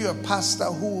 "I'll give you a pastor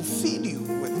who will feed you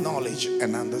with knowledge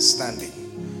and understanding."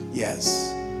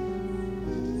 Yes.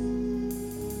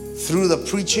 Through the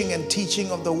preaching and teaching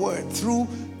of the word, through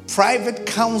private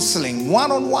counseling,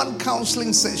 one-on-one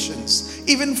counseling sessions,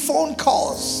 even phone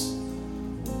calls,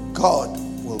 God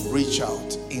will reach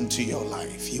out into your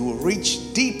life. He will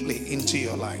reach deeply into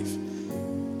your life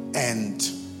and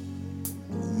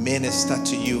minister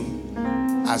to you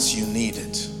as you need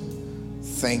it.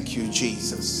 Thank you,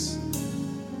 Jesus.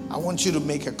 I want you to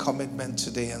make a commitment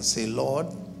today and say, "Lord,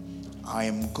 I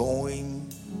am going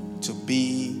to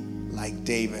be like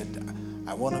David.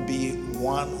 I want to be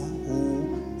one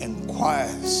who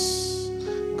inquires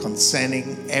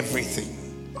concerning everything.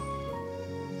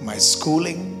 My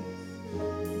schooling,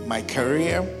 my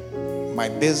career, my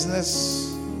business,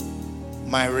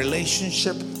 my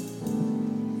relationship,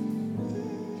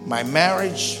 my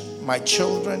marriage, my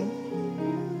children,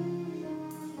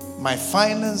 my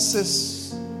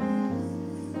finances,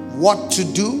 what to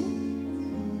do,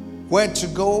 where to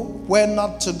go, where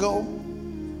not to go."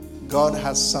 God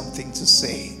has something to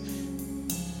say.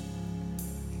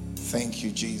 Thank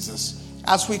you, Jesus.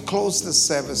 As we close this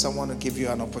service, I want to give you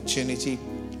an opportunity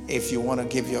if you want to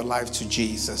give your life to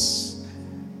Jesus.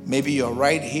 Maybe you're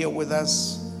right here with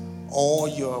us, or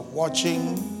you're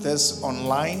watching this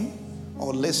online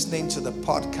or listening to the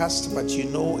podcast, but you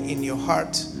know in your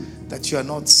heart that you are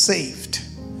not saved.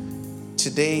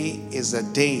 Today is a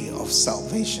day of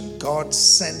salvation. God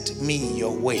sent me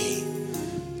your way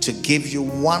to give you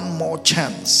one more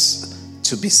chance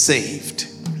to be saved.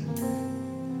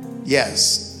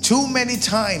 Yes, too many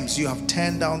times you have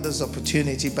turned down this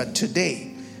opportunity, but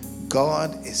today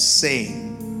God is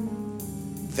saying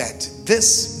that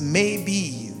this may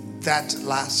be that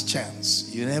last chance.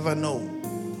 You never know.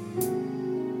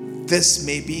 This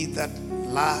may be that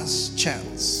last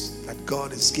chance that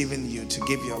God is giving you to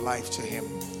give your life to him.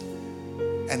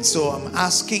 And so I'm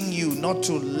asking you not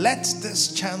to let this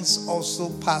chance also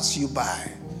pass you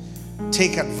by.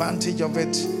 Take advantage of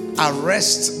it,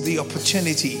 arrest the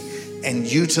opportunity, and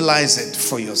utilize it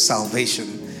for your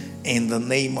salvation in the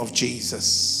name of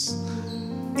Jesus.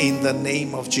 In the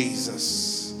name of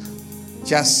Jesus.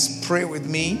 Just pray with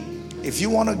me. If you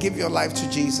want to give your life to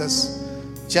Jesus,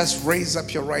 just raise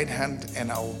up your right hand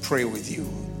and I will pray with you.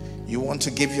 You want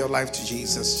to give your life to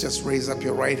Jesus, just raise up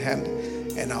your right hand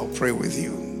and I'll pray with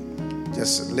you.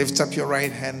 Just lift up your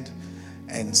right hand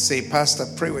and say, "Pastor,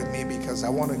 pray with me because I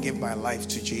want to give my life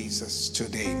to Jesus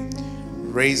today."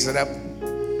 Raise it up.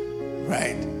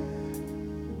 Right.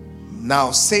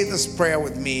 Now say this prayer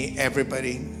with me,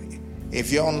 everybody.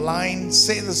 If you're online,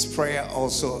 say this prayer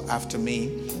also after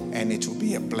me and it will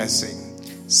be a blessing.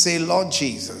 Say, "Lord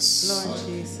Jesus, Lord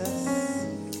Jesus,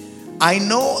 I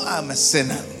know I'm a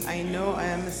sinner I know I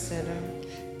am a sinner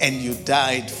and you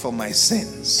died for my and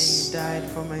sins. you died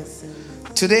for my sins.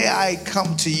 Today I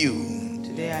come to you.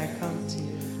 Today I come to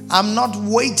you. I'm not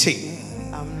waiting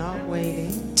I'm not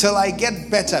waiting till I get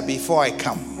better before I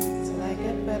come. till I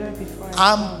get better before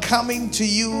I I'm come. coming to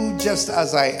you just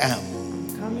as I am.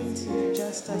 I'm coming to you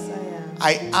just as I am.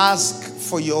 I ask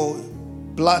for your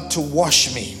blood to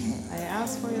wash me. I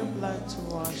ask for your blood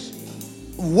to wash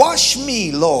me. Wash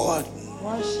me, Lord,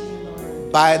 Wash me,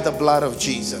 Lord, by the blood of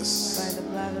Jesus. by the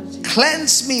blood of Jesus.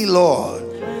 Cleanse me, Lord,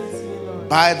 Cleanse me, Lord,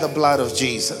 by the blood of by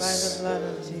Jesus. the blood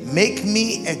of Jesus. Make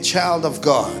me a child of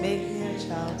God. Make me a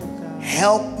child of God.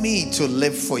 Help me to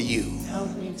live for you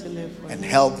Help me to live for and you.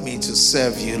 help me to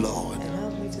serve you, Lord. And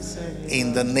help me to serve you.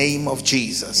 In the name of In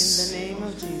Jesus. the name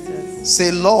of Jesus.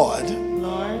 Say, Lord,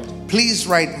 Lord, please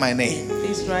write my name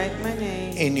please write my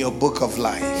name in your book of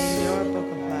life. in your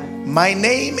book of life. My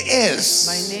name My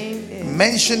is. name is.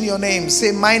 Mention your name.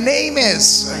 Say, my name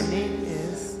is. My name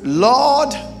is. Lord,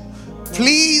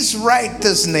 please write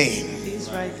this name Please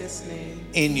write this name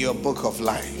in your book of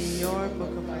life in your book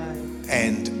of life.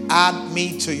 and add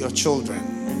me to your children.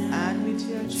 And add me to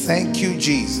your children. Thank you,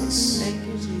 Jesus. Thank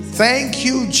you, Jesus. Thank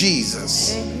you,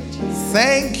 Jesus. Thank you, Jesus.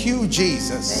 Thank you,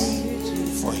 Jesus, Thank you,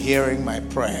 Jesus, for hearing my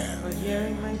prayer. for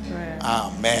hearing my prayer.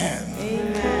 Amen.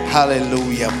 Amen.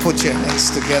 Hallelujah. Put your hands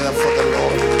together for the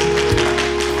Lord.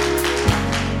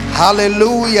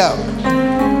 Hallelujah.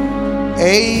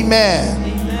 Amen.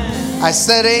 Amen. I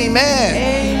said amen.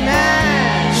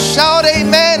 Amen. Shout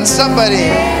amen, somebody.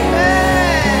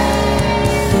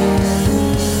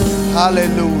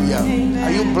 Hallelujah.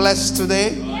 Are you blessed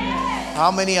today? How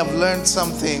many have learned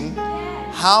something?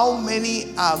 How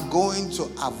many are going to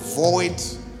avoid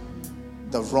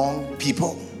the wrong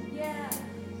people?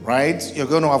 Right? You're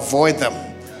going to avoid them.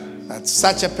 That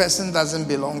such a person doesn't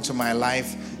belong to my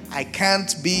life. I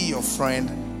can't be your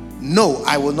friend. No,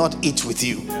 I will not eat with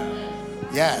you.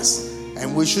 Yes.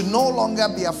 And we should no longer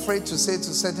be afraid to say to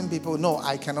certain people, no,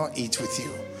 I cannot eat with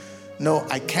you. No,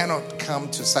 I cannot come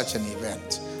to such an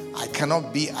event. I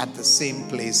cannot be at the same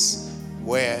place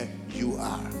where you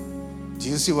are. Do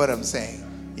you see what I'm saying?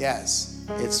 Yes.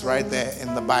 It's right there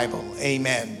in the Bible.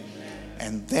 Amen.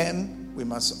 And then we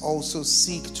must also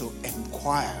seek to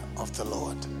inquire of the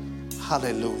Lord.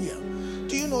 Hallelujah.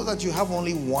 Do you know that you have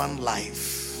only one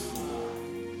life?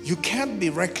 You can't be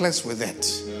reckless with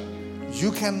it.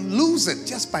 You can lose it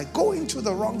just by going to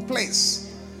the wrong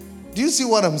place. Do you see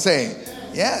what I'm saying?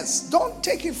 Yes. Don't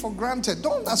take it for granted.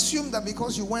 Don't assume that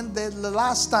because you went there the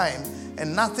last time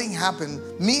and nothing happened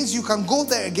means you can go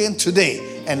there again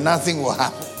today and nothing will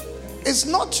happen. It's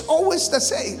not always the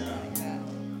same.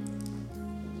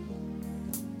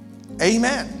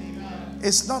 Amen.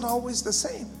 It's not always the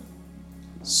same.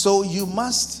 So you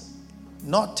must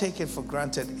not take it for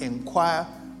granted. Inquire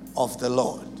of the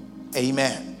Lord.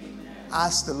 Amen.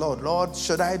 Ask the Lord, Lord,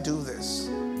 should I do this?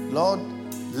 Lord,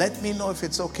 let me know if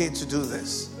it's okay to do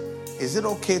this. Is it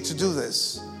okay to do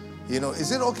this?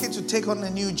 Is it okay to take on a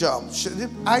new job? Should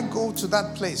I go to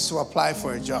that place to apply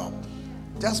for a job?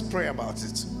 Just pray about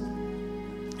it.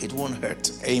 It won't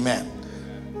hurt. Amen.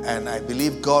 And I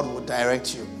believe God will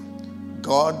direct you.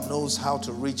 God knows how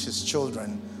to reach his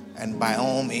children, and by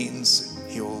all means,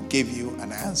 he will give you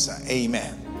an answer.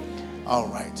 Amen. All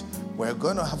right. We're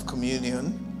going to have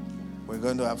communion. We're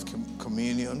going to have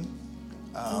communion.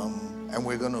 And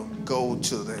we're going to go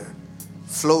to the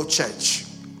Flow Church.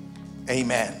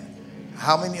 Amen.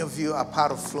 How many of you are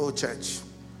part of Flow Church?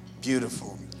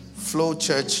 Beautiful. Flow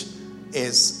Church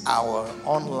is our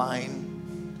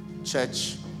online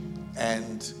church,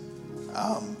 and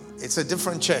it's a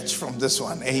different church from this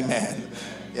one. Amen.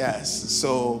 Yes.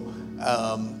 So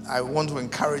I want to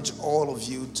encourage all of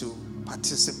you to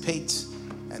participate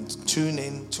and tune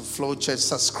in to Flow Church.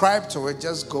 Subscribe to it.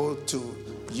 Just go to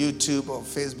YouTube or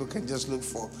Facebook and just look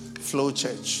for Flow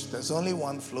Church. There's only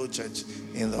one Flow Church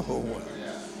in the whole world.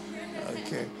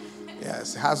 Okay.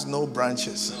 Yes. It has no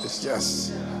branches. It's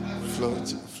just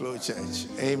Flow Church.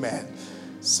 Amen.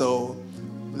 So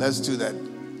let's do that.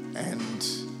 And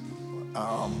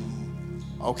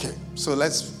okay, so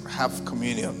let's have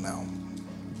communion now.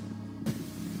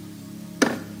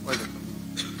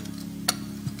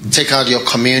 Take out your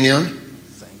communion.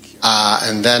 Thank you.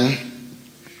 And then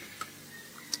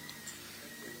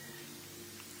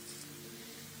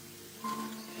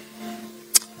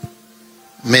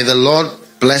may the Lord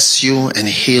bless you and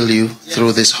heal you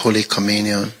through this Holy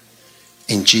Communion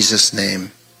in Jesus'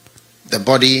 name. The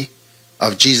body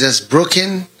of Jesus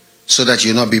broken so that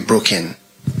you not be broken.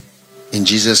 In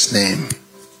Jesus' name.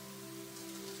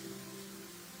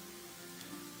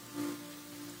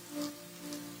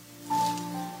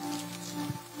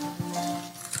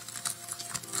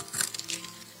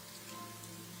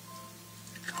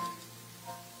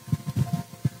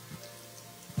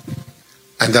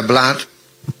 And the blood.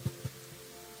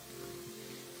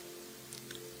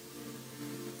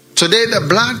 Today the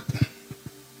blood.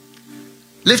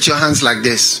 Lift your hands like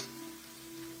this.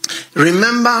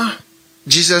 Remember,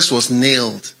 Jesus was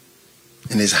nailed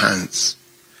in his hands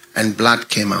and blood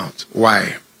came out.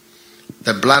 Why?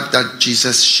 the blood that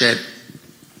Jesus shed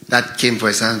that came for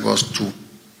his hands was to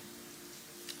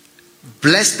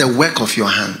bless the work of your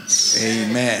hands.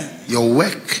 Amen. Your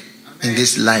work in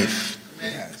this life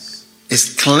Yes.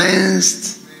 is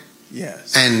cleansed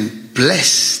Yes. and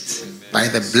blessed by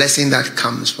the blessing that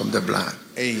comes from the blood.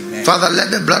 Amen. Father,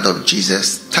 let the blood of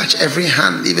Jesus touch every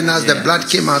hand, even as the blood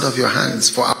came out of your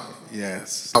hands.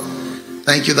 Yes.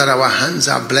 Thank you that our hands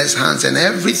are blessed hands, and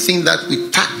everything that we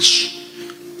touch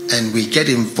and we get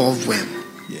involved with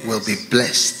will be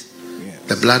blessed. Yes.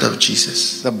 The blood of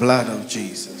Jesus. The blood of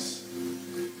Jesus.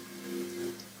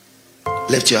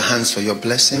 Lift your hands for your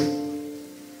blessing.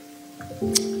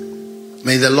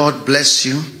 May the Lord bless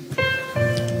you.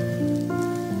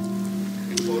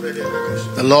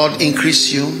 The Lord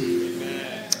increase you.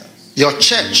 Your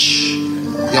church,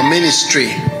 your ministry,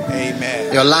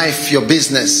 Amen. your life, your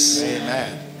business,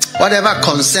 Amen. whatever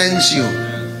concerns you.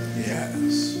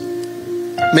 Yes.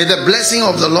 May the blessing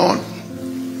of the Lord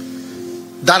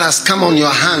that has come on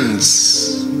your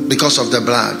hands because of the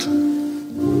blood,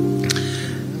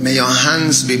 may your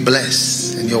hands be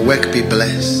blessed and your work be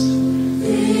blessed.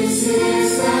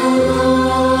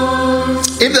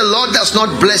 If the Lord does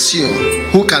not bless you,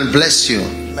 who can bless you?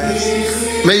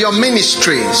 May your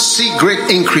ministry see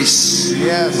great increase,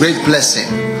 Yes. great blessing.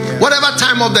 Whatever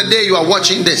time of the day you are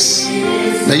watching this,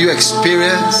 may you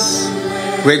experience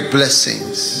great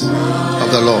blessings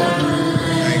of the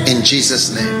Lord. In Jesus'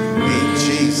 name. In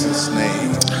Jesus'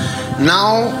 name.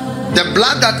 Now, the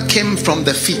blood that came from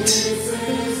the feet,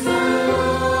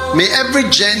 may every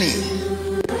journey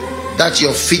that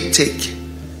your feet take,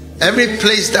 every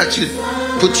place that you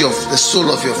put the sole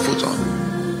of your foot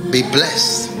on, be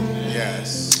blessed.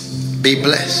 Yes. Be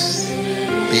blessed,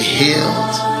 be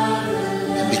healed,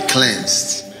 and be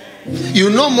cleansed. You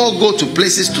no more go to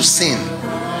places to sin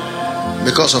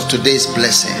because of today's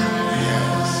blessing.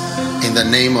 In the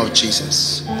name of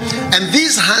Jesus. And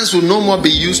these hands will no more be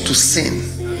used to sin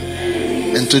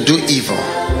and to do evil.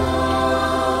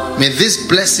 May this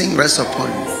blessing rest upon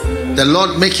you. The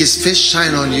Lord make his face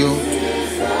shine on you.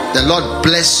 The Lord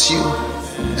bless you,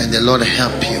 and the Lord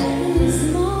help you.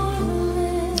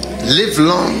 Live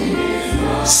long,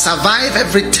 survive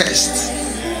every test,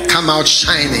 come out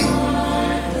shining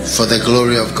for the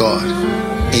glory of God.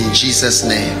 In Jesus'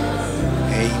 name.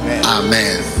 Amen.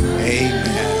 Amen.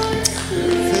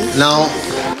 Amen. Now,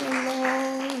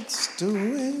 Lord's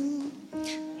doing.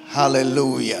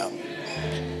 Hallelujah.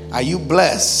 Are you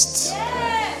blessed?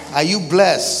 Are you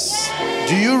blessed?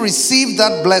 Do you receive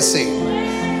that blessing?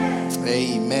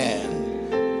 Amen.